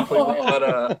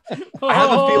completely. But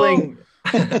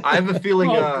I have a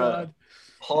feeling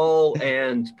Paul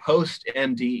and post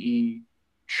MDE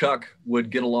Chuck would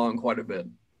get along quite a bit.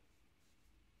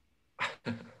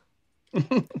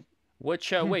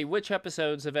 Which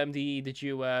episodes of MDE did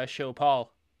you show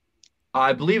Paul?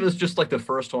 I believe it's just like the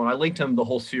first one. I linked him the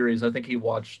whole series. I think he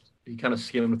kind of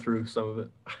skimmed through some of it.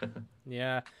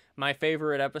 Yeah. My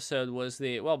favorite episode was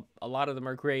a lot of them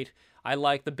are great. I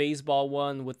like the baseball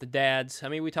one with the dads. I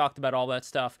mean, we talked about all that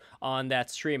stuff on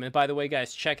that stream. And by the way,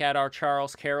 guys, check out our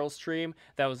Charles Carroll stream.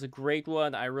 That was a great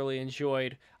one. I really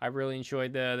enjoyed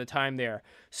the time there.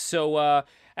 So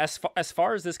as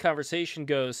far as this conversation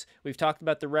goes, we've talked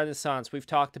about the Renaissance. We've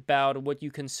talked about what you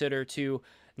consider to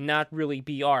not really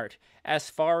be art.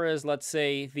 As far as, let's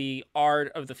say, the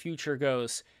art of the future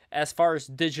goes, as far as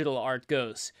digital art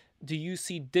goes, do you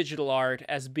see digital art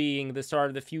as being the start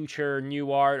of the future,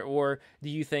 new art, or do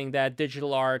you think that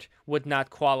digital art would not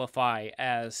qualify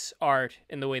as art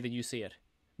in the way that you see it?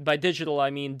 By digital, I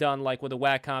mean done like with a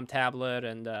Wacom tablet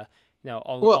and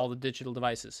all the digital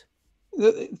devices.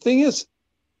 The thing is,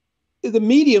 the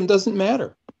medium doesn't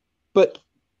matter, but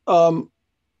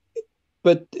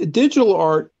digital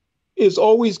art is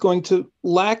always going to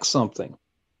lack something.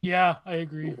 Yeah, I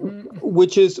agree.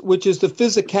 Which is the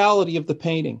physicality of the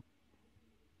painting.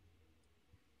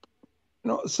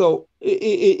 So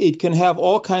it can have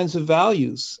all kinds of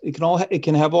values. It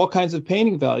can have all kinds of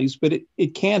painting values, but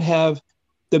it can't have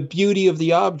the beauty of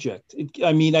the object.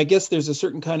 I guess there's a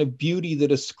certain kind of beauty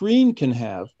that a screen can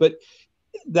have, but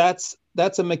that's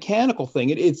a mechanical thing.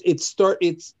 To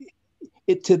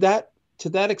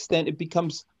that extent, it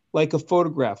becomes like a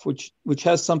photograph, which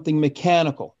has something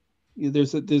mechanical.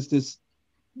 There's this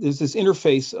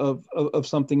interface of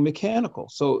something mechanical.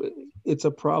 So it's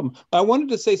a problem. I wanted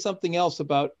to say something else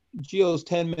about Gio's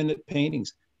 10-minute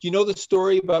paintings. Do you know the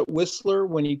story about Whistler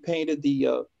when he painted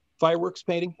the fireworks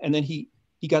painting, and then he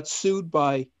got sued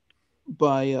by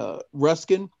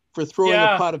Ruskin for throwing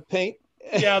a pot of paint?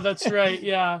 Yeah, that's right.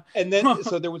 Yeah. And then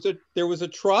so there was a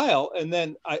trial, and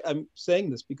then I'm saying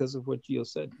this because of what Gio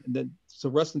said. And then so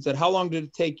Ruskin said, "How long did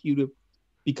it take you to?"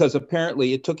 Because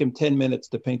apparently it took him 10 minutes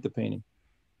to paint the painting.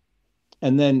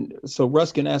 And then, so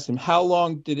Ruskin asked him, "How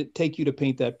long did it take you to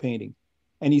paint that painting?"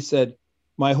 And he said,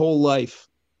 "My whole life."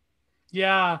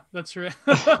 Yeah, that's right.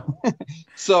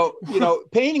 So,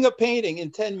 painting a painting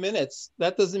in 10 minutes,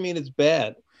 that doesn't mean it's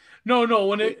bad. No,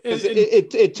 when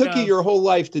it took you your whole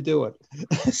life to do it.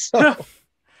 So.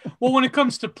 Well, when it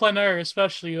comes to plein air,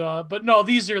 especially, but no,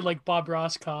 these are like Bob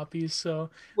Ross copies.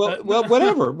 So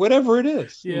whatever it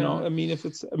is, yeah.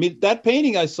 That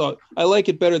painting I saw, I like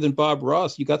it better than Bob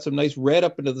Ross. You got some nice red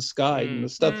up into the sky, and the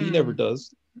stuff he never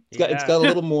does. It's got a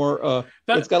little more,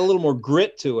 it's got a little more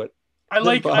grit to it. I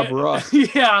like Bob Ross.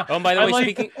 Yeah. Oh, by the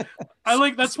way,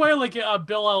 That's why I like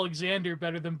Bill Alexander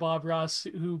better than Bob Ross,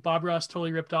 who Bob Ross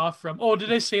totally ripped off from. Oh,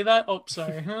 did I say that? Oh,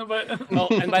 sorry. But oh,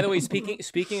 and by the way,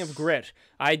 speaking of grit,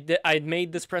 I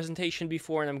made this presentation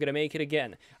before, and I'm gonna make it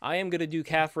again. I am gonna do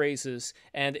calf raises,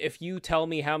 and if you tell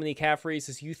me how many calf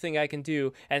raises you think I can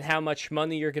do and how much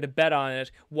money you're gonna bet on it,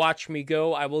 watch me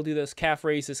go. I will do those calf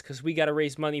raises because we gotta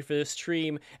raise money for this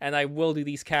stream, and I will do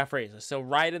these calf raises. So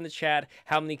write in the chat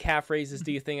how many calf raises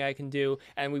do you think I can do,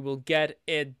 and we will get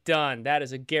it done. That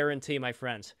is a guarantee, my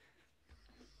friends.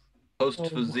 Post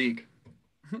physique.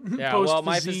 Yeah, well,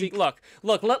 my physique. Look.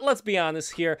 Let's be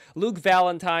honest here. Luke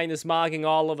Valentine is mogging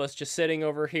all of us, just sitting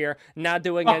over here, not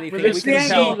doing anything. We can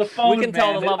tell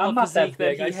the level of physique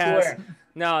that he has.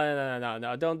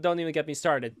 No. Don't even get me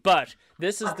started. But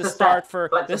this is the start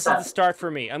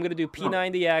for me. I'm gonna do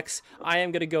P90X. I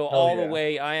am gonna go all the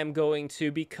way. I am going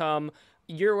to become.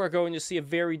 You are going to see a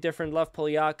very different Lev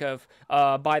Polyakov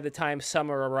by the time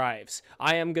summer arrives.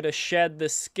 I am going to shed the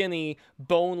skinny,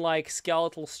 bone-like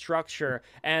skeletal structure,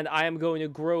 and I am going to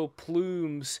grow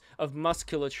plumes of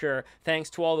musculature thanks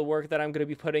to all the work that I'm going to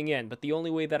be putting in. But the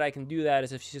only way that I can do that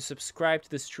is if you subscribe to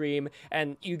the stream,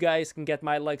 and you guys can get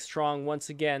my legs strong once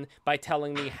again by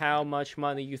telling me how much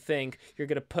money you think you're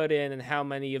going to put in and how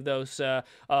many of those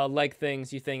leg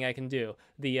things you think I can do,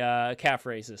 the calf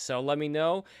raises. So let me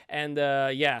know, and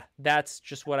yeah, that's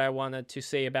just what I wanted to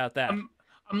say about that. I'm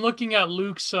looking at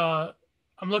Luke's. I'm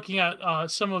looking at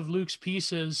some of Luke's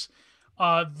pieces.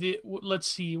 Let's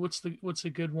see, what's a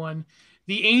good one?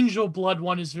 The Angel Blood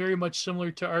one is very much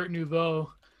similar to Art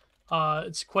Nouveau.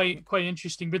 It's quite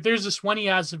interesting. But there's this one he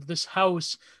has of this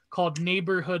house called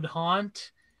Neighborhood Haunt.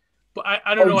 But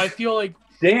I don't know. I feel like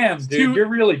damn, dude, you're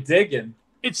really digging.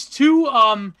 It's too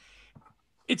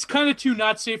it's kind of too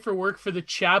not safe for work for the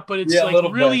chat, but it's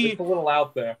like really it's a little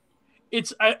out there.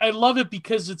 I love it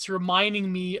because it's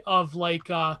reminding me of like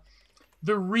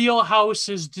the real house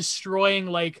is destroying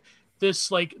like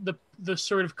this, like the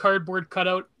sort of cardboard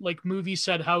cutout like movie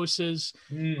set houses.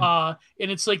 And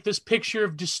it's like this picture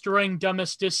of destroying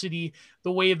domesticity,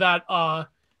 the way that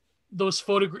those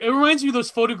photographs, it reminds me of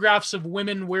those photographs of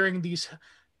women wearing these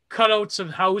cutouts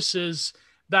of houses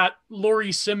that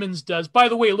Laurie Simmons does. By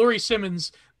the way, Laurie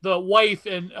Simmons, the wife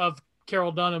of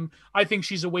Carol Dunham, I think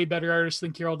she's a way better artist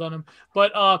than Carol Dunham.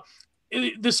 But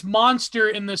this monster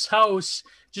in this house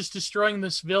just destroying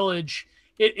this village,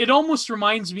 it almost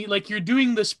reminds me like you're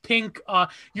doing this pink,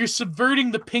 you're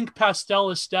subverting the pink pastel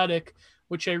aesthetic,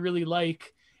 which I really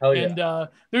like. Hell yeah. And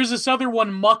there's this other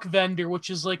one, Muck Vendor, which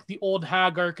is like the old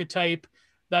hag archetype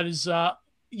that is,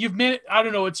 you've made it, I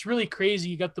don't know, it's really crazy.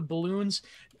 You got the balloons.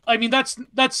 I mean, that's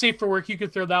safe for work. You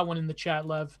could throw that one in the chat,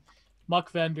 Lev.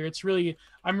 Muck Vendor. It's really,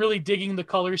 I'm really digging the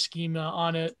color scheme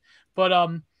on it. But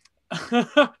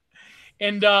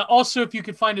and also if you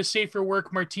could find a safer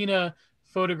work Martina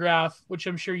photograph, which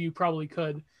I'm sure you probably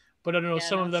could, but I don't know,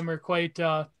 some of them are quite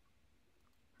yeah.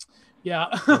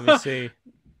 Let me see.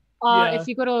 If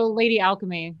you go to Lady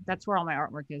Alchemy, that's where all my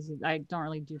artwork is. I don't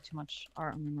really do too much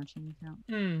art on the Martina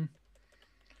account.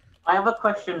 I have a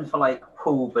question for like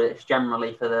Paul, but it's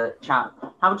generally for the chat.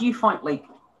 How do you find, like,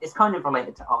 it's kind of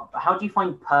related to art, but how do you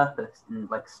find purpose in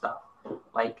like stuff,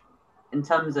 like in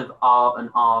terms of art and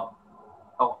all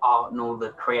the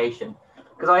creation?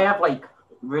 Because I have like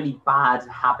really bad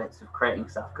habits of creating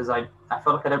stuff because I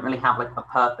feel like I don't really have like a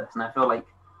purpose, and I feel like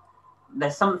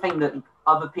there's something that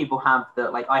other people have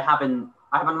that like I have an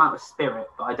amount of spirit,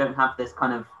 but I don't have this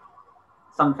kind of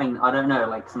something, I don't know,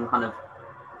 like some kind of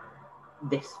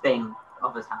this thing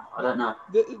others have. I don't know.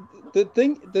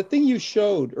 The thing you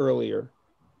showed earlier.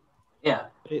 Yeah.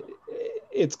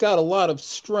 It's got a lot of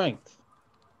strength,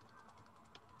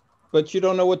 but you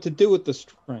don't know what to do with the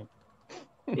strength.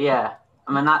 Yeah.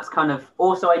 I mean, that's kind of,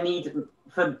 also I need,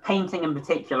 for painting in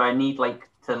particular, I need like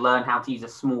to learn how to use a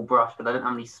small brush, but I don't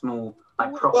have any small,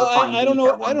 like proper fine I don't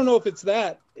know. ones. I don't know if it's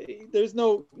that. There's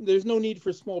no need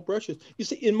for small brushes. You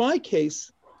see, in my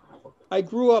case, I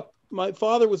grew up, my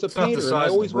father was a painter. Not the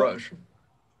size of the brush.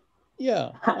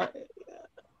 Yeah.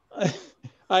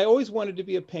 I always wanted to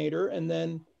be a painter, and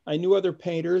then I knew other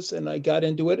painters, and I got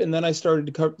into it, and then I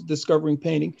started discovering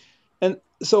painting. And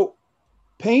so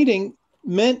painting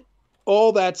meant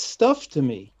all that stuff to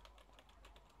me.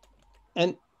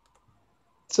 And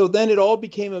so then it all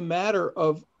became a matter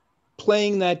of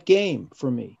playing that game for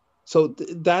me. So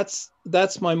that's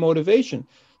my motivation.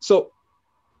 So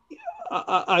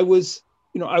I was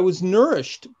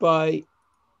nourished by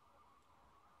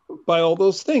all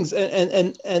those things,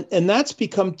 and that's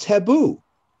become taboo.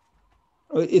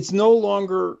 It's no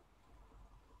longer,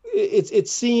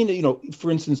 it's seen,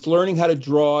 for instance, learning how to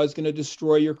draw is going to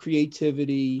destroy your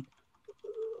creativity.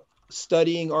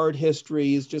 studying art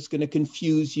history is just going to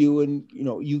confuse you, and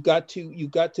you got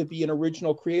to be an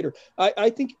original creator. I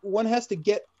think one has to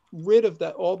get rid of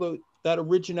that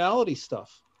originality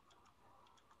stuff.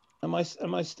 Am I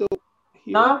still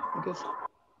here? No. I guess.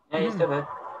 Yeah, you're still here.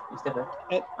 You're still here.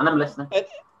 And I'm listening.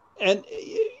 And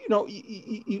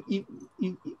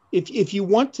if you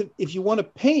want to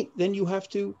paint, then you have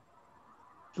to.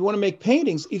 If you want to make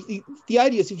paintings, the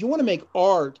idea is if you want to make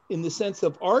art in the sense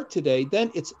of art today,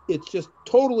 then it's just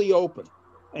totally open,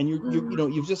 and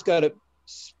you've just got to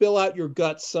spill out your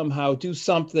guts somehow, do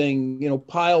something,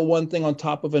 pile one thing on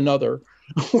top of another,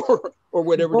 or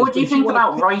whatever. What do you think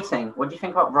about writing? What do you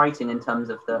think about writing in terms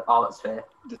of the art sphere?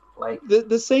 Like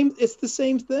the same. It's the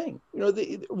same thing.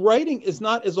 The writing is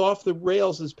not as off the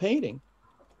rails as painting,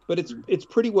 but it's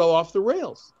pretty well off the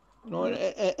rails.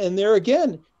 And there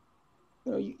again.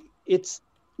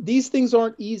 These things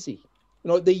aren't easy.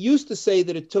 They used to say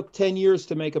that it took 10 years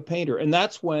to make a painter, and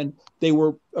that's when they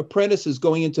were apprentices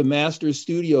going into masters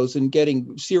studios and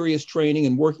getting serious training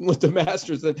and working with the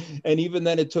masters, and even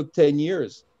then it took 10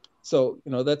 years. So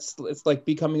it's like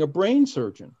becoming a brain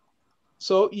surgeon.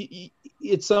 So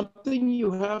it's something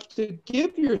you have to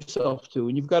give yourself to,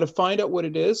 and you've got to find out what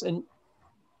it is, and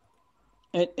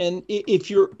if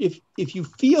you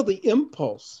feel the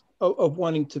impulse of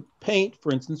wanting to paint,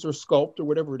 for instance, or sculpt or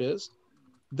whatever it is,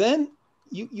 then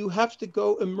you have to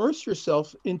go immerse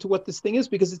yourself into what this thing is,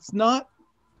 because it's not,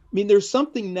 there's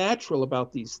something natural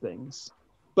about these things,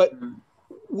 but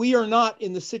we are not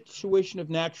in the situation of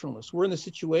naturalness. We're in the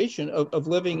situation of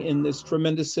living in this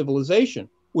tremendous civilization,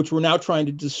 which we're now trying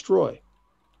to destroy.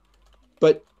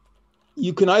 But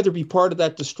you can either be part of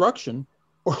that destruction,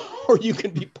 or you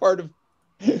can be part of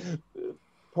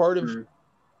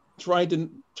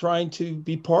trying to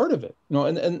be part of it,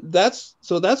 and that's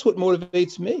what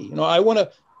motivates me.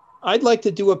 I'd like to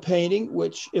do a painting,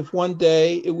 which if one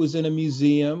day it was in a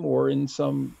museum or in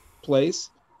some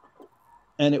place,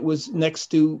 and it was next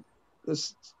to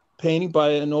this painting by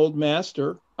an old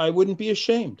master, I wouldn't be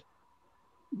ashamed.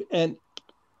 And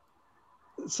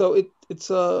so it's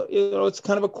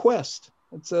kind of a quest.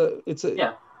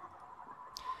 Yeah.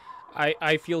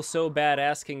 I feel so bad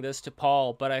asking this to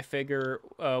Paul, but I figure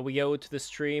we owe it to the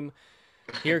stream.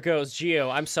 Here goes.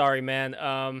 Gio, I'm sorry,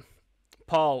 man.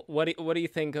 Paul, what do you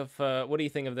think of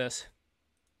this?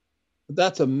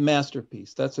 That's a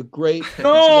masterpiece. That's a great,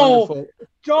 wonderful,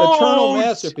 eternal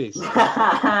masterpiece.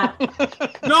 Not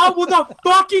with a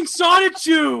fucking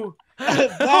Sonichu.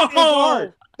 That is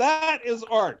art. That is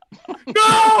art.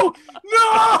 No!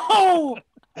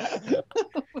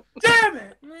 Damn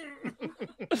it!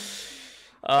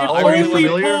 Are you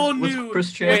familiar with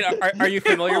Chris Chan? Wait, are you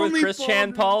familiar with Chris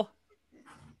Chan, Paul?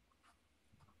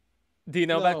 Do you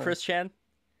know about Chris Chan?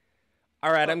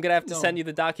 All right, I'm gonna have to send you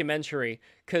the documentary,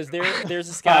 because there's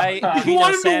this guy. You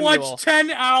want him to watch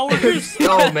 10 hours?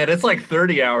 No, man, it's like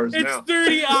 30 hours now. It's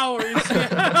 30 hours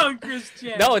on Chris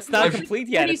Chan. No, it's not complete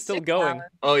yet. It's still going.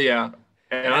 Oh yeah,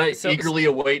 and I eagerly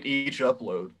await each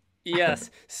upload. Yes.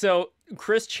 So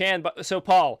Chris Chan. So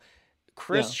Paul,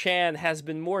 Chris Chan has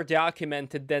been more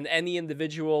documented than any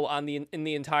individual in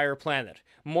the entire planet.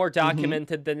 More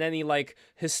documented than any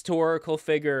historical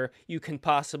figure you can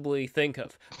possibly think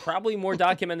of. Probably more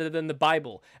documented than the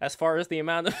Bible, as far as the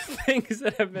amount of things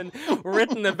that have been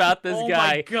written about this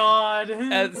guy. Oh my God!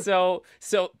 And so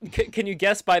can you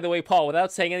guess? By the way, Paul,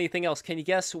 without saying anything else, can you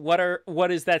guess what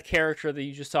is that character that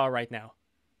you just saw right now?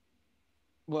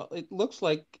 Well, it looks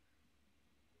like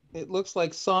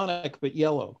Sonic, but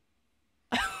yellow.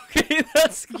 Okay,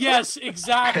 yes,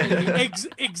 exactly,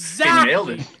 exactly. He nailed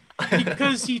it.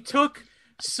 Because he took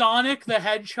Sonic the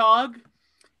Hedgehog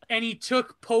and he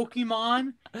took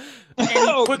Pokemon and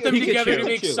he put them together to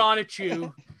make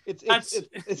Sonichu. It's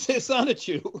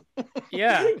Sonichu.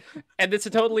 Yeah, and it's a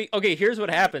totally okay. Here's what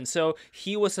happened. So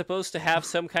he was supposed to have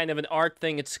some kind of an art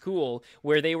thing at school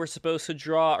where they were supposed to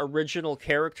draw original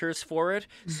characters for it.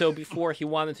 So before he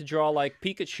wanted to draw like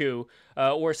Pikachu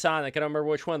or Sonic, I don't remember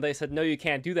which one. They said no, you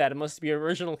can't do that. It must be an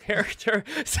original character.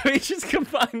 So he just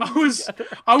combined.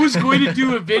 I was going to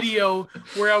do a video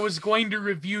where I was going to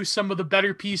review some of the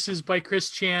better pieces by Chris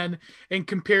Chan and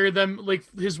compare them, like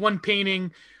his one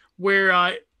painting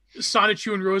where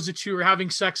Sonichu and Rosachu are having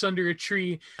sex under a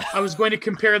tree. I was going to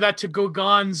compare that to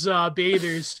Gauguin's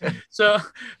Bathers, so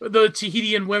the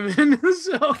Tahitian women.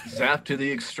 So. Zap to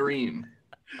the extreme.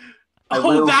 That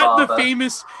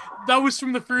was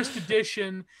from the first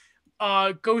edition.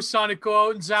 Go Sonic, go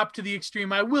out and zap to the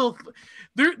extreme. I will.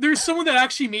 There's someone that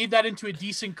actually made that into a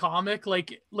decent comic,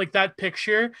 like that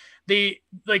picture. They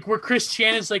where Chris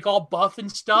Chan is like all buff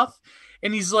and stuff.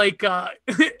 and he's like, and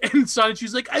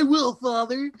Sonichu's like, I will,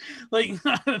 father. Like,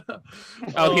 I don't know.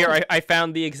 Oh, here, I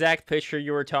found the exact picture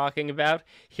you were talking about.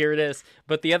 Here it is.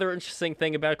 But the other interesting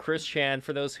thing about Chris Chan,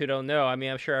 for those who don't know, I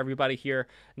mean, I'm sure everybody here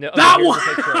knows. That one!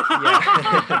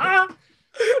 Yeah.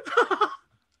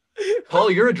 Paul,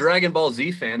 you're a Dragon Ball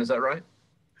Z fan, is that right?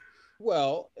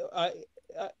 Well,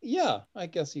 yeah, I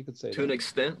guess you could say to an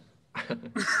extent.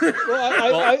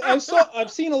 Well,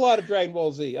 I've seen a lot of Dragon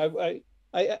Ball Z.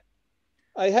 I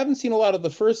haven't seen a lot of the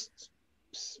first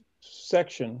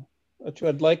section, which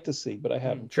I'd like to see, but I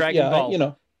haven't. Dragon Ball. You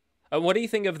know. What do you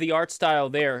think of the art style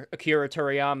there, Akira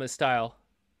Toriyama's style?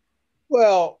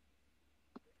 Well,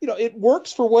 you know, it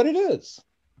works for what it is,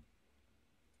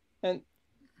 and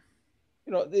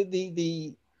you know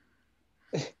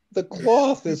the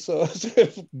cloth is sort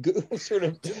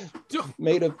of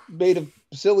made of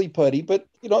silly putty, but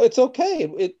you know it's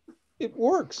okay. It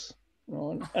works. You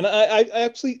know? And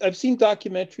I've seen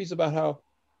documentaries about how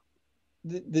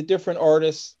the different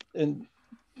artists and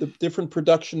the different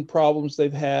production problems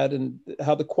they've had and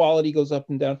how the quality goes up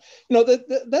and down. You know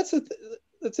that's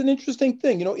an interesting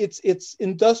thing. You know it's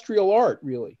industrial art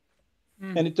really,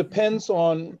 and it depends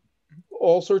on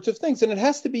all sorts of things, and it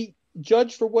has to be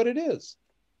judged for what it is.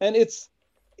 And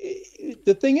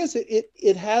the thing is,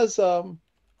 it has a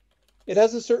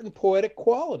certain poetic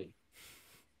quality,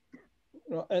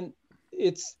 you know, and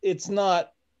it's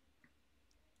not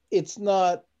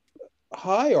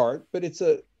high art, but it's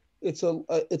a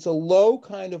low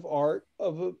kind of art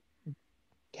of a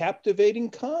captivating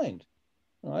kind.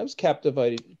 You know, I was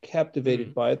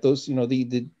captivated by it. Those, you know,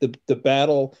 the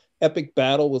epic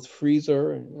battle with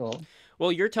Frieza, you know.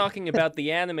 Well, you're talking about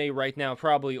the anime right now,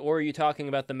 probably, or are you talking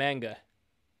about the manga?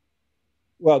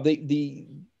 Well, the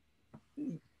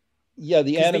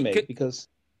anime, because...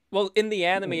 Well, in the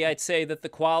anime, I'd say that the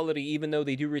quality, even though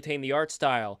they do retain the art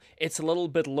style, it's a little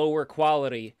bit lower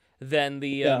quality than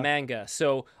the manga.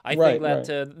 So I think that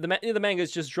the manga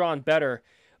is just drawn better.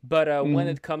 But when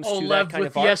it comes to that kind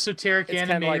of art, the esoteric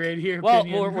anime like, right here. Well,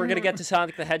 we're going to get to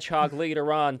Sonic the Hedgehog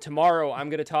later on. Tomorrow,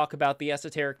 I'm going to talk about the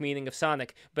esoteric meaning of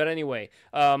Sonic. But anyway,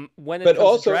 when it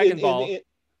comes to Dragon Ball,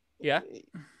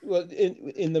 well,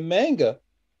 in the manga,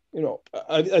 you know,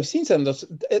 I've seen some of those.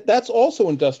 That's also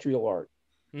industrial art.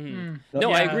 Mm-hmm.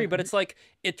 No, I agree, but it's like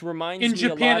it reminds in me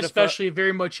Japan, a lot especially,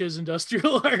 very much is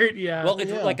industrial art. Yeah. Well,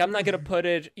 like I'm not gonna put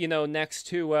it, you know, next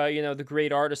to you know, the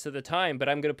great artists of the time, but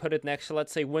I'm gonna put it next to,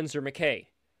 let's say, Winsor McCay,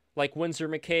 like Winsor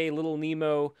McCay, Little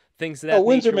Nemo, things of that.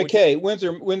 Winsor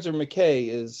McCay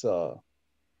is,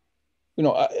 you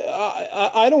know,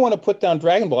 I don't want to put down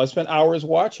Dragon Ball. I spent hours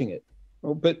watching it,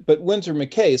 but Winsor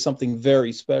McCay is something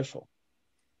very special.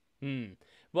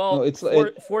 Well,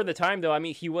 for the time, though, I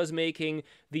mean, he was making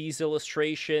these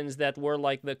illustrations that were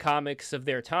like the comics of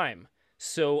their time.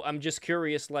 So I'm just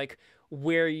curious, like,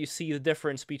 where you see the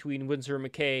difference between Winsor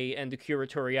McCay and Akira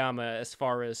Toriyama as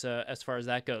far as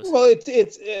that goes. Well,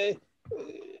 it's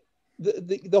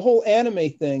the whole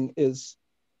anime thing is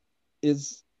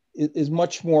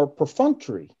much more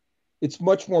perfunctory. It's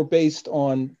much more based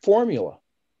on formula,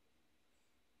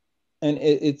 and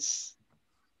it's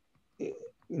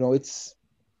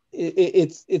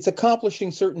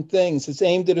accomplishing certain things. It's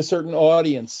aimed at a certain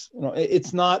audience. You know,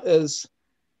 it's not as.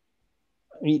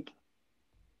 I mean,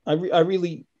 I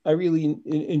really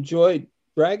enjoyed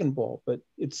Dragon Ball, but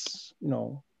it's, you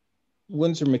know,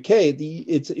 Winsor McCay.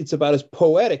 It's about as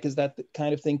poetic as that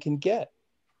kind of thing can get.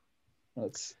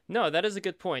 No, that is a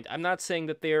good point. I'm not saying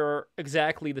that they're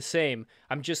exactly the same.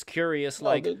 I'm just curious,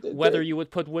 whether you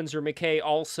would put Winsor McCay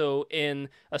also in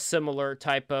a similar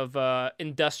type of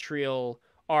industrial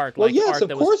art. Well, yes,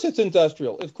 of course it's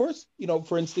industrial. Of course, you know,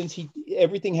 for instance,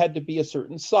 everything had to be a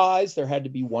certain size. There had to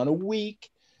be one a week.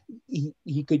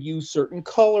 He could use certain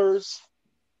colors.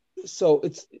 So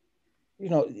it's, you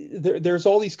know, there's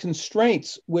all these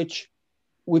constraints which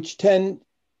tend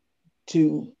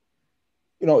to,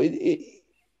 you know,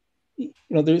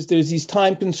 there's these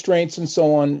time constraints and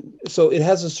so on. So it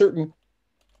has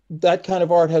that kind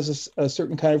of art has a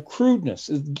certain kind of crudeness.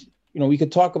 You know, we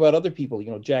could talk about other people,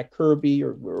 you know, Jack Kirby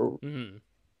or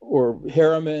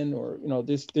Harriman, or, you know,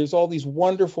 there's all these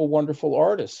wonderful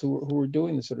artists who are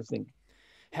doing this sort of thing.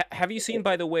 Have you seen,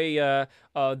 by the way,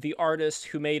 the artist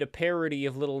who made a parody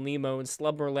of Little Nemo in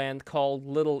Slumberland called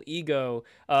Little Ego,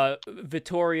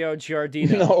 Vittorio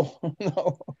Giardino?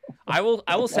 No. I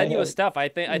will send you his stuff. I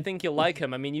think you'll like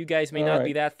him. I mean, you guys may not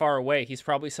be that far away. He's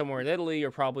probably somewhere in Italy,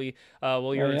 or probably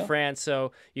you're in France,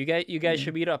 so you guys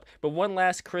should meet up. But one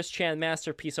last Chris Chan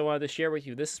masterpiece I wanted to share with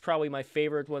you. This is probably my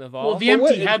favorite one of all. Well, the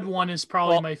empty head one is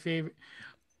probably my favorite.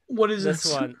 What is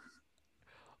this one?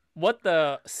 What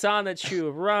the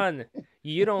Sonichu, run!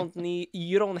 you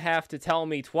don't have to tell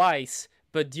me twice,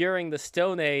 but during the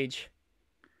Stone Age,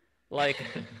 like,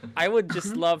 I would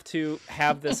just love to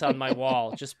have this on my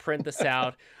wall. Just print this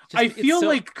out. I feel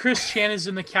like Chris Chan is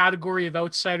in the category of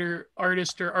outsider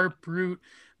artist or art brute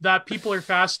that people are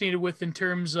fascinated with in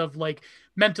terms of like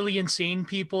mentally insane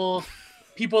people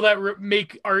that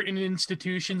make art in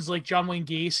institutions like John Wayne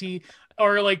Gacy,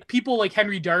 or like people like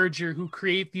Henry Darger who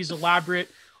create these elaborate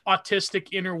autistic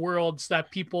inner worlds that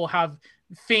people have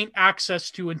faint access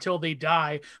to until they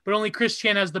die, but only Chris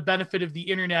Chan has the benefit of the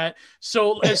internet.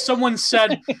 So as someone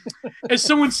said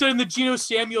in the Geno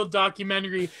Samuel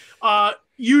documentary,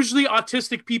 usually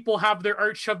autistic people have their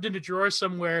art shoved in a drawer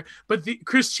somewhere, but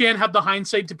Chris Chan had the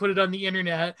hindsight to put it on the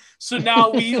internet. So now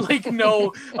we like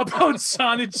know about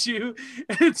Sonichu.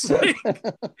 It's like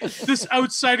this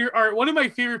outsider art. One of my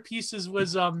favorite pieces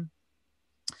was, and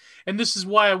this is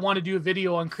why I want to do a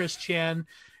video on Chris Chan,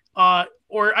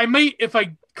 or I might, if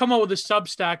I come out with a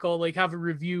Substack, I'll like have a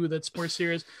review that's more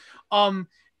serious.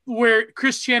 Where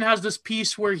Chris Chan has this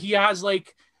piece where he has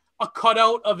like a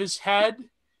cutout of his head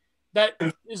that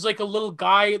is like a little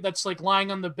guy that's like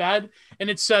lying on the bed, and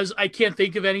it says, "I can't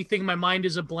think of anything. My mind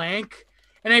is a blank."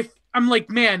 And I'm like,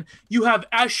 man, you have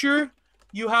Escher,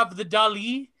 you have the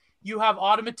Dali, you have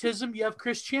automatism, you have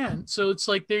Chris Chan. So it's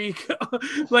like, there you go.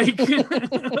 Like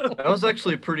that was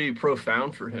actually pretty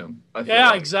profound for him. I feel yeah,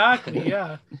 like. exactly.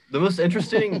 Yeah. The most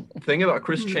interesting thing about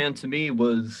Chris Chan to me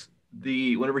was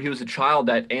whenever he was a child,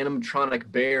 that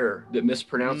animatronic bear that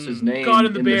mispronounced his name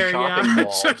God the Bear, the shopping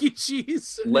mall Chuck E.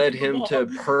 Cheese led him to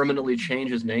permanently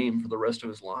change his name for the rest of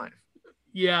his life.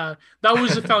 Yeah, that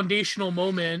was a foundational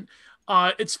moment.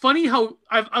 It's funny how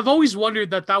I've always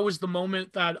wondered that was the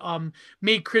moment that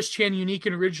made Chris Chan unique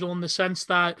and original, in the sense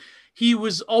that he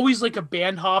was always like a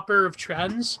band hopper of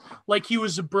trends. Like he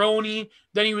was a brony,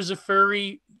 then he was a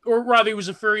furry, or rather he was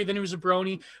a furry, then he was a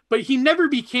brony, but he never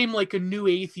became like a new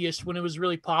atheist when it was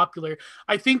really popular.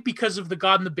 I think because of the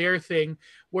God and the Bear thing,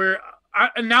 where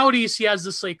nowadays he has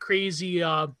this like crazy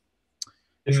dimensional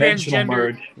transgender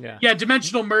merge. Yeah,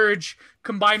 dimensional merge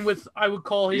combined with, I would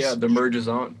call his... the merge is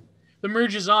on. The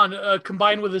merge is on,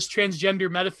 combined with his transgender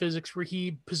metaphysics, where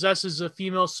he possesses a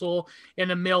female soul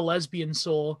and a male lesbian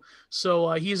soul.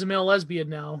 So he's a male lesbian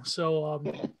now. So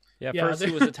first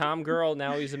he was a tom girl,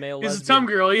 now he's a male lesbian. He's a tom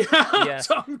girl, yeah. Yeah.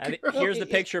 Tom and girl. Here's the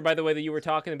picture, by the way, that you were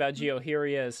talking about, Gio. Here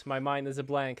he is. My mind is a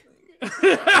blank.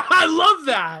 I love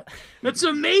that. That's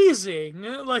amazing.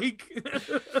 Like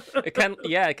it kind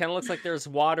of looks like there's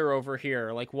water over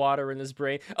here, like water in his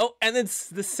brain. Oh, and it's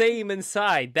the same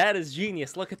inside. That is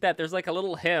genius. Look at that. There's like a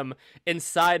little him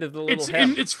inside of the little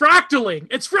him. It's fractaling.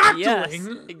 It's fractaling.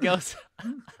 Yes, it goes.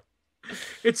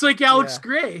 It's like Alex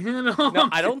Gray. You know? No,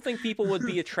 I don't think people would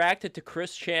be attracted to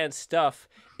Chris Chan's stuff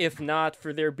if not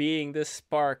for there being this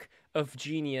spark of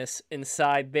genius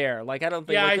inside there. Like, I don't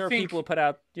think there are people who put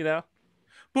out, you know.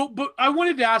 But I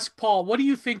wanted to ask Paul, what do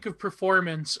you think of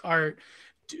performance art?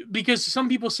 Because some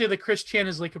people say that Chris Chan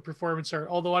is like a performance art,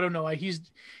 although I don't know. He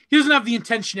doesn't have the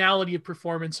intentionality of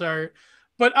performance art.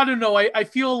 But I don't know. I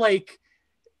feel like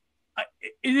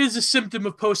it is a symptom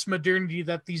of postmodernity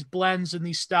that these blends and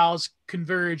these styles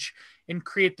converge and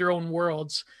create their own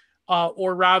worlds.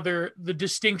 Or rather, the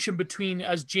distinction between,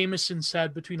 as Jameson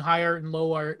said, between high art and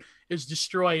low art is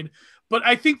destroyed. But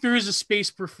I think there is a space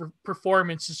for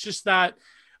performance. It's just that,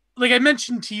 like I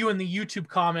mentioned to you in the YouTube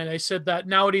comment, I said that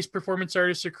nowadays performance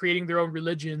artists are creating their own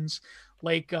religions,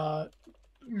 like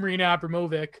Marina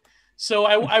Abramovic. So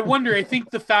I wonder, I think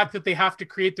the fact that they have to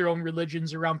create their own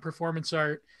religions around performance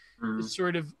art is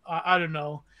sort of, I don't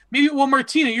know. Maybe, well,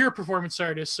 Martina, you're a performance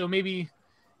artist, so maybe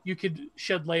you could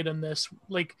shed light on this.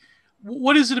 Like,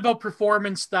 what is it about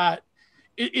performance that,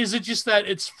 is it just that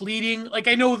it's fleeting? Like,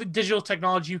 I know that digital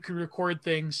technology, you can record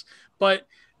things, but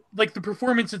like the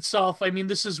performance itself, I mean,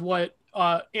 this is what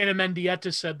Ana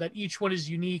Mendieta said, that each one is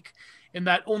unique and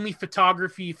that only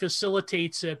photography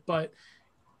facilitates it, but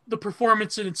the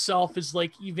performance in itself is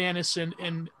like evanescent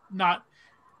and not,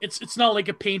 it's not like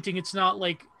a painting. It's not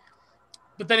like,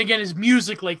 but then again, is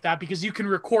music like that? Because you can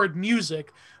record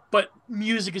music, but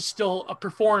music is still a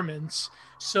performance.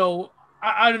 So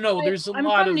I don't know. There's I'm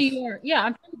lot from of New York.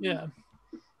 Yeah.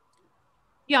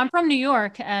 I'm from New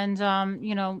York, and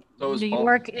you know, New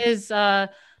York is. Can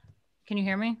you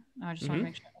hear me? I just want to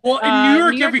make sure. Well, in New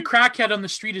York, every crackhead on the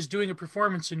street is doing a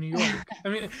performance in New York. I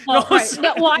mean,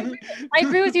 I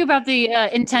agree with you about the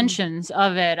intentions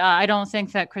of it. I don't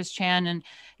think that Chris Chan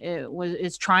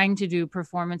is trying to do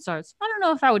performance arts. I don't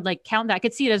know if I would like count that. I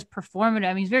could see it as performative.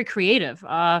 I mean, he's very creative.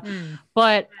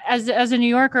 But as a New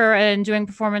Yorker and doing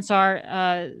performance art,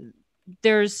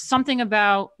 there's something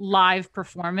about live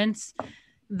performance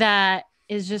that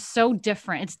is just so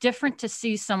different. It's different to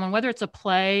see someone, whether it's a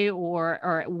play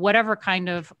or whatever kind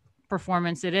of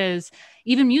performance it is,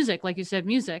 even music, like you said,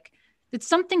 music. It's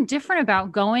something different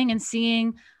about going and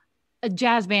seeing a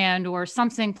jazz band or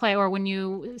something play, or when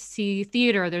you see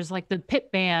theater, there's like the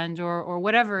pit band or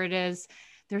whatever it is.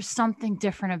 There's something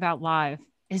different about live.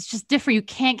 It's just different. You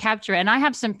can't capture it. And I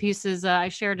have some pieces I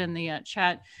shared in the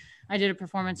chat. I did a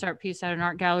performance art piece at an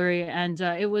art gallery, and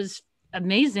it was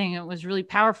amazing. It was really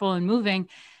powerful and moving.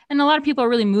 And a lot of people are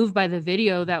really moved by the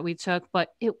video that we took, but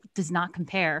it does not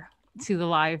compare to the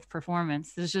live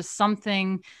performance. There's just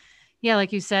something, yeah,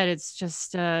 like you said, it's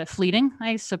just fleeting,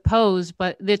 I suppose,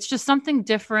 but it's just something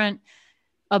different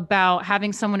about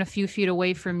having someone a few feet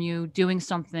away from you doing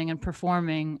something and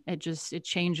performing. It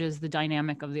changes the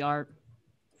dynamic of the art.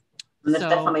 And there's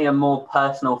definitely a more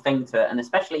personal thing to it, and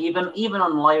especially even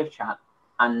on live chat,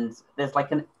 and there's like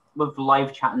with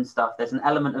live chat and stuff, there's an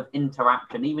element of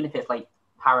interaction, even if it's like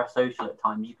parasocial at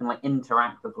times. You can like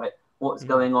interact with like what's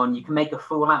going on. You can make a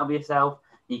fool out of yourself.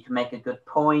 You can make a good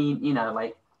point. You know,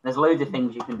 like there's loads of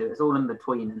things you can do. It's all in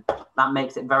between, and that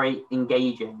makes it very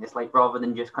engaging. It's like rather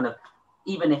than just kind of,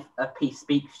 even if a piece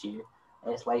speaks to you,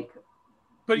 it's like.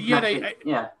 But yet,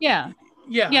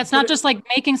 it's not just like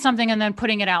making something and then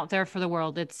putting it out there for the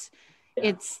world. It's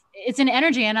an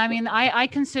energy. And I mean, I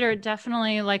consider it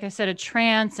definitely, like I said, a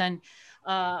trance. And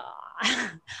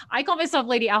I call myself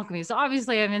Lady Alchemy. So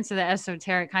obviously I'm into the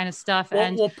esoteric kind of stuff.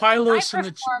 When I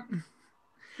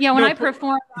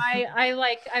perform,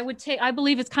 I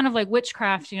believe it's kind of like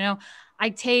witchcraft, you know. I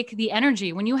take the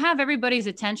energy. When you have everybody's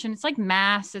attention, it's like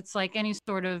mass, it's like any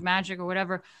sort of magic or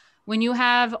whatever. When you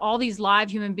have all these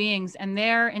live human beings and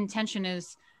their intention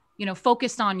is, you know,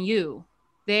 focused on you,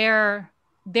 their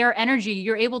energy,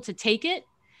 you're able to take it.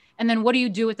 And then what do you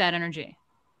do with that energy?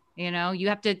 You know, you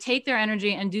have to take their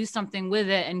energy and do something with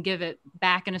it and give it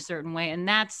back in a certain way. And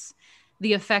that's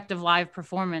the effect of live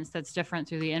performance that's different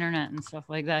through the internet and stuff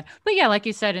like that. But yeah, like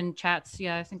you said in chats,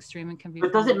 yeah, I think streaming can be.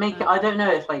 But does it make it? I don't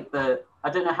know. It's like I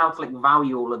don't know how to like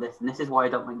value all of this, and this is why I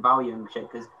don't like valuing shit,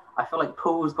 because I feel like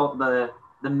Paul's got the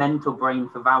mental brain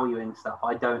for valuing stuff.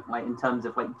 I don't, like, in terms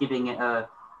of like giving it a.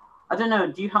 I don't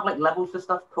know. Do you have like levels for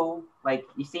stuff, Paul? Like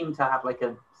you seem to have like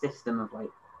a system of like.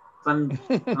 I'm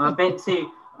a bit too.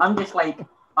 I'm just like,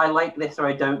 I like this or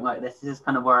I don't like this. This is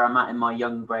kind of where I'm at in my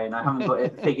young brain. I haven't got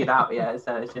it figured out yet,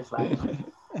 so it's just like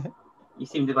you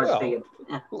seem to like figure.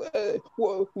 Yeah.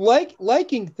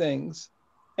 Liking things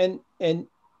and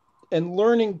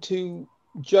learning to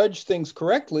judge things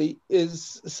correctly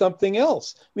is something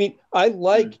else. I mean, I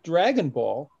like Dragon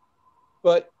Ball,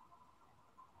 but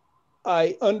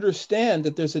I understand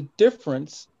that there's a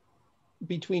difference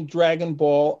between Dragon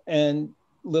Ball and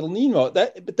Little Nemo.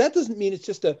 But that doesn't mean it's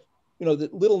just that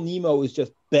Little Nemo is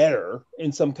just better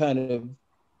in some kind of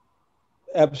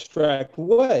abstract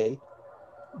way.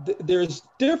 There's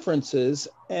differences,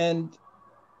 and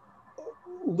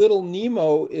Little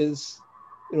Nemo is,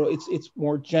 it's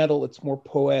more gentle, it's more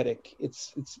poetic,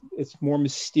 it's more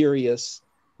mysterious.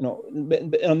 And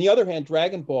on the other hand,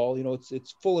 Dragon Ball,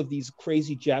 it's full of these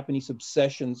crazy Japanese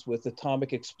obsessions with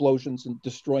atomic explosions and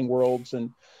destroying worlds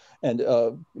and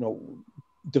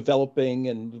developing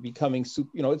and becoming super.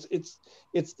 It's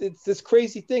this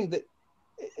crazy thing that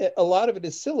a lot of it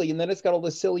is silly, and then it's got all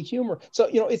this silly humor. So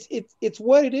it's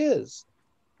what it is.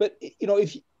 But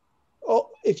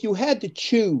if you had to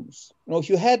choose, like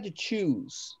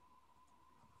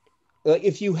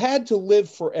if you had to live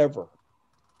forever,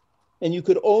 and you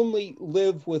could only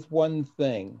live with one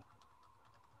thing,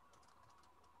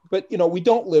 but we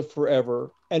don't live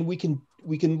forever, and we can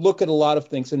look at a lot of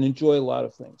things and enjoy a lot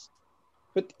of things,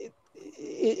 but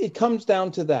it comes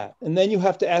down to that, and then you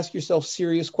have to ask yourself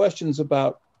serious questions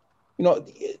about,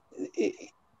 there's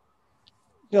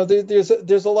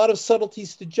a lot of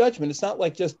subtleties to judgment. It's not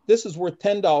like just this is worth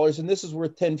 $10 and this is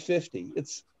worth $10.50.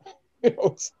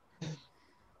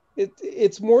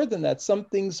 It's more than that. Some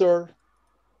things are.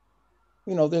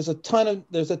 There's a ton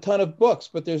of books,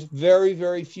 but there's very,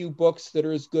 very few books that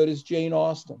are as good as Jane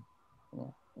Austen.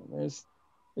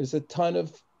 There's a ton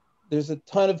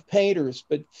of painters,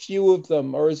 but few of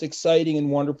them are as exciting and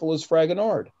wonderful as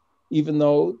Fragonard, even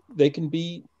though they can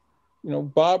be,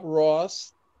 Bob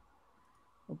Ross.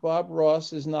 Bob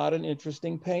Ross is not an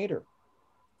interesting painter.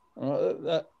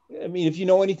 If you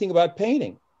know anything about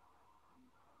painting,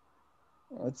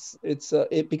 it's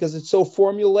because it's so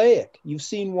formulaic. You've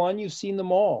seen one, you've seen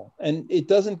them all, and it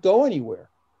doesn't go anywhere.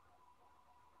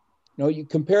 You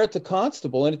compare it to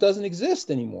Constable, and it doesn't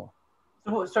exist anymore.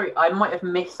 So, sorry, I might have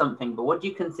missed something, but what do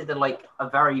you consider like a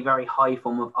very, very high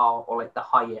form of art, or like the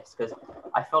highest? Because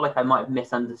I feel like I might have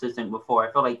misunderstood something before.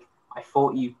 I feel like I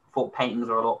thought you thought paintings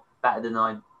were a lot better than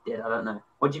I did. I don't know.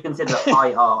 What do you consider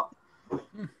high art?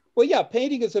 Well, yeah,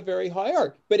 painting is a very high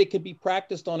art, but it can be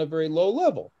practiced on a very low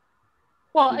level.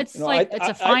 Well, it's it's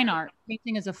a fine art.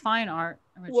 Painting is a fine art.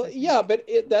 Well, yeah, but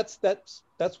that's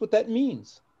what that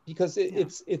means, because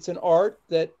it's an art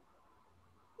that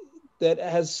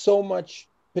has so much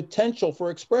potential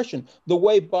for expression. The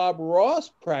way Bob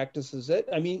Ross practices it,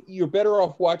 I mean, you're better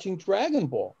off watching Dragon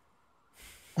Ball.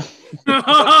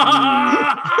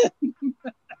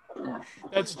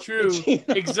 That's true.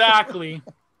 Exactly.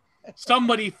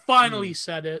 Somebody finally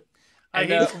said it.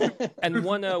 And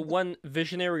one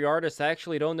visionary artist, I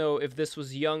actually don't know if this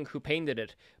was Jung who painted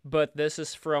it, but this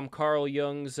is from Carl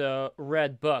Jung's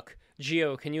Red Book.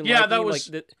 Gio, can you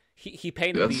he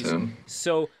painted these. Him.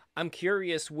 So I'm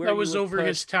curious where that was over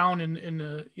his town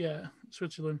in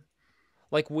Switzerland.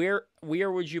 Like where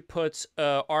would you put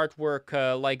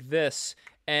artwork like this?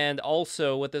 And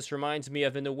also what this reminds me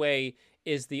of in a way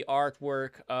is the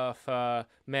artwork of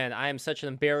man, I am such an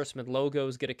embarrassment.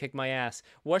 Logo's gonna kick my ass.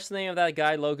 What's the name of that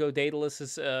guy? Logo Daedalus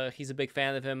is he's a big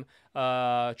fan of him.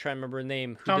 Trying to remember the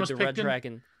name. Who Thomas did the Picton? Red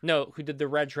Dragon? No, who did the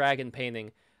Red Dragon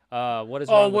painting? What is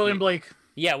William Blake.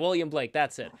 Yeah, William Blake,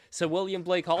 that's it. So William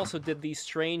Blake also did these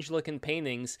strange looking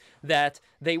paintings that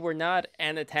they were not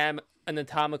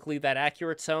anatomically that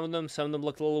accurate. Some of them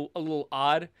looked a little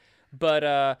odd, but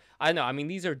I don't know. I mean,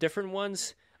 these are different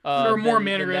ones. They're more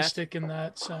manneristic in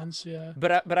that sense, yeah.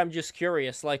 But I'm just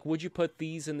curious, like, would you put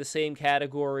these in the same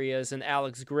category as an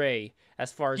Alex Gray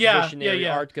as far as visionary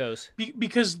art goes?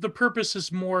 Because the purpose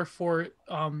is more for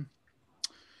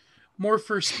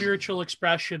spiritual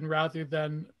expression rather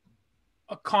than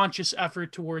a conscious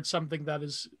effort towards something that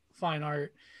is fine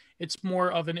art. It's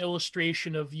more of an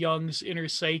illustration of Jung's inner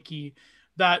psyche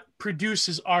that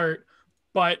produces art,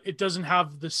 but it doesn't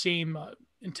have the same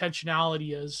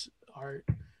intentionality as art.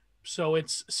 So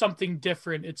it's something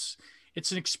different. And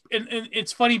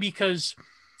it's funny because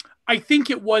I think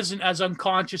it wasn't as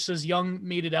unconscious as Jung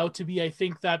made it out to be. I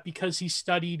think that because he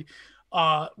studied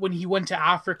when he went to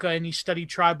Africa and he studied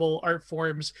tribal art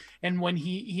forms, and when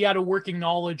he had a working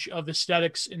knowledge of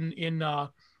aesthetics in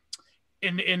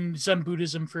Zen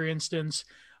Buddhism, for instance.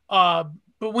 But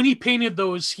when he painted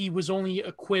those, he was only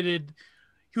acquainted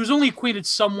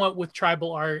somewhat with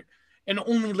tribal art. And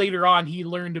only later on he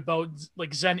learned about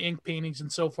like Zen ink paintings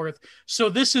and so forth. So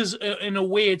this is, in a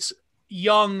way, it's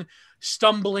Jung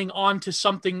stumbling onto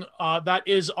something that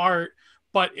is art,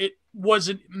 but it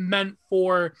wasn't meant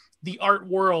for the art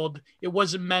world. It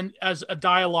wasn't meant as a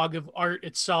dialogue of art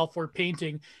itself or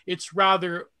painting. It's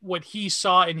rather what he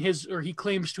saw in his, or he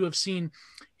claims to have seen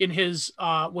in his,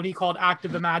 what he called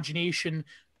active imagination,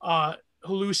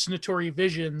 hallucinatory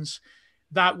visions,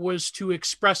 that was to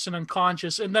express an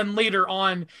unconscious. And then later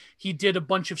on, he did a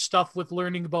bunch of stuff with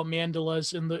learning about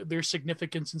mandalas and their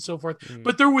significance and so forth.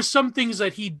 But there was some things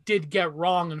that he did get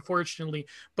wrong, unfortunately,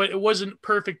 but it wasn't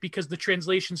perfect because the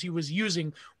translations he was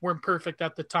using weren't perfect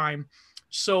at the time.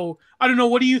 So I don't know.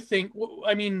 What do you think?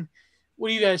 I mean, what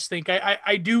do you guys think?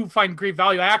 I do find great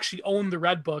value. I actually own the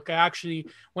Red Book.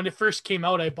 When it first came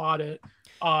out, I bought it.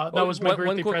 That was my birthday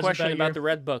present. One quick question about year. the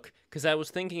Red Book, because I was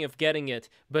thinking of getting it,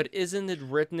 but isn't it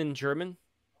written in German?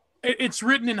 It's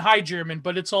written in High German,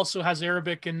 but it also has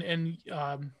Arabic and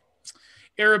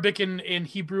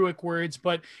Hebrewic words,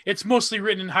 but it's mostly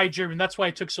written in High German. That's why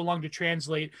it took so long to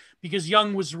translate, because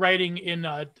Jung was writing in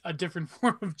a different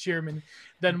form of German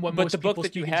than what most people speak. But the book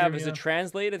that you have, is it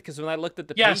translated? Because when I looked at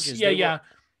the pages... Yes,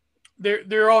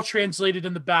 They're all translated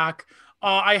in the back.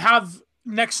 I have...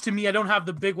 Next to me, I don't have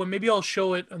the big one. Maybe I'll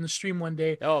show it on the stream one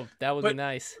day. Oh, that would be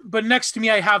nice. But next to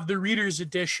me, I have the Reader's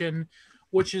Edition,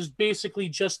 which is basically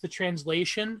just the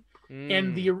translation.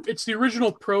 And it's the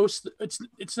original prose.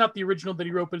 It's not the original that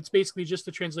he wrote, but it's basically just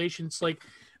the translation. It's like,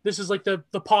 this is like the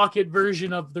pocket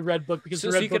version of the Red Book, because the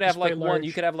Red you Book could have is like quite large.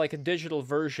 you could have like a digital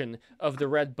version of the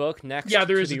Red Book next there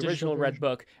to is the a original Red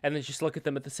Book, and then just look at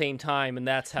them at the same time, and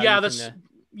that's how there's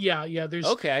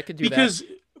okay, I could do that.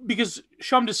 Because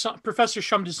Professor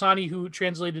Shamdasani, who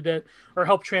translated it or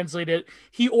helped translate it,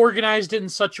 he organized it in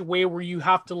such a way where you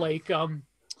have to like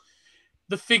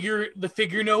the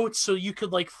figure notes, so you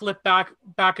could like flip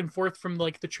back and forth from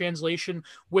like the translation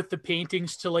with the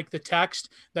paintings to like the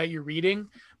text that you're reading.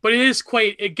 But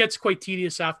it gets quite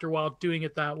tedious after a while doing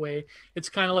it that way. It's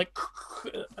kind of like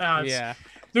I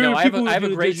have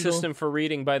a great system for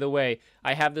reading, by the way.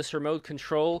 I have this remote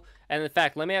control, and in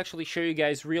fact, let me actually show you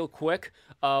guys real quick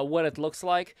what it looks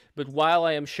like. But while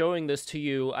I am showing this to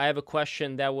you, I have a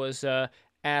question that was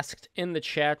asked in the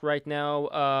chat right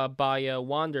now by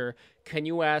Wander. Can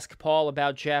you ask Paul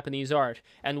about Japanese art?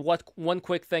 And one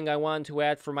quick thing I wanted to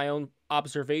add for my own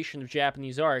observation of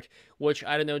Japanese art, which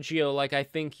I don't know, Gio, like I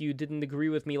think you didn't agree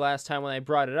with me last time when I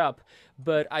brought it up,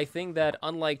 but I think that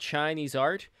unlike Chinese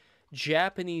art,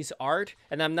 Japanese art,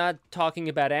 and I'm not talking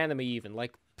about anime even,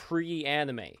 like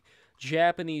pre-anime,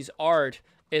 Japanese art,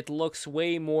 it looks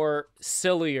way more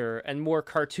sillier and more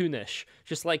cartoonish.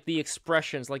 Just like the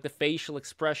expressions, like the facial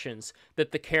expressions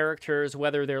that the characters,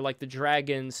 whether they're like the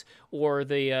dragons or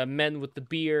the men with the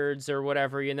beards or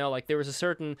whatever, you know, like there was a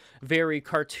certain very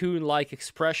cartoon-like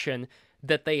expression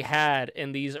that they had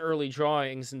in these early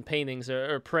drawings and paintings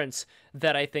or prints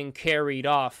that I think carried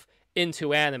off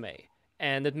into anime.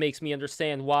 And it makes me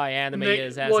understand why anime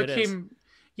is as it is.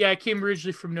 Yeah, it came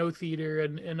originally from No Theater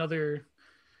and other...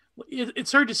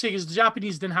 It's hard to say because the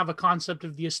Japanese didn't have a concept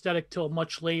of the aesthetic till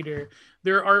much later.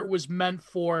 Their art was meant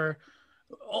for...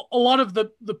 A lot of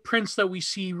the prints that we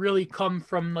see really come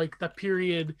from like that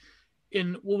period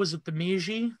in, what was it, the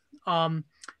Meiji?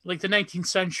 Like the 19th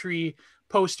century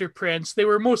poster prints. They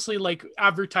were mostly like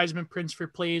advertisement prints for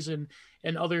plays and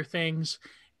other things.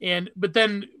 But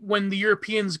then when the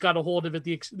Europeans got a hold of it,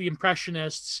 the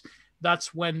Impressionists,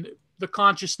 that's when the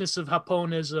consciousness of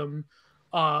Japonism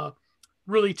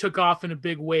really took off in a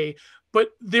big way. But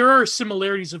there are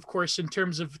similarities, of course, in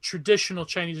terms of traditional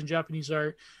Chinese and Japanese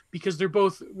art, because they're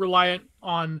both reliant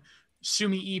on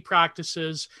sumi-e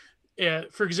practices.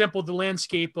 For example, the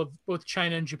landscape of both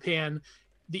China and Japan,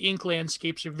 the ink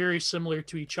landscapes are very similar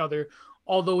to each other.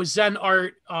 Although Zen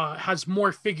art has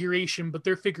more figuration, but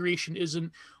their figuration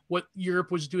isn't what Europe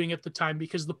was doing at the time,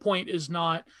 because the point is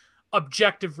not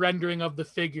objective rendering of the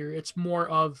figure. It's more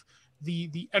of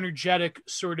the energetic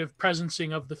sort of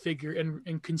presencing of the figure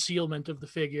and concealment of the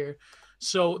figure.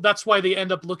 So that's why they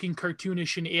end up looking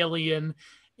cartoonish and alien.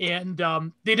 And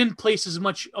they didn't place as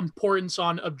much importance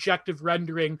on objective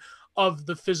rendering of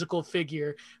the physical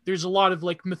figure. There's a lot of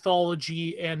like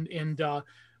mythology and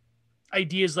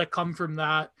ideas that come from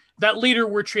that later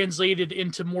were translated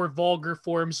into more vulgar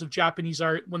forms of Japanese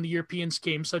art when the Europeans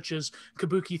came, such as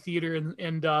kabuki theater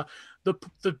and the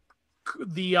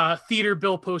theater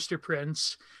bill poster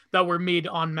prints that were made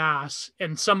en masse,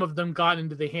 and some of them got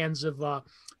into the hands of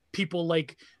people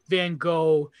like Van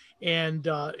Gogh and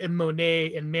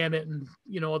Monet and Manet and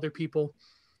other people.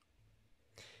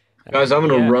 Guys, I'm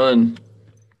gonna run.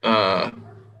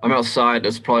 I'm outside.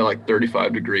 It's probably like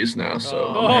 35 degrees now,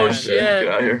 so shit! Get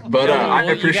out of here. But I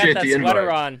appreciate the invite.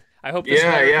 On. I hope.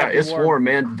 It's warm,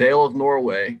 man. Dale of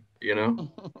Norway.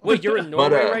 Wait, you're in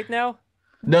Norway right now?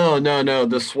 No.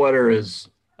 The sweater is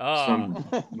some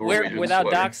Norwegian without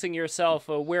sweater. doxing yourself.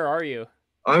 Where are you?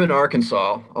 I'm in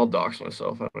Arkansas. I'll dox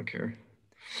myself. I don't care.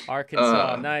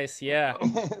 Arkansas, nice, yeah.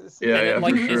 Yeah,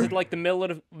 like, for sure. Is it like the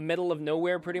middle of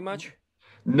nowhere, pretty much?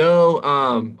 No,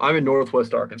 I'm in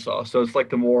Northwest Arkansas, so it's like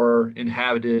the more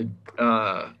inhabited.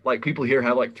 Like people here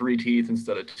have like 3 teeth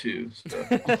instead of 2. So.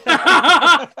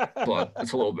 But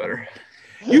it's a little better.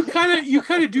 You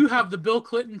kind of do have the Bill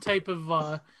Clinton type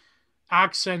of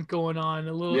accent going on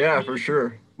a little. Yeah, for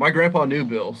sure. My grandpa knew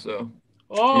Bill, so.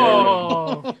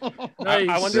 Oh, nice.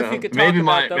 I wonder if you could talk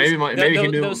about maybe he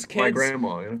knew those kids, my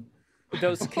grandma.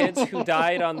 Those kids who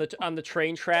died on the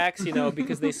train tracks,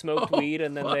 because they smoked weed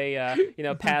and then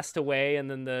they passed away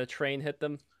and then the train hit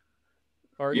them.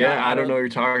 Or I don't know what you're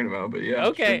talking about, but yeah.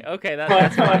 Okay,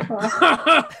 that's fine.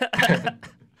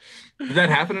 Did that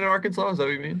happen in Arkansas? Is that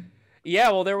what you mean?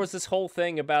 Yeah, well, there was this whole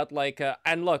thing about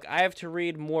and look, I have to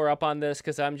read more up on this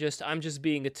because I'm just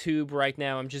being a tube right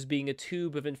now. I'm just being a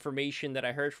tube of information that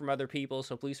I heard from other people,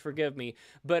 so please forgive me.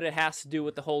 But it has to do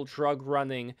with the whole drug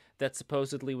running that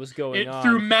supposedly was going on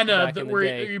through MENA,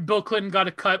 where Bill Clinton got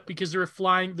a cut because they were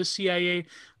flying. The CIA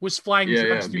was flying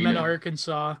drugs through MENA,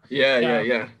 Arkansas.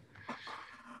 Yeah.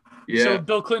 So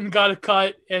Bill Clinton got a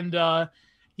cut, and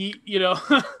he,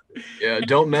 Yeah,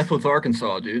 don't mess with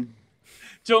Arkansas, dude.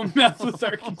 Don't mess with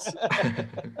Arkansas.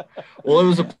 Well, it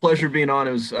was a pleasure being on.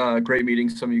 It was great meeting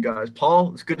some of you guys.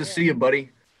 Paul, it's good to see you, buddy.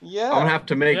 Yeah. I'm gonna have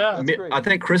to I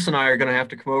think Chris and I are gonna have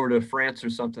to come over to France or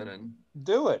something and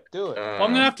do it. Well,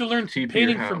 I'm gonna have to learn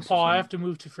painting from Paul. I have to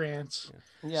move to France.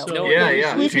 Yeah. So,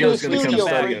 Gio's gonna come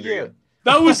study under you.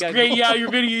 That was great. Yeah,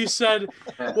 your video, you said,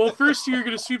 well, first year you're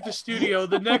going to sweep the studio.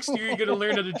 The next year you're going to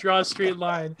learn how to draw a straight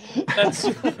line. That's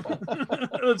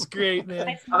great,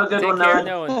 man. Have a good one,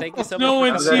 Noah. Thank you so much.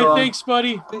 Noah, see you. Thanks,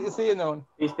 buddy. See you, Noah.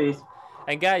 Peace.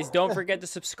 And guys, don't forget to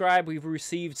subscribe. We've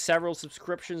received several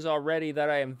subscriptions already that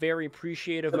I am very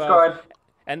appreciative of.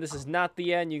 And this is not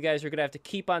the end. You guys are going to have to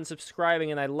keep on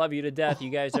subscribing, and I love you to death. You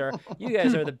guys are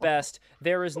the best.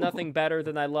 There is nothing better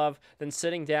than I love than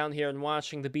sitting down here and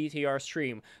watching the BTR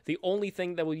stream. The only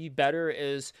thing that would be better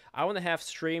is I want to have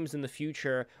streams in the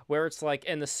future where it's like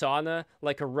in the sauna,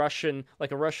 like a Russian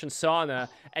sauna,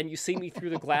 and you see me through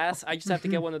the glass. I just have to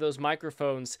get one of those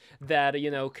microphones that, you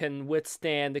know, can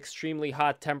withstand extremely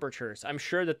hot temperatures. I'm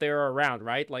sure that they're around,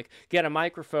 right? Like, get a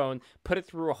microphone, put it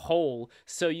through a hole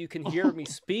so you can hear me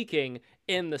speaking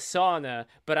in the sauna,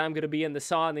 but I'm going to be in the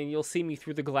sauna and you'll see me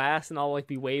through the glass and I'll like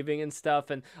be waving and stuff,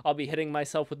 and I'll be hitting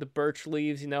myself with the birch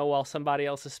leaves, you know, while somebody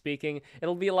else is speaking.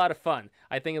 It'll be a lot of fun.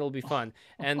 I think it'll be fun.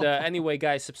 And anyway,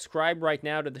 guys, subscribe right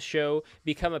now to the show.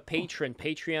 Become a patron.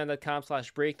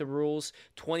 Patreon.com/breaktherules.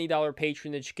 $20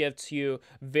 patronage gets you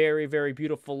very, very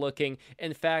beautiful looking.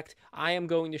 In fact, I am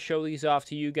going to show these off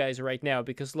to you guys right now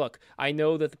because, look, I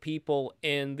know that the people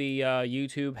in the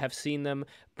YouTube have seen them,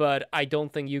 but I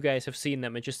don't think you guys have seen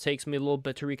them. It just takes me a little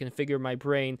bit to reconfigure my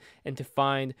brain and to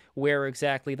find where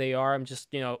exactly they are. I'm just,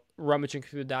 you know, rummaging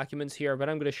through the documents here, but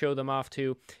I'm going to show them off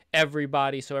to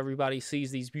everybody so everybody sees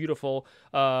these beautiful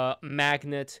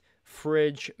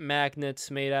fridge magnets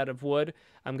made out of wood.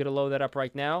 I'm going to load that up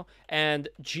right now. And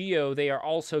Geo, they are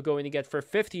also going to get for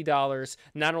 $50.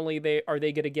 Not only are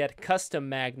they going to get custom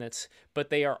magnets,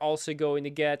 but they are also going to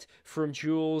get from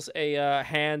Jules a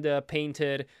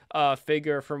hand-painted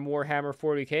figure from Warhammer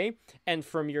 40K. And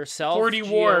from yourself, 40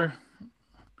 Geo, War.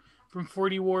 From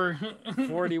 40 War.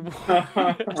 40 War.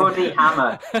 4D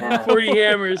hammer. Yeah. 40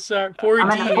 hammers. 4D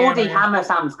I mean, a 4D hammer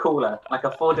sounds cooler. like a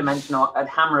 4-dimensional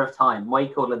hammer of time. Way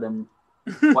cooler than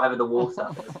whatever the wall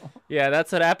stuff is. Yeah,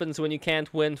 that's what happens when you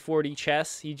can't win 4D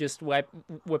chess. You just whip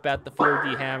out the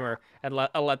 4D hammer and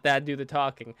let that do the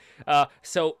talking.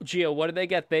 So, Gio, what do they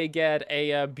get? They get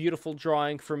a beautiful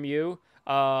drawing from you.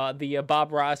 The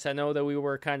Bob Ross. I know that we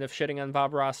were kind of shitting on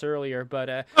Bob Ross earlier, but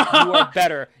you are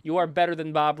better. You are better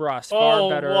than Bob Ross. Far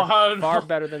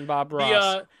better than Bob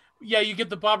Ross. Yeah, you get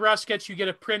the Bob Ross sketch, you get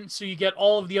a print, so you get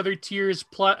all of the other tiers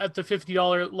at the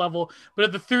 $50 level. But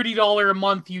at the $30 a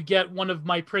month, you get one of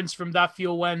my prints from That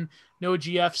Feel When No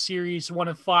GF series, 1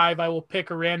 of 5. I will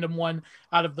pick a random one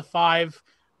out of the 5.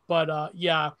 But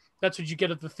yeah, that's what you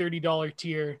get at the $30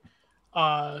 tier.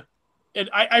 And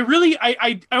I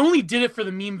only did it for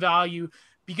the meme value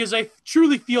because I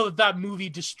truly feel that movie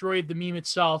destroyed the meme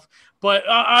itself. But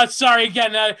sorry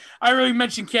again, I already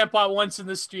mentioned Cantbot once in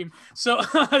this stream, so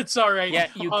it's all right. Yeah,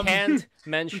 you can't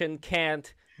mention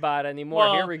Cantbot anymore.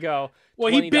 Well, here we go.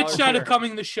 Well, he bitched out of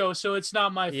coming the show, so it's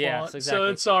not my fault. Yes, exactly.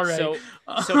 So it's all right.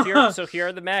 So here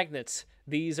are the magnets.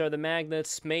 These are the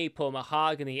magnets: maple,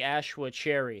 mahogany, ashwood,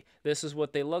 cherry. This is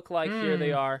what they look like. Here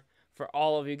they are for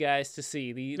all of you guys to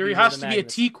see. There has to be a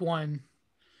teak one.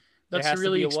 That's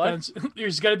really expensive.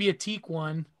 There's got to be a teak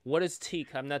one. What is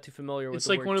teak? I'm not too familiar with. It's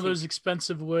like one of those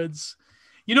expensive woods.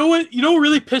 You know what? You know what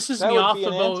really pisses me off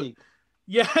about? Antique.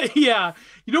 Yeah.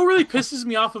 You know what really pisses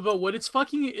me off about wood?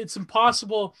 It's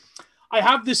impossible. I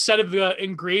have this set of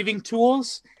engraving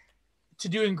tools to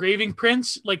do engraving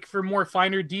prints, like for more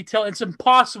finer detail. It's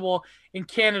impossible in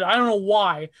Canada. I don't know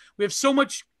why. We have so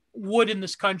much wood in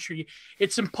this country.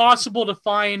 It's impossible to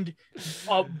find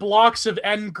blocks of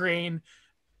end grain,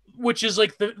 which is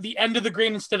like the end of the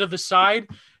grain instead of the side.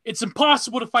 It's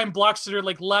impossible to find blocks that are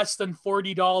like less than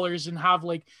 $40 and have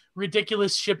like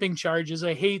ridiculous shipping charges.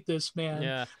 I hate this, man.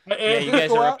 Yeah, you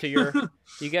guys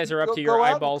are up to your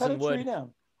eyeballs in wood.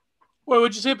 What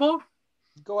would you say, Paul?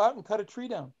 Go out and cut a tree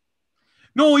down.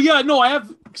 No, I have,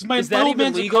 because my old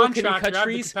man's a contractor. Can you cut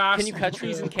trees? Can you cut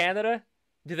trees in Canada?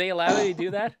 Do they allow you to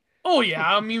do that? Oh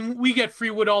yeah, I mean, we get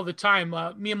free wood all the time.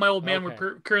 Me and my old man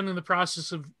were currently in the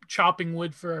process of chopping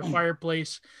wood for our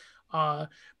fireplace.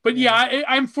 But yeah,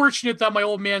 I'm fortunate that my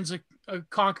old man's a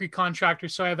concrete contractor,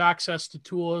 so I have access to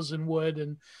tools and wood,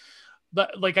 and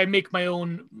like I make my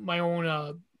own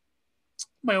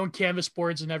canvas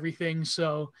boards and everything.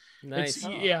 So nice.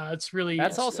 It's really.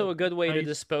 That's also a good way to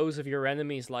dispose of your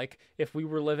enemies. Like if we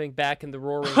were living back in the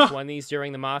Roaring 20s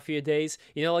during the Mafia days,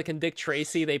 you know, like in Dick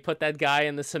Tracy, they put that guy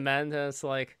in the cement, and it's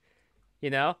like, you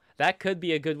know, that could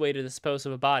be a good way to dispose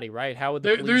of a body, right? How would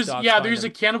there's a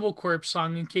Cannibal Corpse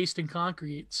song encased in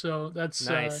concrete, so that's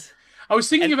nice. I was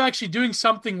thinking of actually doing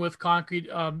something with concrete,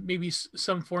 maybe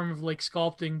some form of like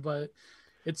sculpting, but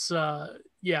it's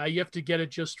you have to get it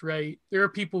just right. There are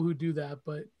people who do that,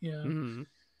 but yeah. Mm-hmm.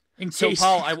 So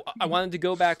Paul, I wanted to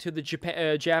go back to the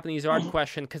Japanese art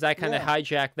question because I kind of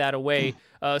hijacked that away.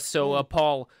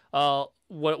 Paul,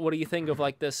 what do you think of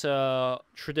like this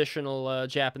traditional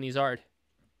Japanese art?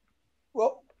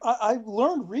 Well, I've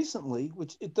learned recently,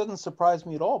 which it doesn't surprise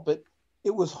me at all, but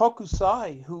it was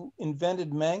Hokusai who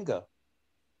invented manga.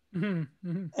 And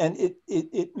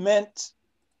it meant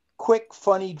quick,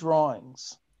 funny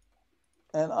drawings.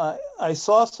 And I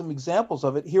saw some examples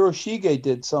of it. Hiroshige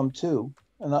did some too.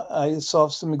 And I saw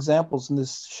some examples in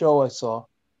this show I saw.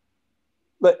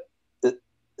 But the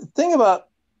thing about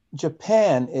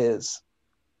Japan is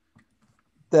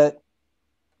that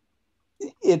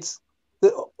it's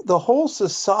the whole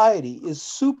society is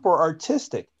super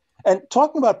artistic. And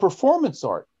talking about performance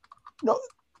art,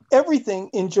 everything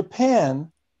in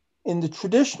Japan, in the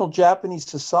traditional Japanese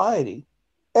society,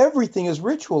 everything is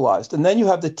ritualized. And then you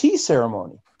have the tea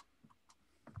ceremony,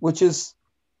 which is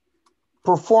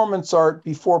performance art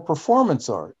before performance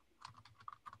art.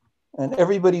 And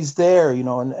everybody's there,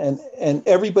 and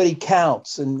everybody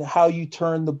counts, and how you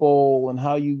turn the bowl and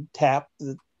how you tap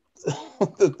the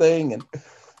thing,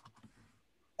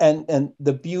 and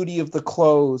the beauty of the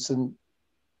clothes, and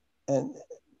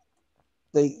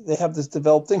they have this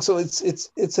developed thing. So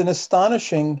it's an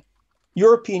astonishing.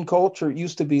 European culture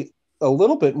used to be a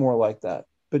little bit more like that,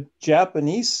 but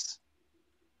Japanese,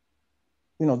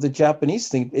 the Japanese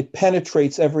thing, it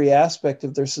penetrates every aspect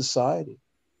of their society.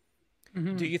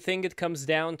 Do you think it comes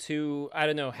down to, I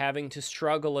don't know, having to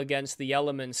struggle against the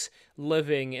elements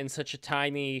living in such a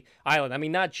tiny island? I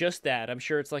mean, not just that. I'm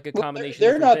sure it's like a combination.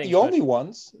 They're not the only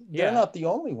ones. They're not the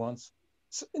only ones.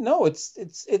 No,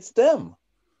 it's them.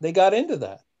 They got into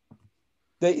that.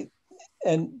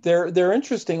 They're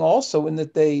interesting also in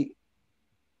that they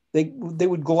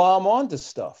would glom onto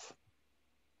stuff.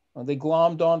 They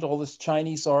glommed onto all this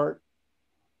Chinese art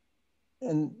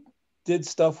and did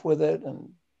stuff with it, and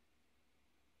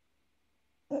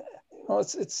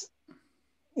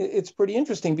it's pretty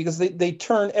interesting because they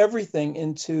turn everything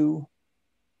into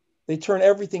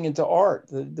art.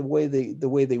 The way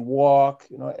they walk,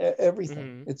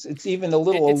 everything. It's even a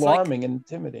little alarming and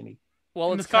intimidating.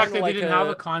 Well, it's the fact that they didn't have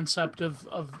a concept of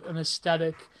an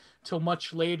aesthetic till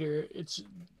much later. It's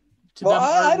to them,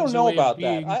 I don't know about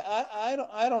that.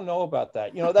 I don't know about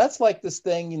that. That's like this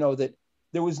thing, that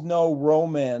there was no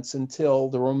romance until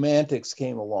the Romantics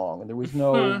came along, and there was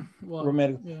no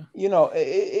romantic. Yeah.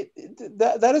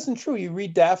 That isn't true. You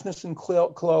read Daphnis and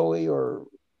Chloe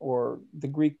or the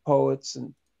Greek poets,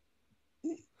 and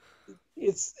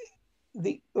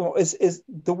the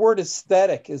word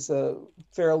aesthetic is a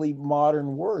fairly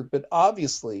modern word, but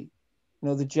obviously,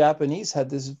 the Japanese had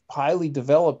this highly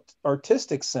developed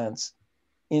artistic sense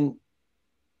in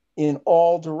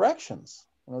all directions.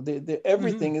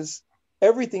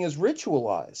 Everything is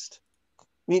ritualized.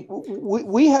 I mean,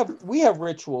 we have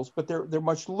rituals, but they're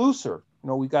much looser.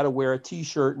 We got to wear a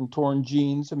T-shirt and torn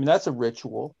jeans. I mean, that's a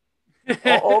ritual.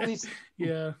 All these,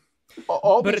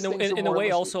 but in a way,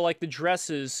 also like the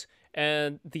dresses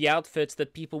and the outfits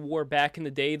that people wore back in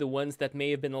the day, the ones that may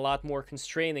have been a lot more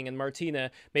constraining. And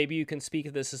Martina, maybe you can speak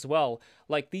of this as well.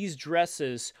 Like these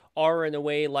dresses are in a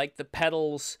way like the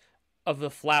petals of the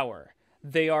flower.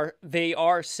 They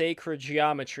are sacred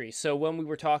geometry. So when we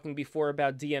were talking before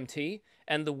about DMT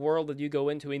and the world that you go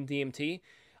into in DMT,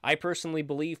 I personally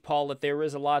believe, Paul, that there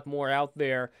is a lot more out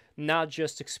there, not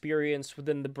just experience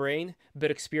within the brain, but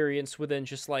experience within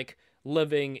just like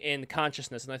living in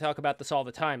consciousness. And I talk about this all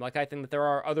the time. Like, I think that there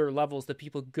are other levels that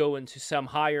people go into, some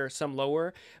higher, some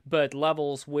lower, but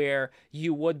levels where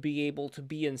you would be able to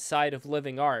be inside of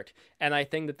living art. And I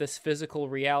think that this physical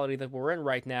reality that we're in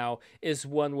right now is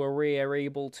one where we are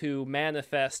able to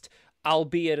manifest,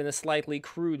 albeit in a slightly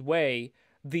crude way,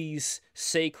 these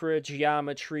sacred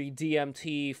geometry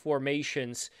DMT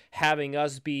formations, having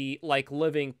us be like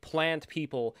living plant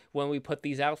people when we put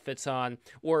these outfits on.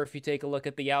 Or if you take a look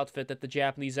at the outfit that the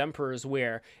Japanese emperors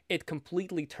wear, it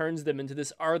completely turns them into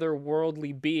this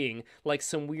otherworldly being, like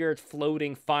some weird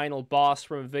floating final boss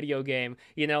from a video game,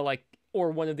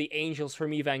 or one of the angels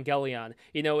from Evangelion.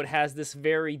 It has this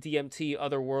very DMT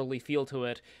otherworldly feel to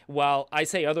it. While I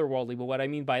say otherworldly, but what I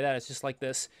mean by that is just like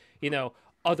this,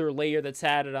 other layer that's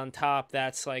added on top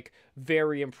that's like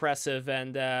very impressive.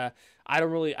 And I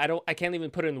can't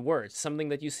even put it in words. Something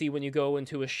that you see when you go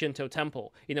into a Shinto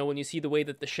temple. When you see the way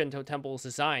that the Shinto temple is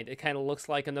designed, it kind of looks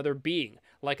like another being,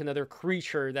 like another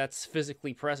creature that's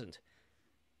physically present.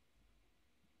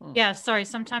 Yeah, sorry.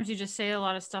 Sometimes you just say a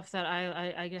lot of stuff that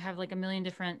I have like a million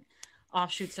different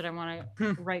offshoots that I want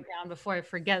to write down before I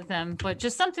forget them. But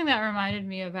just something that reminded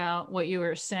me about what you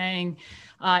were saying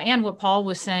and what Paul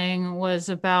was saying was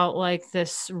about like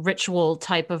this ritual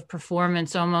type of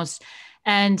performance almost.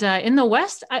 And in the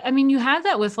West, I mean, you have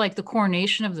that with like the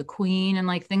coronation of the queen and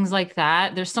like things like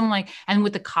that. There's some like, and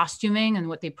with the costuming and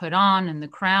what they put on and the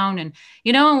crown and,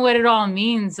 and what it all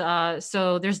means.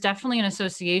 So there's definitely an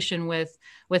association with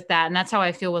that. And that's how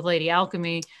I feel with Lady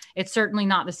Alchemy. it's certainly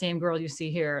not the same girl you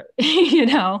see here. You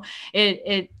know,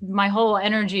 my whole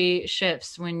energy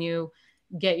shifts when you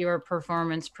get your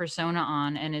performance persona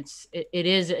on, and it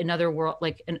is another world,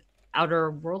 like an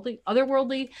otherworldly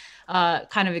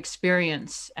kind of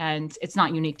experience, and it's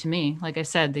not unique to me. Like I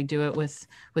said, they do it with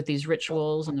these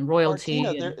rituals and the royalty.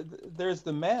 Martina, there's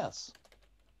the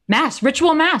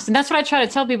ritual mass, and that's what I try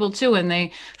to tell people too when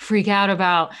they freak out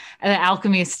about the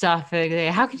alchemy stuff.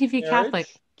 How can you be Catholic?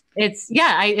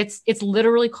 It's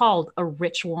literally called a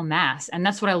ritual mass, and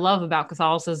that's what I love about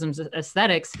Catholicism's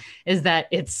aesthetics, is that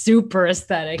it's super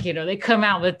aesthetic. You know, they come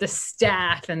out with the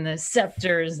staff and the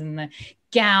scepters and the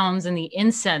gowns and the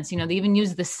incense. You know, they even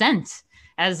use the scent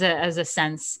as a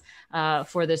sense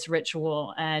for this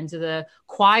ritual, and the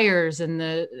choirs and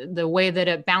the way that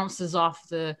it bounces off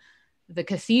the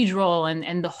cathedral,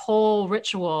 and the whole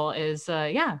ritual is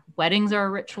weddings are a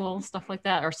ritual, stuff like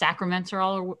that, or sacraments are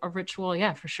all a ritual.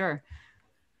 Yeah, for sure.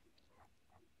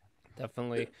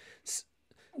 Definitely.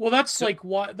 Well, that's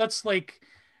like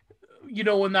you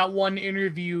know, in that one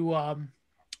interview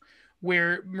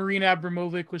where Marina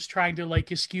Abramovic was trying to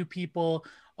like eschew people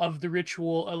of the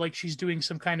ritual, like she's doing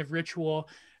some kind of ritual,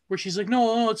 where she's like,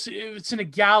 no, it's in a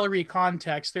gallery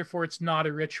context, therefore it's not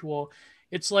a ritual.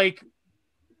 It's like,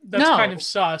 that's kind of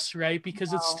sus, right?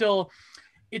 Because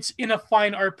it's in a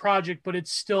fine art project, but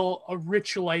it's still a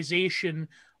ritualization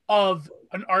of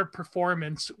an art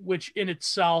performance, which in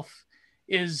itself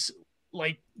is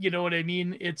like, you know what I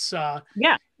mean? It's and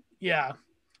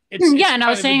I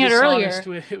was saying it earlier.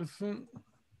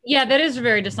 Yeah, that is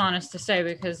very dishonest to say,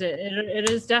 because it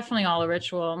is definitely all a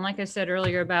ritual. And like I said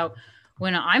earlier about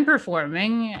when I'm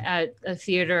performing at a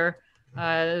theater,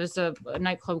 there's a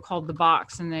nightclub called The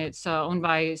Box, and it's owned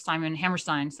by Simon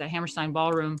Hammerstein. It's the Hammerstein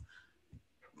Ballroom.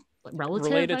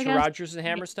 Related to Rodgers and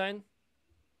Hammerstein?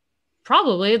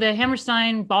 Probably the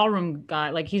Hammerstein Ballroom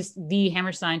guy. Like, he's the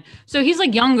Hammerstein. So he's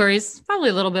like younger. He's probably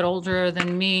a little bit older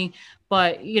than me,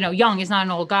 but you know, young. He's not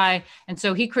an old guy. And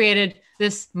so he created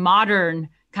this modern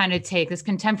kind of take, this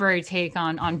contemporary take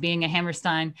on being a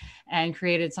Hammerstein, and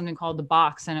created something called The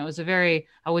Box. And it was a very,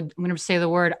 I'm going to say the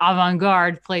word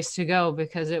avant-garde place to go,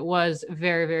 because it was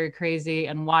very, very crazy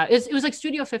and wild. It was like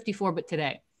Studio 54, but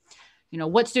today. You know,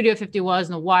 what Studio 50 was,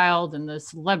 and the wild and the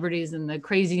celebrities and the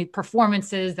crazy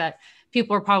performances that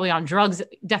people are probably on drugs,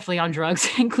 definitely on drugs,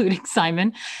 including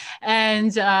Simon.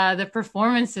 And the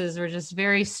performances were just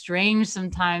very strange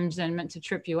sometimes and meant to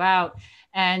trip you out.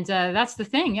 And that's the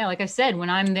thing. Yeah, like I said, when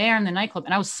I'm there in the nightclub,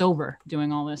 and I was sober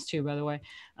doing all this too, by the way,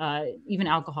 even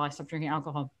alcohol, I stopped drinking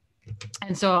alcohol.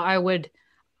 And so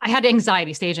I had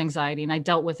anxiety, stage anxiety, and I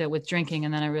dealt with it with drinking.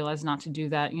 And then I realized not to do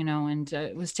that, you know, and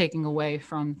it was taking away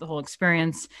from the whole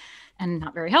experience and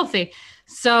not very healthy.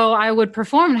 So I would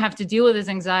perform and have to deal with this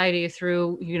anxiety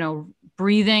through, you know,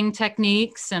 breathing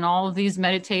techniques and all of these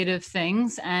meditative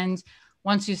things. And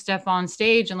once you step on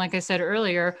stage, and like I said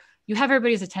earlier, you have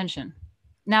everybody's attention.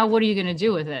 Now, what are you going to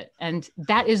do with it? And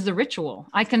that is the ritual.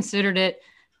 I considered it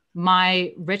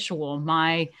my ritual,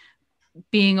 my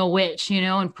being a witch, you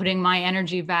know, and putting my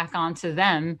energy back onto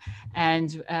them.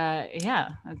 And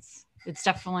it's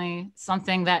definitely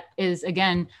something that is,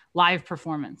 again, live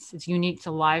performance. It's unique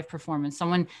to live performance,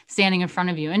 someone standing in front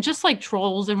of you. And just like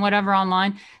trolls and whatever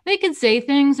online, they can say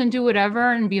things and do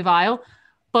whatever and be vile,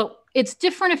 but it's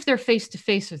different if they're face to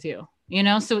face with you, you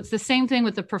know? So it's the same thing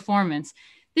with the performance.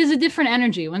 There's a different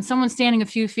energy when someone's standing a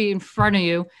few feet in front of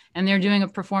you and they're doing a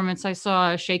performance. I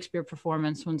saw a Shakespeare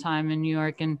performance one time in New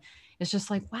York, and it's just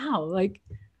like, wow, like,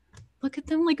 look at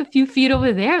them like a few feet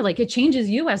over there. Like, it changes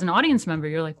you as an audience member.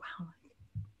 You're like, wow,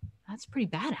 that's pretty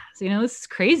badass. You know, this is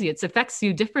crazy. It affects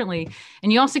you differently.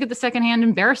 And you also get the secondhand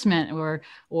embarrassment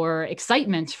or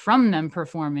excitement from them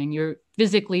performing. You're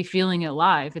physically feeling it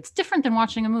live. It's different than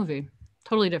watching a movie.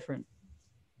 Totally different.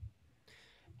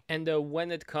 And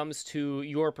when it comes to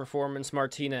your performance,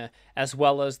 Martina, as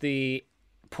well as the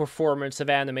performance of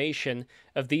animation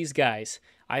of these guys,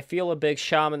 I feel a big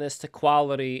shamanistic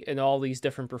quality in all these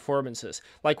different performances.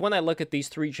 Like when I look at these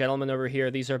three gentlemen over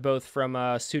here, these are both from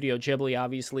Studio Ghibli,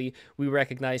 obviously. We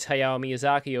recognize Hayao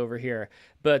Miyazaki over here.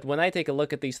 But when I take a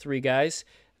look at these three guys,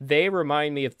 they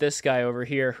remind me of this guy over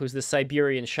here who's the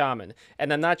Siberian shaman.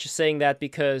 And I'm not just saying that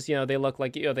because, you know, they look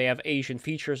like, you know, they have Asian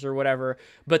features or whatever,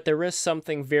 but there is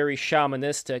something very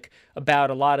shamanistic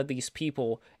about a lot of these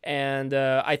people. And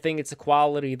I think it's a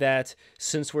quality that,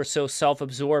 since we're so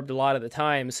self-absorbed a lot of the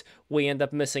times, we end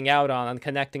up missing out on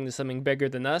connecting to something bigger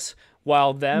than us,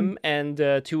 while them and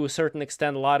to a certain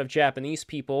extent a lot of Japanese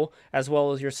people, as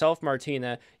well as yourself,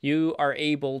 Martina, you are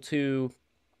able to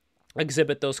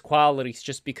exhibit those qualities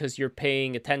just because you're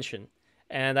paying attention.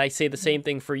 And I say the same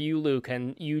thing for you, Luke,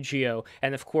 and you, Gio,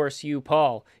 and of course you,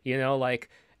 Paul. You know, like,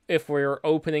 if we're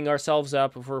opening ourselves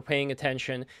up, if we're paying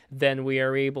attention, then we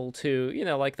are able to, you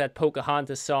know, like that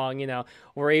Pocahontas song, you know,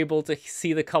 we're able to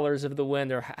see the colors of the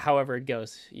wind, or however it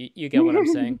goes. You get what I'm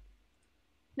saying?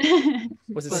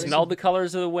 Was it smell the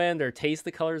colors of the wind or taste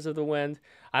the colors of the wind?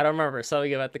 I don't remember.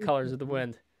 Something about the colors of the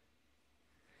wind.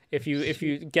 If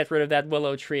you get rid of that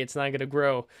willow tree, it's not going to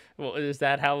grow. Well, is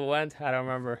that how it went? I don't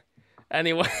remember.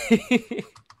 Anyway.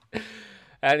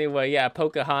 Anyway, yeah,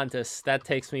 Pocahontas, that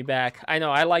takes me back. I know,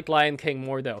 I like Lion King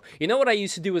more, though. You know what I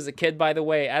used to do as a kid, by the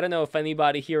way? I don't know if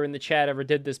anybody here in the chat ever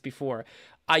did this before.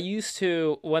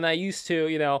 When I used to,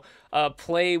 you know,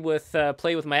 play with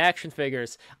my action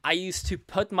figures, I used to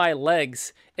put my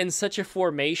legs in such a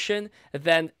formation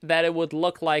that it would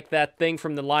look like that thing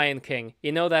from the Lion King.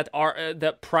 You know,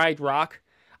 that Pride Rock?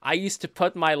 I used to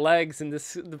put my legs in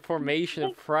the formation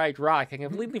of Pride Rock. I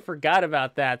completely forgot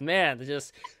about that. Man,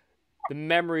 the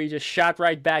memory just shot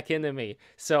right back into me.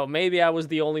 So maybe I was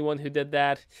the only one who did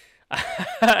that.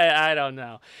 I don't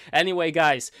know. Anyway,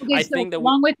 guys, okay, I think that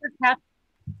along with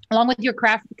your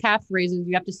calf raises,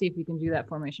 you have to see if you can do that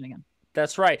formation again.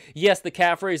 That's right. Yes, the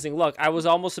calf raising. Look, I was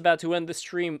almost about to end the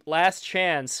stream. Last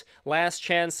chance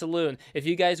saloon. If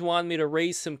you guys want me to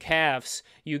raise some calves,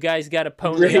 you guys got to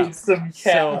pony up. Some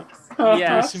calves. So,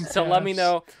 yeah, so let me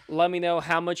know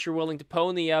how much you're willing to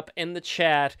pony up in the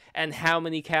chat and how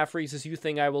many calf raises you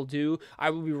think I will do.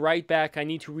 I will be right back. I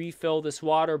need to refill this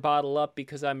water bottle up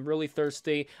because I'm really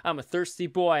thirsty. I'm a thirsty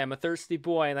boy,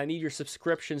 and I need your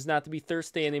subscriptions not to be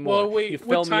thirsty anymore. Well, wait, you fill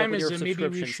what me up time with is your it? Maybe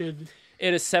we subscriptions. should...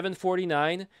 It is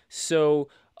 7:49. So,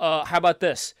 how about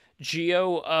this,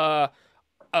 Gio?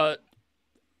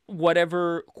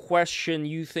 Whatever question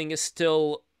you think is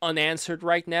still unanswered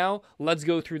right now, let's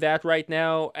go through that right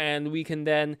now, and we can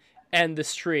then end the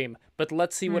stream. But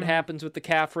let's see what happens with the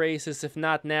calf races. If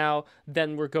not now,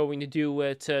 then we're going to do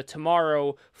it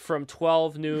tomorrow from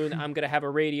 12 noon. I'm gonna have a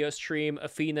radio stream.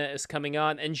 Athena is coming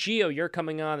on, and Gio, you're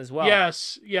coming on as well.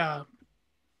 Yes, yeah.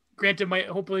 Granted,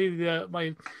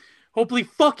 hopefully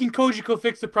fucking Kojiko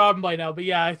fixed the problem by now, but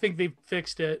yeah, I think they've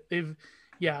fixed it.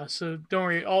 So don't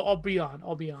worry, I'll be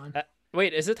on.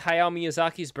 Wait, is it Hayao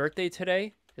Miyazaki's birthday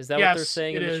today? Is that what they're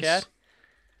saying in the chat?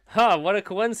 Huh, what a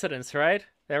coincidence, right?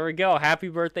 There we go. Happy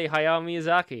birthday, Hayao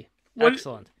Miyazaki.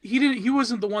 Excellent. He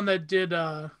wasn't the one that did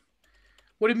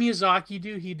what did Miyazaki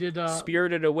do? He did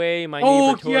Spirited Away, My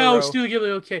Neighbor Totoro. Yeah, Studio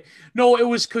Ghibli, okay. No, it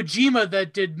was Kojima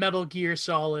that did Metal Gear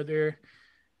Solid or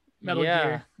Metal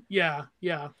Gear. Yeah.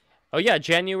 Oh yeah,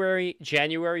 January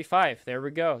 5. There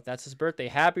we go. That's his birthday.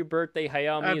 Happy birthday,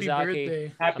 Hayao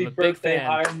Miyazaki. Happy birthday,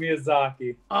 Hayao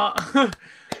Miyazaki.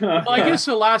 Well, I guess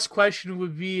the last question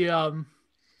would be, I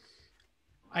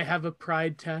have a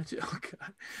pride tattoo. Oh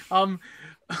God.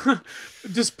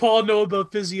 Does Paul know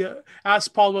about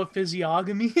ask Paul about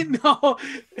physiognomy? No,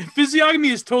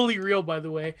 physiognomy is totally real, by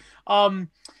the way.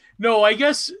 No, I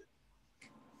guess.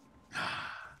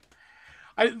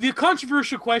 The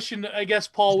controversial question, I guess,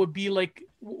 Paul, would be like,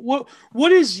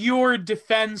 what is your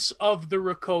defense of the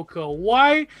Rococo?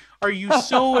 Why are you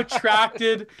so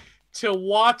attracted to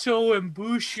Watteau and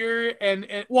Boucher and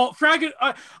well,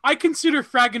 I consider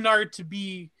Fragonard to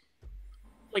be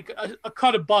like a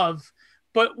cut above,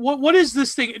 but what is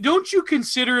this thing? Don't you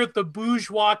consider it the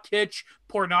bourgeois kitsch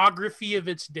pornography of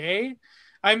its day?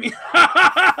 I mean,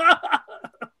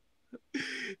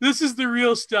 this is the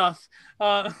real stuff.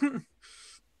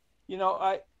 You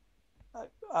know,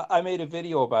 I made a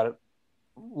video about it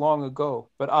long ago,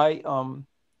 but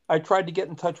I tried to get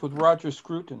in touch with Roger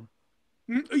Scruton.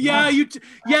 Yeah,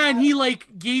 and he like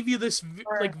gave you this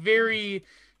like very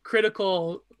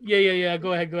critical. Yeah.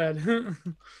 Go ahead.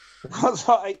 Because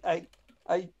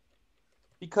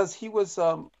because he was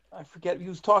I forget, he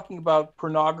was talking about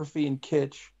pornography and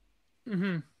kitsch,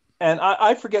 and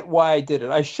I forget why I did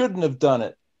it. I shouldn't have done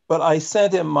it, but I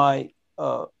sent him my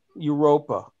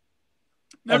Europa.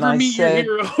 Never meet your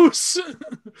heroes.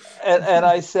 and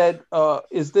I said,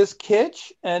 is this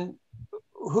kitsch? And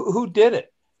who did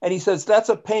it? And he says, that's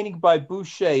a painting by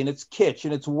Boucher, and it's kitsch,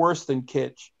 and it's worse than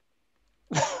kitsch.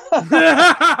 And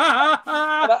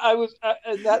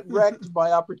that wrecked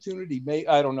my opportunity.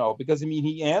 I don't know, because I mean,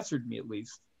 he answered me at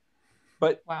least.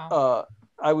 But wow.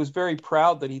 I was very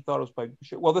proud that he thought it was by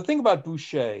Boucher. Well, the thing about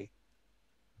Boucher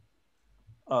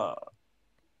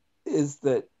is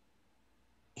that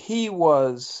he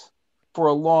was, for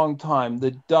a long time,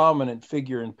 the dominant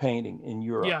figure in painting in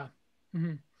Europe. Yeah.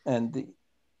 And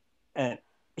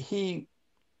he,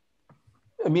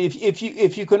 I mean,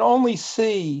 if you can only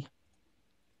see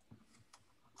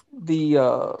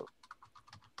the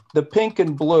the pink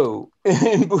and blue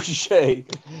in Boucher,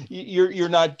 you're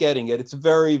not getting it. It's a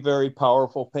very, very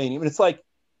powerful painting. But it's like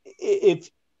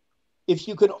if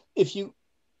you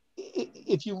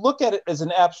look at it as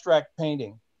an abstract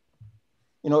painting,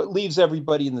 it leaves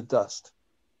everybody in the dust.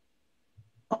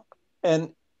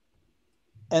 And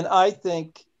I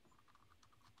think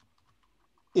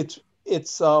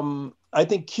I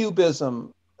think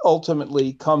Cubism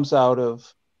ultimately comes out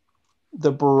of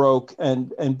the Baroque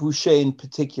and Boucher in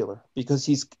particular, because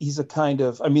he's a kind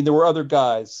of, I mean, there were other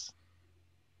guys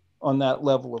on that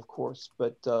level, of course,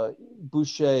 but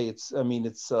Boucher, it's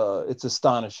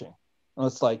astonishing.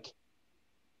 It's like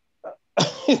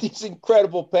these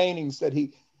incredible paintings that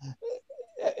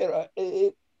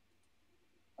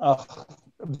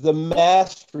the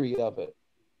mastery of it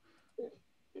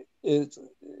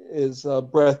is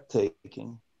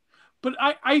breathtaking. But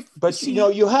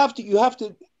you have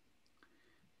to.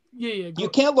 Yeah. You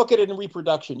can't look at it in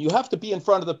reproduction. You have to be in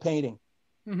front of the painting.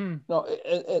 Mm-hmm. No,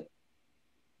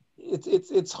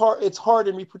 it's hard. It's hard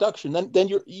in reproduction. Then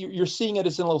you're seeing it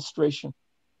as an illustration.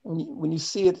 When you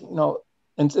see it,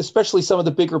 and especially some of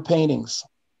the bigger paintings,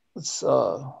 it's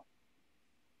so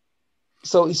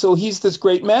he's this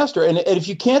great master. And if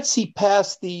you can't see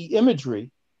past the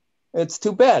imagery, it's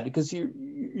too bad, because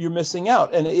you're missing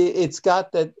out. And it's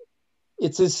got that.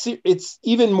 It's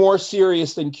even more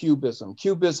serious than Cubism.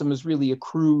 Cubism is really a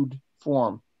crude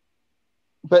form,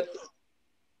 but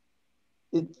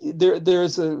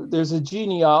there's a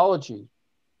genealogy.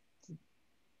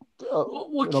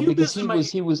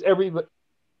 Because he was everybody.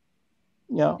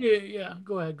 Yeah. Yeah.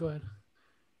 Go ahead.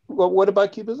 Well, what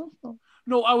about Cubism?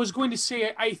 No, I was going to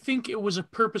say I think it was a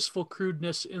purposeful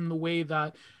crudeness in the way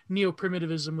that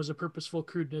neo-primitivism was a purposeful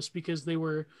crudeness, because they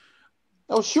were.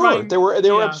 Oh, sure. They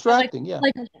were abstracting.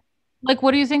 Like,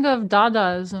 what do you think of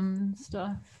Dadaism and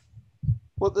stuff?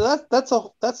 Well, that's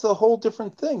a whole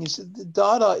different thing. You see,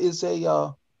 Dada is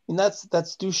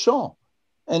that's Duchamp,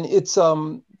 and it's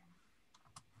I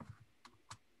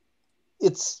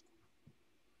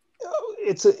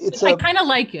kind of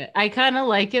like it.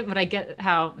 But I get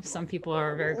how some people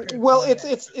are very critical. Well,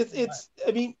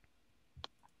 I mean,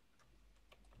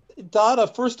 Dada,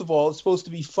 first of all, is supposed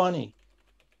to be funny.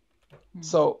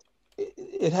 So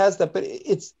it has that, but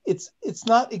it's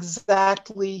not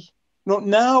exactly.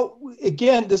 Now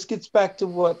again, this gets back to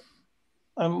what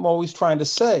I'm always trying to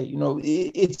say.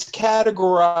 It's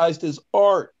categorized as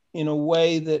art in a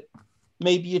way that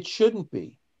maybe it shouldn't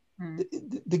be.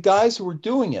 The guys who were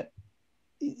doing it,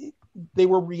 they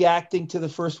were reacting to the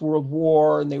First World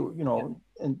War, and they were,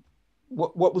 and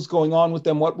what was going on with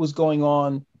them, what was going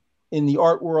on in the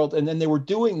art world, and then they were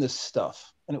doing this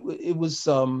stuff, and it was.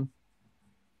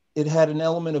 It had an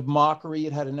element of mockery.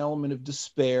 It had an element of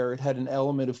despair. It had an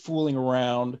element of fooling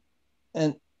around,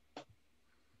 and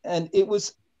it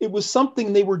was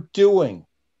something they were doing,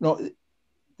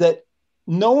 that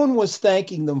no one was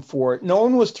thanking them for it. No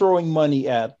one was throwing money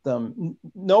at them.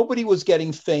 Nobody was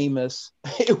getting famous.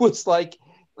 It's like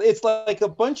a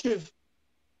bunch of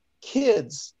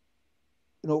kids,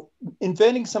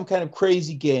 inventing some kind of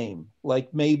crazy game,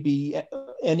 like maybe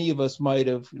any of us might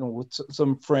have, with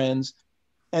some friends.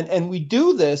 And we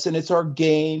do this, and it's our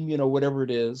game, whatever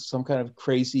it is, some kind of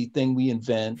crazy thing we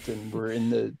invent, and we're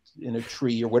in a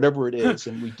tree or whatever it is,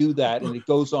 and we do that, and it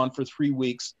goes on for 3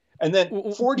 weeks, and then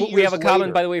 40 years we have a comment,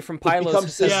 later, by the way, from Pylos. It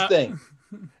becomes this thing.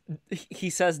 He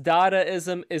says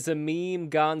Dadaism is a meme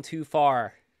gone too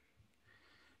far.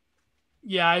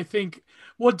 Yeah, I think.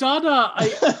 Well, Dada,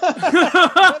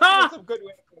 That's a good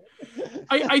way.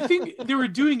 I think they were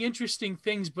doing interesting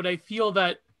things, but I feel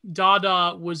that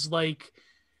Dada was like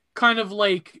kind of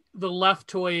like the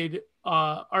leftoid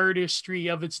artistry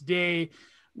of its day,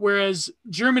 whereas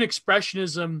German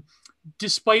Expressionism,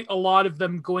 despite a lot of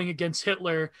them going against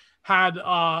Hitler, had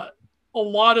a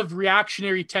lot of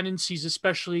reactionary tendencies,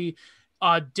 especially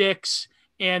Dix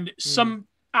and some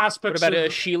aspects. What about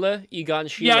Schiele? Egon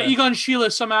Schiele? Yeah, Egon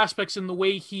Schiele, some aspects in the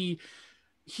way he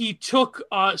took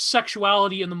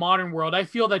sexuality in the modern world. I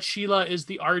feel that Schiele is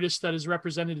the artist that is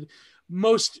represented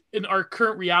most in our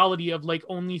current reality of like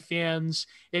OnlyFans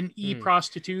and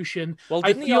e-prostitution. Well,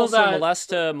 didn't he also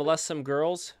molest some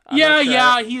girls?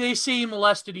 They say he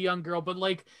molested a young girl, but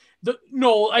like the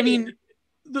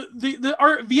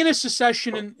art Vienna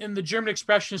Secession and the German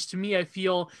Expressionists, to me, I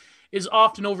feel, is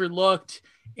often overlooked,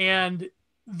 and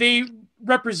they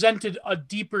represented a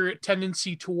deeper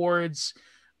tendency towards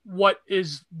what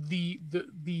is the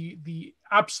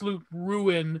absolute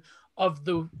ruin of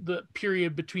the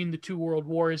period between the two world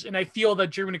wars. And I feel that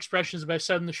German Expressionism, as I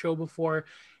said in the show before,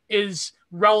 is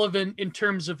relevant in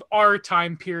terms of our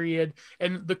time period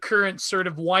and the current sort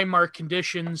of Weimar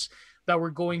conditions that we're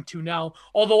going to now.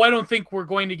 Although I don't think we're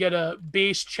going to get a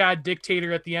base Chad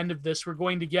dictator at the end of this. We're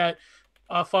going to get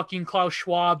fucking Klaus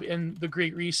Schwab in the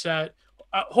Great Reset.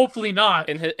 Hopefully not.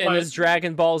 In his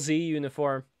Dragon Ball Z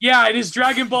uniform. Yeah, it is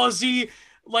Dragon Ball Z,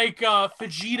 like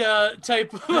Vegeta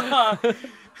type.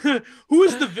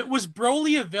 Was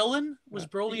Broly a villain? Was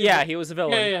Broly? He was a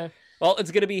villain. Yeah. Well,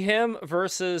 it's gonna be him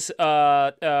versus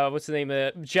what's the name of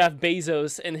it? Jeff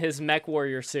Bezos in his Mech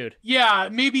Warrior suit. Yeah,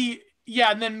 maybe.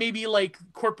 Yeah, and then maybe like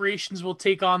corporations will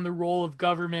take on the role of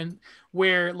government,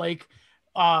 where like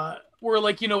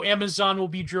Amazon will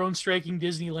be drone striking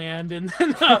Disneyland, and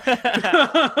then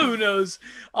who knows?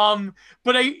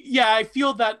 But I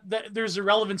feel that there's a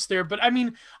relevance there. But I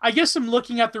mean, I guess I'm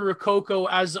looking at the Rococo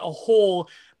as a whole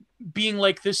being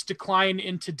like this decline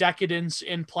into decadence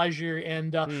and pleasure.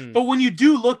 And but when you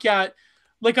do look at,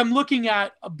 like, I'm looking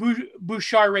at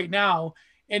Bouchard right now,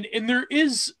 and there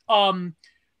is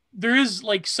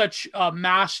like such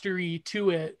mastery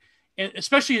to it, and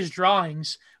especially his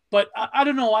drawings. But I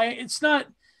don't know. It's not.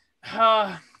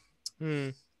 I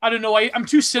don't know. I'm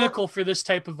too cynical for this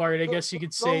type of art, I guess you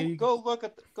could say. Go look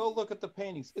at the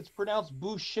paintings. It's pronounced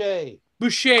Boucher.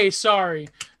 Boucher. Sorry.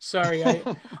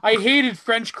 I hated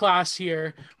French class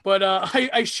here, but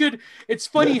I should. It's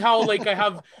funny how like I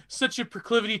have such a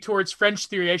proclivity towards French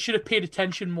theory. I should have paid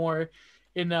attention more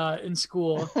in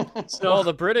school. So well,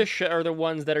 the British are the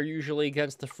ones that are usually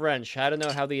against the French. I don't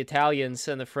know how the Italians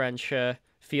and the French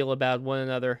feel about one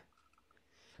another.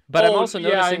 But I'm also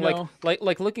noticing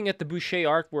like looking at the Boucher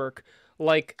artwork,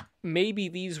 like maybe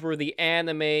these were the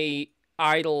anime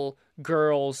idol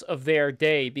girls of their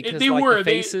day, because the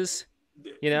faces,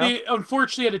 they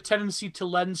unfortunately had a tendency to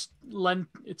lend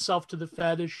itself to the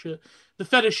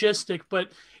fetishistic,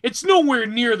 but it's nowhere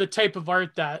near the type of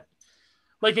art that,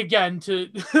 like, again, to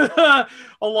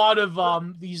a lot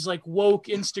of these like woke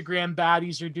Instagram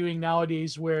baddies are doing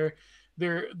nowadays, where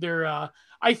they're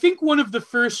I think one of the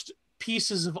first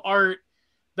pieces of art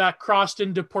that crossed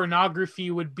into pornography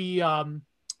would be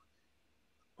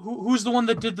who's the one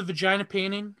that did the vagina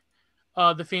painting,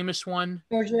 the famous one?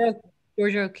 Georgia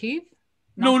O'Keeffe?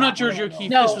 Not Georgia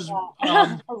O'Keeffe. No, this was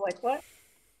I was like, what?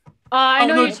 I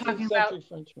know you're talking about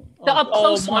the up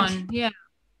close one. Yeah.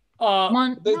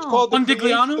 It's called The Mondigliano?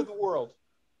 Creation of the World.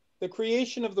 The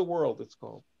Creation of the World, it's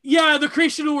called. Yeah, The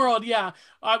Creation of the World, yeah.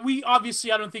 We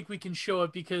obviously, I don't think we can show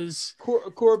it because...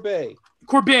 Courbet,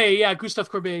 yeah, Gustave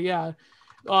Courbet, yeah.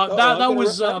 That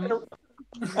was... I'm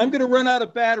going to run out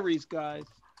of batteries, guys.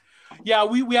 Yeah,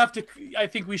 we have to... I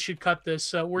think we should cut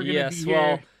this. We're going to be here.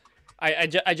 Well,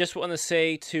 I just want to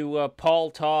say to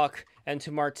Paul Talk and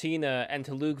to Martina and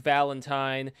to Luke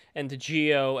Valentine and to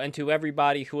Gio and to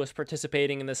everybody who was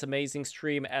participating in this amazing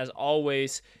stream, as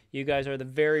always, you guys are the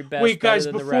very best. Wait, guys,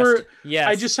 before yes.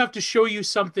 I just have to show you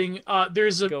something. No,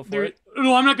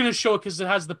 I'm not going to show it because it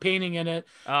has the painting in it.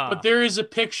 But there is a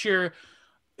picture.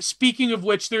 Speaking of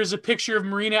which, there's a picture of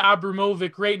Marina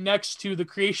Abramovic right next to The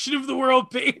Creation of the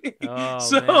World painting. And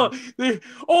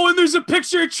there's a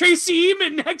picture of Tracy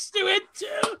Emin next to it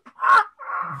too.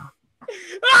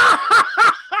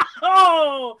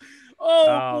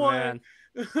 Boy. Man.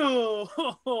 There's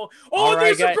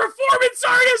right, a performance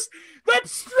artist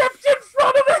that's stripped in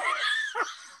front of it.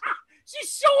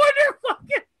 She's showing her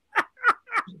fucking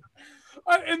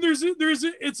and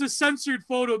it's a censored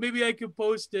photo. Maybe I could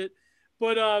post it,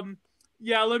 but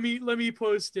yeah, let me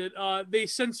post it. They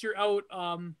censor out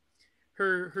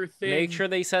her thing. Make sure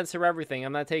they censor everything.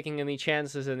 I'm not taking any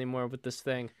chances anymore with this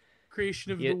thing.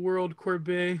 Creation of the World,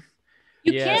 Courbet.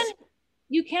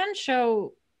 You can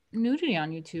show nudity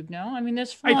on YouTube, no? I mean,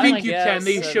 there's fun, I think you can.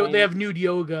 They have nude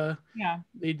yoga. Yeah.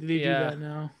 They do that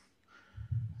now.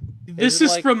 This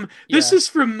is from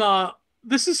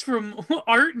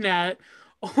ArtNet.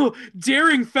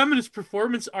 Daring feminist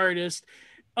performance artist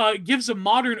gives a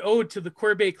modern ode to the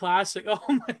Courbet classic. Oh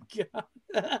my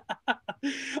god.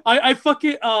 I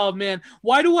fucking man.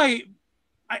 Why do I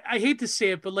hate to say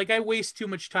it, but like I waste too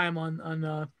much time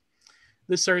on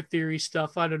this art theory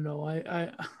stuff. I don't know.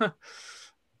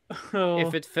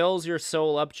 If it fills your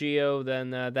soul up, Gio, then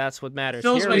that's what matters.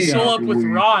 Fills my soul up with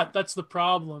rot. That's the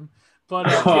problem. But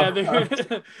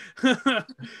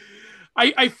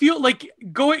I feel like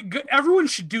everyone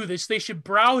should do this. They should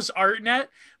browse ArtNet,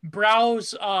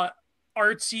 browse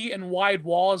Artsy and Wide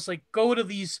Walls. Like, go to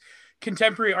these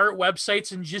contemporary art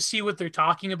websites and just see what they're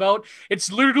talking about.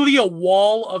 It's literally a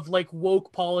wall of like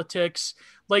woke politics.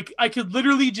 Like, I could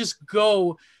literally just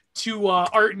go to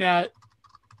ArtNet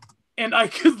and I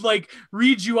could like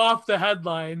read you off the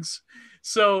headlines.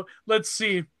 So let's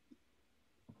see.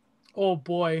 Oh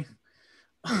boy.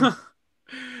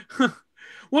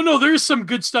 Well, no, there's some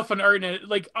good stuff on art in it.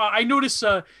 Like I notice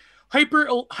hyper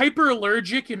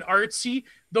allergic and artsy.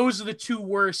 Those are the two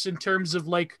worst in terms of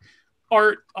like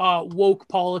art woke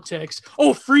politics.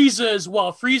 Oh, Frieza as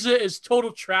well. Frieza is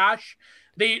total trash.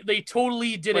 They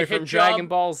totally did a hit from job. Dragon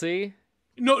Ball Z?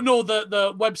 No,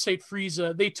 the website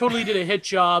Frieza. They totally did a hit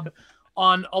job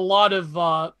on a lot of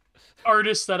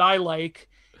artists that I like,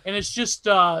 and it's just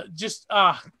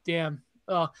damn.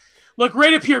 Look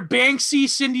right up here, Banksy,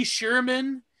 Cindy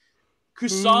Sherman,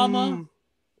 Kusama.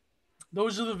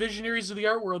 Those are the visionaries of the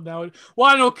art world now. Well,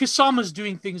 I know Kusama's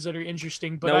doing things that are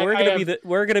interesting, but no,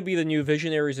 we're gonna be the new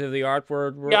visionaries of the art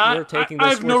world. We're taking this. I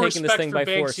have no we're taking this thing by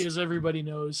Banksy, force, as everybody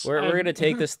knows. We're gonna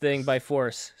take this thing by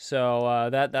force. So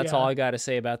that's all I got to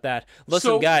say about that.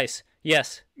 Listen, guys.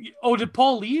 Yes. Oh, did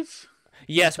Paul leave?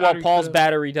 Yes, well, Paul's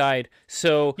battery died.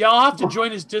 So yeah, I'll have to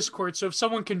join his Discord. So if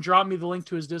someone can drop me the link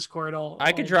to his Discord,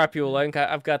 I can drop you a link.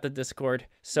 I've got the Discord,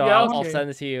 so I'll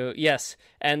send it to you. Yes,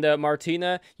 and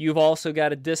Martina, you've also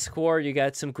got a Discord. You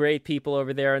got some great people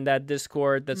over there in that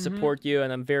Discord that support you,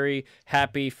 and I'm very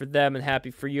happy for them and happy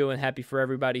for you and happy for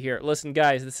everybody here. Listen,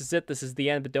 guys, this is it. This is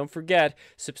the end, but don't forget,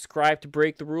 subscribe to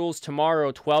Break the Rules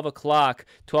tomorrow, 12 o'clock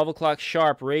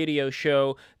sharp radio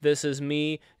show. This is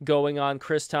me going on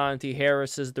Chris Tonti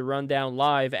Harris's The Rundown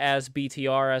Live as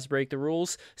BTR, as Break the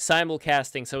Rules,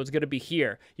 simulcasting, so it's going to be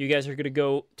here. You guys are going to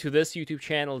go to this YouTube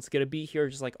channel. It's going to be here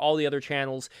just like all the other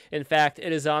channels. In fact,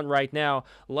 it is on right now.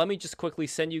 Let me just quickly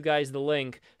send you guys the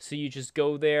link, so you just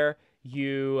go there.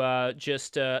 You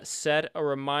just set a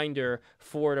reminder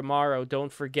for tomorrow.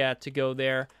 Don't forget to go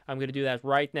there. I'm going to do that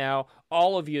right now.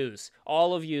 All of yous,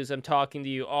 I'm talking to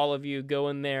you. All of you, go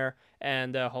in there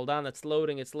and hold on. It's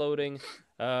loading.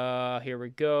 Here we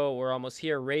go. We're almost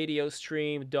here. Radio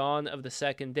stream, dawn of the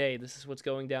second day. This is what's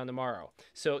going down tomorrow.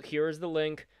 So here is the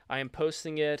link. I am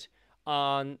posting it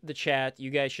on the chat. You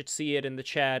guys should see it in the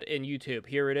chat in YouTube.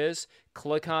 Here it is.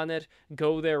 Click on it.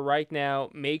 Go there right now.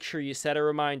 Make sure you set a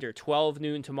reminder. 12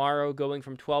 noon tomorrow, going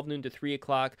from 12 noon to 3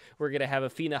 o'clock. We're going to have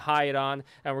Athena Hyatt on,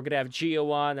 and we're going to have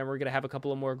Gio on, and we're going to have a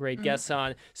couple of more great guests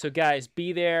on. So guys,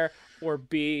 be there or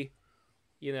be...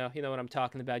 You know what I'm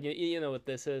talking about. You know what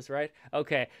this is, right?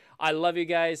 Okay. I love you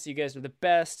guys. You guys are the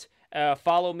best.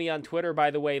 Follow me on Twitter, by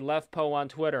the way. LevPo on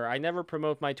Twitter. I never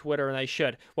promote my Twitter, and I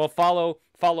should. Well, follow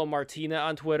Martina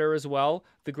on Twitter as well.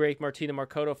 The great Martina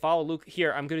Marcotto. Follow Luke.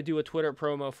 Here, I'm going to do a Twitter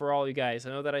promo for all you guys. I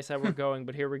know that I said we're going,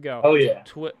 but here we go. Oh, yeah.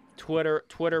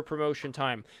 Twitter promotion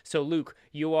time. So, Luke,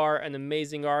 you are an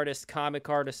amazing artist, comic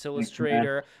artist,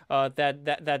 illustrator.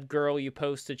 That girl you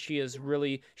posted, she is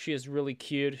really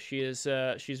cute. She's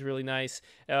really nice.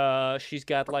 She's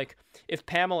got, like, if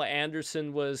Pamela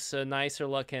Anderson was nicer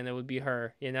looking, it would be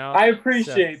her, you know? I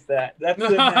appreciate that. That's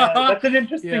an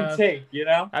interesting take, you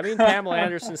know? I mean, Pamela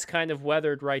Anderson's kind of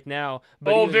weathered right now.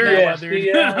 But very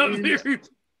weathered.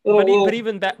 But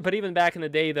even back in the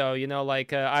day, though, you know,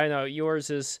 like I don't know, yours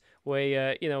is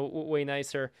way way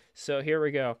nicer. So here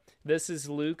we go. This is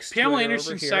Luke's. Pamela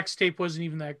Anderson's sex tape wasn't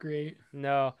even that great.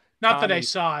 No. Not Tommy. That I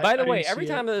saw it. By the way, every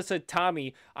time that it said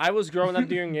Tommy, I was growing up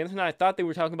during the internet. I thought they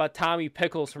were talking about Tommy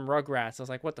Pickles from Rugrats. I was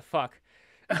like, what the fuck?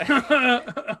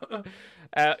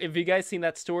 If you guys seen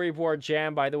that storyboard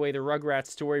jam, by the way, the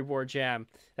Rugrats storyboard jam,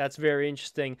 that's very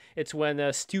interesting. It's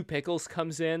when Stu Pickles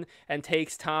comes in and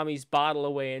takes Tommy's bottle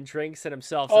away and drinks it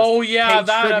himself. So that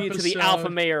tribute episode. To the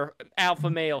alpha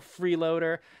male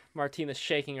freeloader. Martina's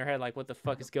shaking her head like, what the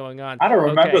fuck is going on? I don't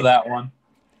remember that one.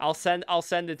 I'll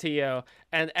send it to you.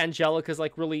 And Angelica's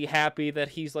like really happy that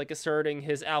he's like asserting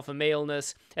his alpha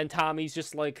maleness, and Tommy's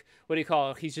just like, what do you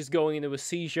call it? He's just going into a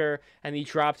seizure, and he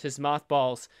dropped his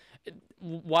mothballs.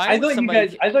 Why? I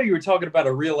thought you were talking about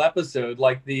a real episode,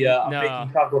 like the I'm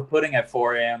making chocolate pudding at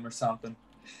 4 a.m. or something.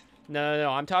 No.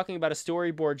 I'm talking about a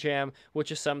storyboard jam,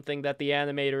 which is something that the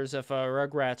animators of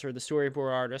Rugrats, or the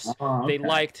storyboard artists, they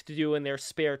liked to do in their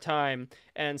spare time.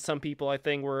 And some people, I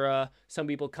think,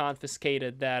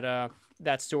 confiscated that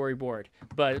storyboard,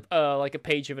 but like a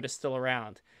page of it is still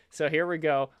around. So here we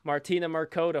go. Martina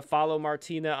Marcotto. Follow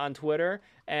Martina on Twitter.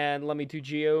 And let me do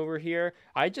Gio over here.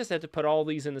 I just had to put all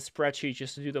these in the spreadsheet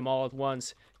just to do them all at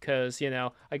once, because,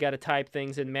 I got to type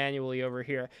things in manually over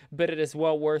here. But it is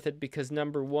well worth it, because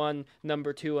number 1,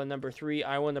 number 2, and number 3,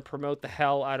 I want to promote the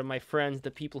hell out of my friends,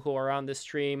 the people who are on this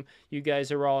stream. You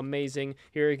guys are all amazing.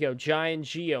 Here we go. Giant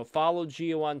Gio. Follow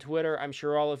Gio on Twitter. I'm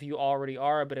sure all of you already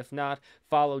are, but if not,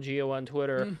 follow Gio on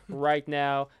Twitter right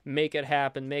now. Make it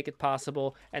happen. Make it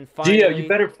possible. And finally, Gio, you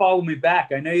better follow me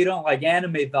back. I know you don't like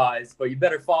anime thighs, but you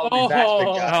better follow me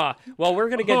back. Well, we're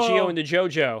gonna get Gio into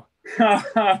JoJo.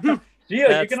 Gio,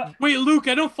 you're gonna wait, Luke.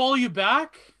 I don't follow you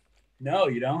back. No,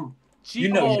 you don't. You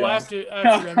know, I have to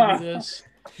remember this.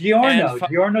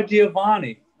 Giorno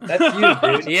Giovanni. That's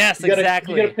you, dude. Yes,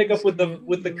 exactly. You gotta pick up with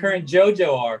the current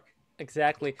JoJo arc.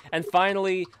 Exactly. And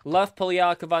finally, Lev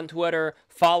Polyakov on Twitter.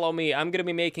 Follow me. I'm going to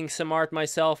be making some art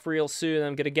myself real soon.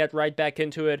 I'm going to get right back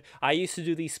into it. I used to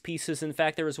do these pieces. In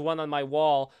fact, there was one on my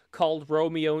wall called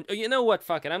Romeo. You know what?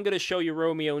 Fuck it. I'm going to show you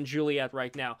Romeo and Juliet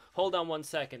right now. Hold on 1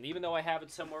 second. Even though I have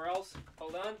it somewhere else.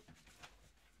 Hold on.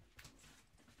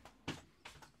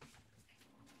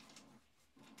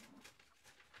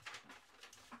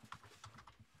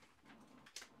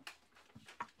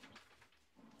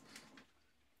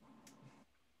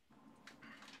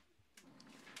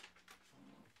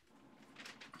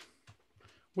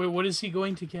 Wait, what is he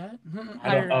going to get?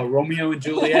 I don't know. Romeo and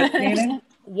Juliet painting?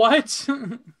 What?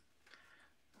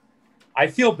 I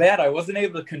feel bad. I wasn't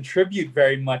able to contribute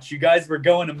very much. You guys were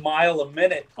going a mile a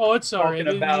minute. Oh, it's all right.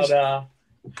 Talking about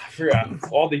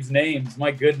all these names.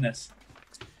 My goodness.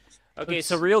 Okay,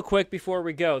 so real quick before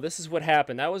we go, this is what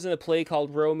happened. I was in a play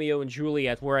called Romeo and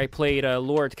Juliet where I played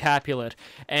Lord Capulet,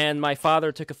 and my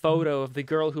father took a photo of the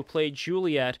girl who played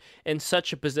Juliet in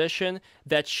such a position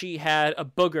that she had a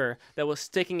booger that was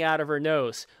sticking out of her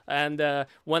nose. And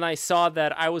when I saw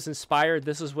that, I was inspired.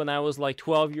 This is when I was like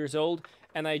 12 years old,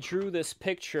 and I drew this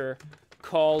picture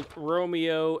called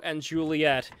Romeo and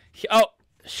Juliet.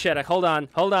 Shit, hold on.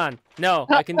 No,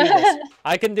 I can do this.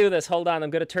 I can do this. Hold on.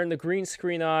 I'm going to turn the green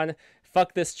screen on.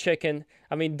 Fuck this chicken.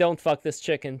 I mean, don't fuck this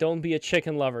chicken. Don't be a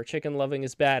chicken lover. Chicken loving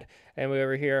is bad. And we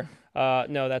over here.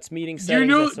 No, that's meeting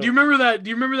settings. Do you remember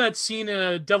that scene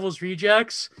in Devil's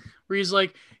Rejects where he's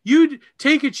like, "You'd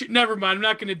take a never mind. I'm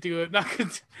not going to do it.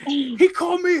 He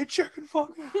called me a chicken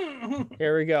fucker."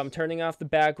 Here we go. I'm turning off the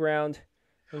background.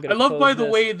 I love, by the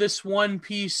way, this one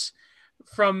piece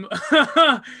from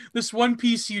this one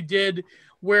piece you did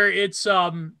where it's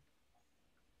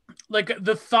like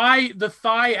the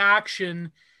thigh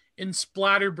action in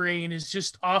Splatterbrain is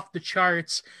just off the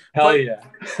charts. Yeah.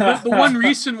 the one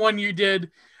recent one you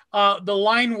did, the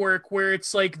line work where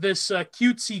it's like this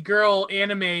cutesy girl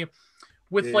anime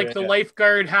with the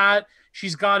lifeguard hat.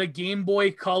 She's got a Game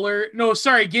Boy Color. No,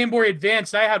 sorry, Game Boy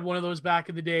Advance. I had one of those back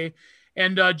in the day.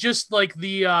 And just like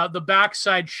the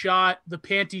backside shot, the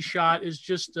panty shot is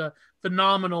just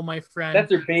phenomenal, my friend.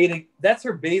 That's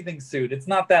her bathing suit. It's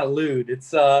not that lewd.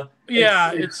 It's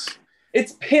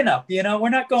pinup. You know, we're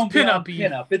not going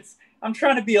pinup. I'm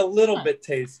trying to be a little bit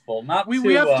tasteful, not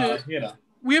we have to.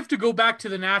 We have to go back to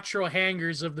the natural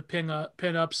hangers of the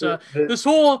pinups.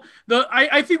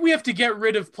 I think we have to get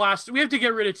rid of plastic. We have to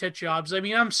get rid of tit jobs. I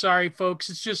mean, I'm sorry, folks.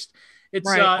 It's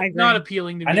not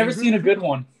appealing to me. I've never seen a good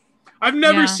one. I've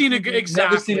never seen a good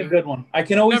Never seen a good one. I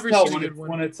can always tell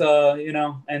when it's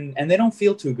and they don't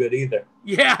feel too good either.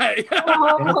 Yeah. They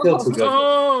don't feel too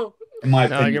good. In my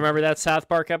opinion. You remember that South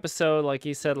Park episode? Like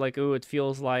he said, like, "Ooh, it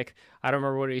feels like," I don't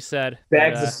remember what he said.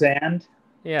 Bags of sand.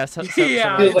 Yeah. It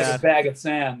feels like a bag of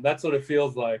sand. That's what it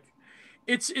feels like.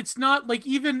 It's not like,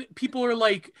 even people are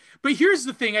like, but here's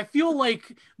the thing. I feel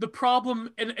like the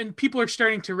problem, and people are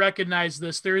starting to recognize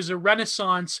this. There is a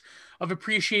renaissance of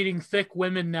appreciating thick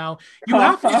women now. You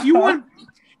have to,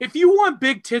 if you want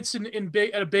big tits and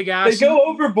a big ass. They go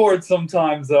overboard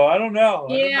sometimes, though. I don't know.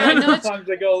 Yeah, sometimes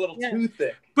they go a little too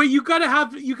thick. But you gotta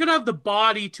have the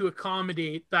body to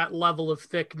accommodate that level of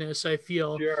thickness, I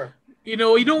feel. Sure. You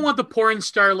know, you don't want the porn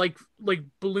star like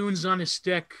balloons on a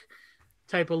stick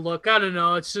type of look. I don't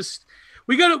know. It's just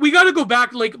we gotta go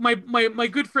back. Like my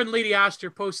good friend Lady Astor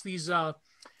posts these old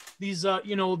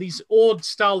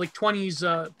style like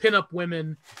 20s pinup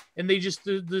women, and they just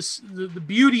the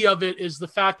beauty of it is the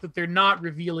fact that they're not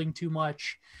revealing too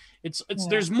much.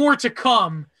 There's more to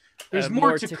come. There's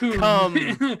more to come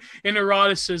in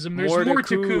eroticism. There's more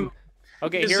to come.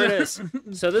 Okay, here it is.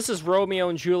 So this is Romeo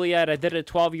and Juliet. I did it at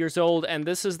 12 years old, and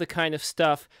this is the kind of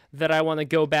stuff that I want to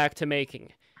go back to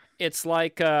making. It's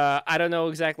like, I don't know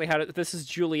exactly how to... This is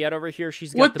Juliet over here.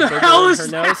 She's got the hell in is her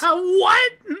that? nose.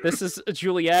 What? This is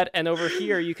Juliet, and over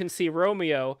here you can see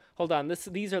Romeo. Hold on,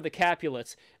 these are the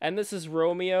Capulets. And this is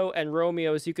Romeo, and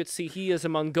Romeo, as you could see, he is a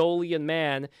Mongolian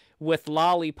man with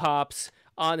lollipops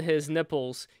on his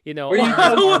nipples. You know, where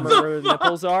the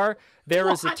nipples are. There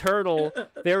is a turtle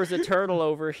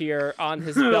over here on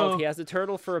his belt. He has a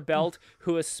turtle for a belt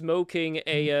who is smoking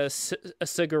a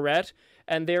cigarette.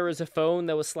 And there is a phone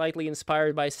that was slightly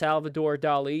inspired by Salvador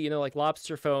Dali, you know, like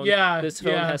lobster phone. Yeah. This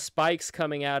phone has spikes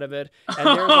coming out of it. And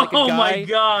there's like a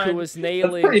guy who was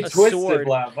nailing a sword.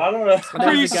 I don't know.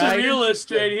 Pretty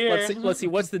surrealist right here. Let's see.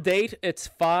 What's the date? It's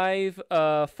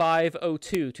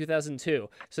 5/5/02/2002.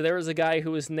 So there was a guy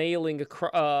who was nailing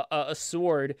a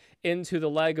sword into the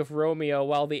leg of Romeo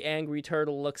while the angry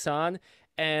turtle looks on.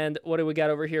 And what do we got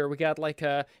over here? We got like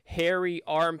a hairy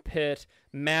armpit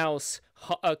mouse,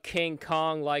 a King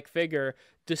Kong like figure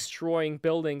destroying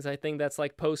buildings. I think that's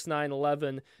like post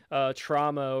 9/11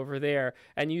 trauma over there.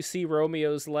 And you see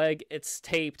Romeo's leg, it's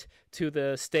taped to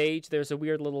the stage. There's a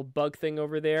weird little bug thing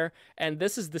over there, and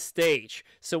this is the stage.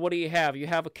 So what do you have? You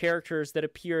have characters that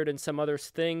appeared in some other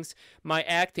things. My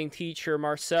acting teacher,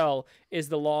 Marcel, is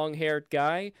the long-haired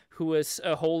guy who is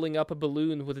holding up a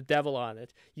balloon with a devil on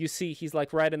it. You see he's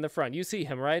like right in the front. You see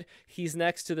him, right? He's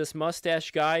next to this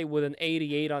mustache guy with an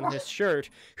 88 on his shirt,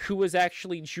 who is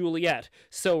actually Juliet.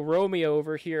 So Romeo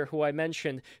over here, who I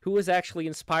mentioned, who was actually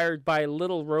inspired by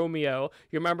Little Romeo.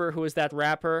 You remember who is that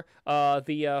rapper?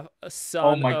 The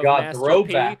son of Master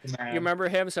throwback, P. man. You remember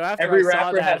him? So after every I saw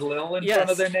rapper that, had Lil in front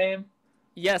of their name.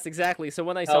 Yes, exactly. So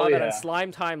when I saw that on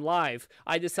Slime Time Live,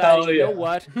 I decided, you know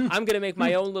what? I'm going to make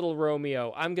my own little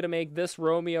Romeo. I'm going to make this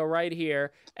Romeo right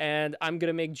here, and I'm going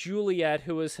to make Juliet,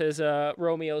 who is his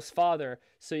Romeo's father.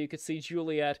 So you could see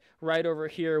Juliet right over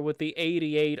here with the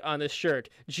 88 on his shirt.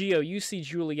 Gio, you see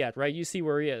Juliet, right? You see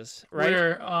where he is, right?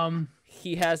 Where,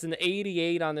 he has an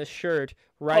 88 on his shirt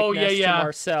right next to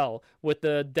Marcel with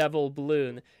the devil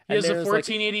balloon. He has a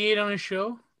 1488 on his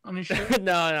show? On his shirt?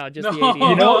 no, just the 88.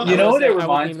 You know what it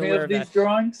reminds me of these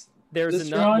drawings? There's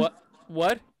another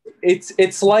what?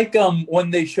 It's like when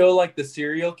they show like the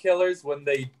serial killers when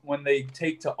they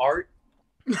take to art.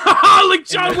 Like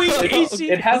John Wayne Gacy.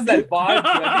 It has that vibe.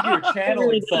 I think you were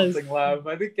channeling something, Lev.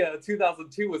 I think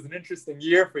 2002 was an interesting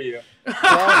year for you.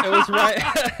 Well, it was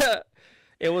right.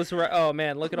 It was right. Oh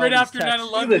man, look at all right these after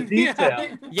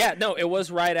 9/11. Yeah, no, it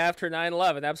was right after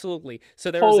 9/11. Absolutely.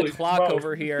 So there was a clock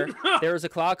over here. There was a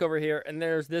clock over here, and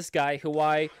there's this guy who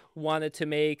I wanted to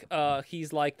make.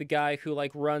 He's like the guy who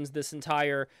like runs this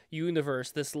entire universe.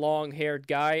 This long-haired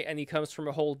guy, and he comes from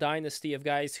a whole dynasty of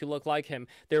guys who look like him.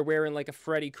 They're wearing like a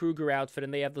Freddy Krueger outfit,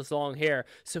 and they have this long hair.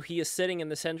 So he is sitting in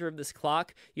the center of this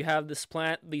clock. You have this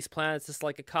these planets, it's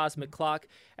like a cosmic clock,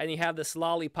 and you have this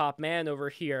lollipop man over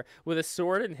here with a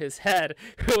sword in his head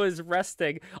who is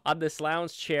resting on this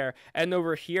lounge chair. And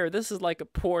over here, this is like a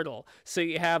portal. So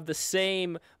you have the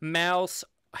same mouse,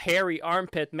 hairy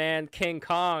armpit man, King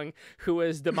Kong, who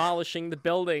is demolishing the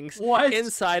buildings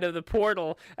inside of the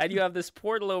portal, and you have this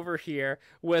portal over here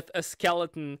with a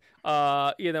skeleton,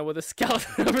 with a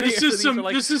skeleton over this here. Is so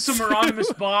this is some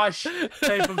Hieronymus Bosch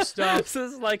type of stuff. This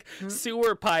is like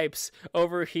sewer pipes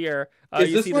over here.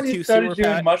 Is this when you started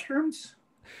doing mushrooms?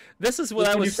 This is when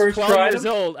I was 12 years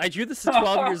old. I drew this at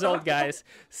 12 years old, guys.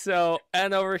 So,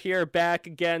 and over here, back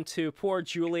again to poor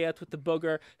Juliet with the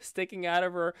booger sticking out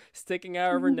of her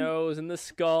nose, and the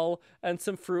skull, and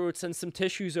some fruits, and some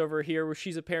tissues over here, which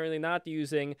she's apparently not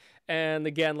using. And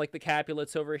again, like the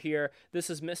Capulets over here, this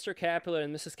is Mr. Capulet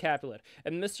and Mrs. Capulet.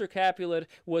 And Mr. Capulet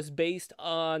was based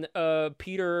on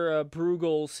Peter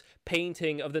Bruegel's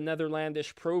painting of the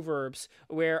Netherlandish proverbs,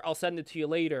 where I'll send it to you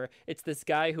later. It's this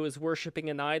guy who is worshipping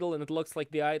an idol, and it looks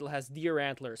like the idol has deer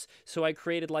antlers. So I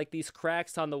created like these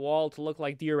cracks on the wall to look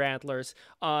like deer antlers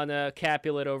on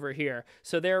Capulet over here.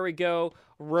 So there we go.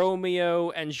 Romeo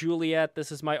and Juliet.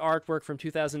 This is my artwork from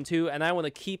 2002, and I want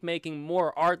to keep making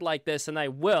more art like this, and I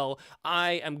will.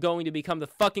 I am going to become the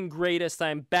fucking greatest.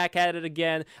 I'm back at it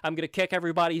again. I'm going to kick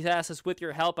everybody's asses with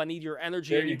your help. I need your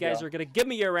energy, and you guys are going to give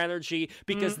me your energy,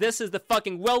 because this is the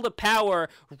fucking will to power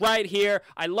right here.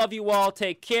 I love you all.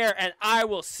 Take care, and I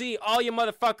will see all you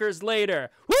motherfuckers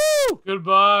later. Woo!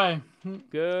 Goodbye.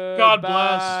 Goodbye. God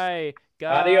bless.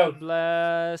 God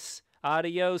bless.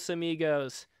 Adios,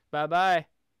 amigos. Bye-bye.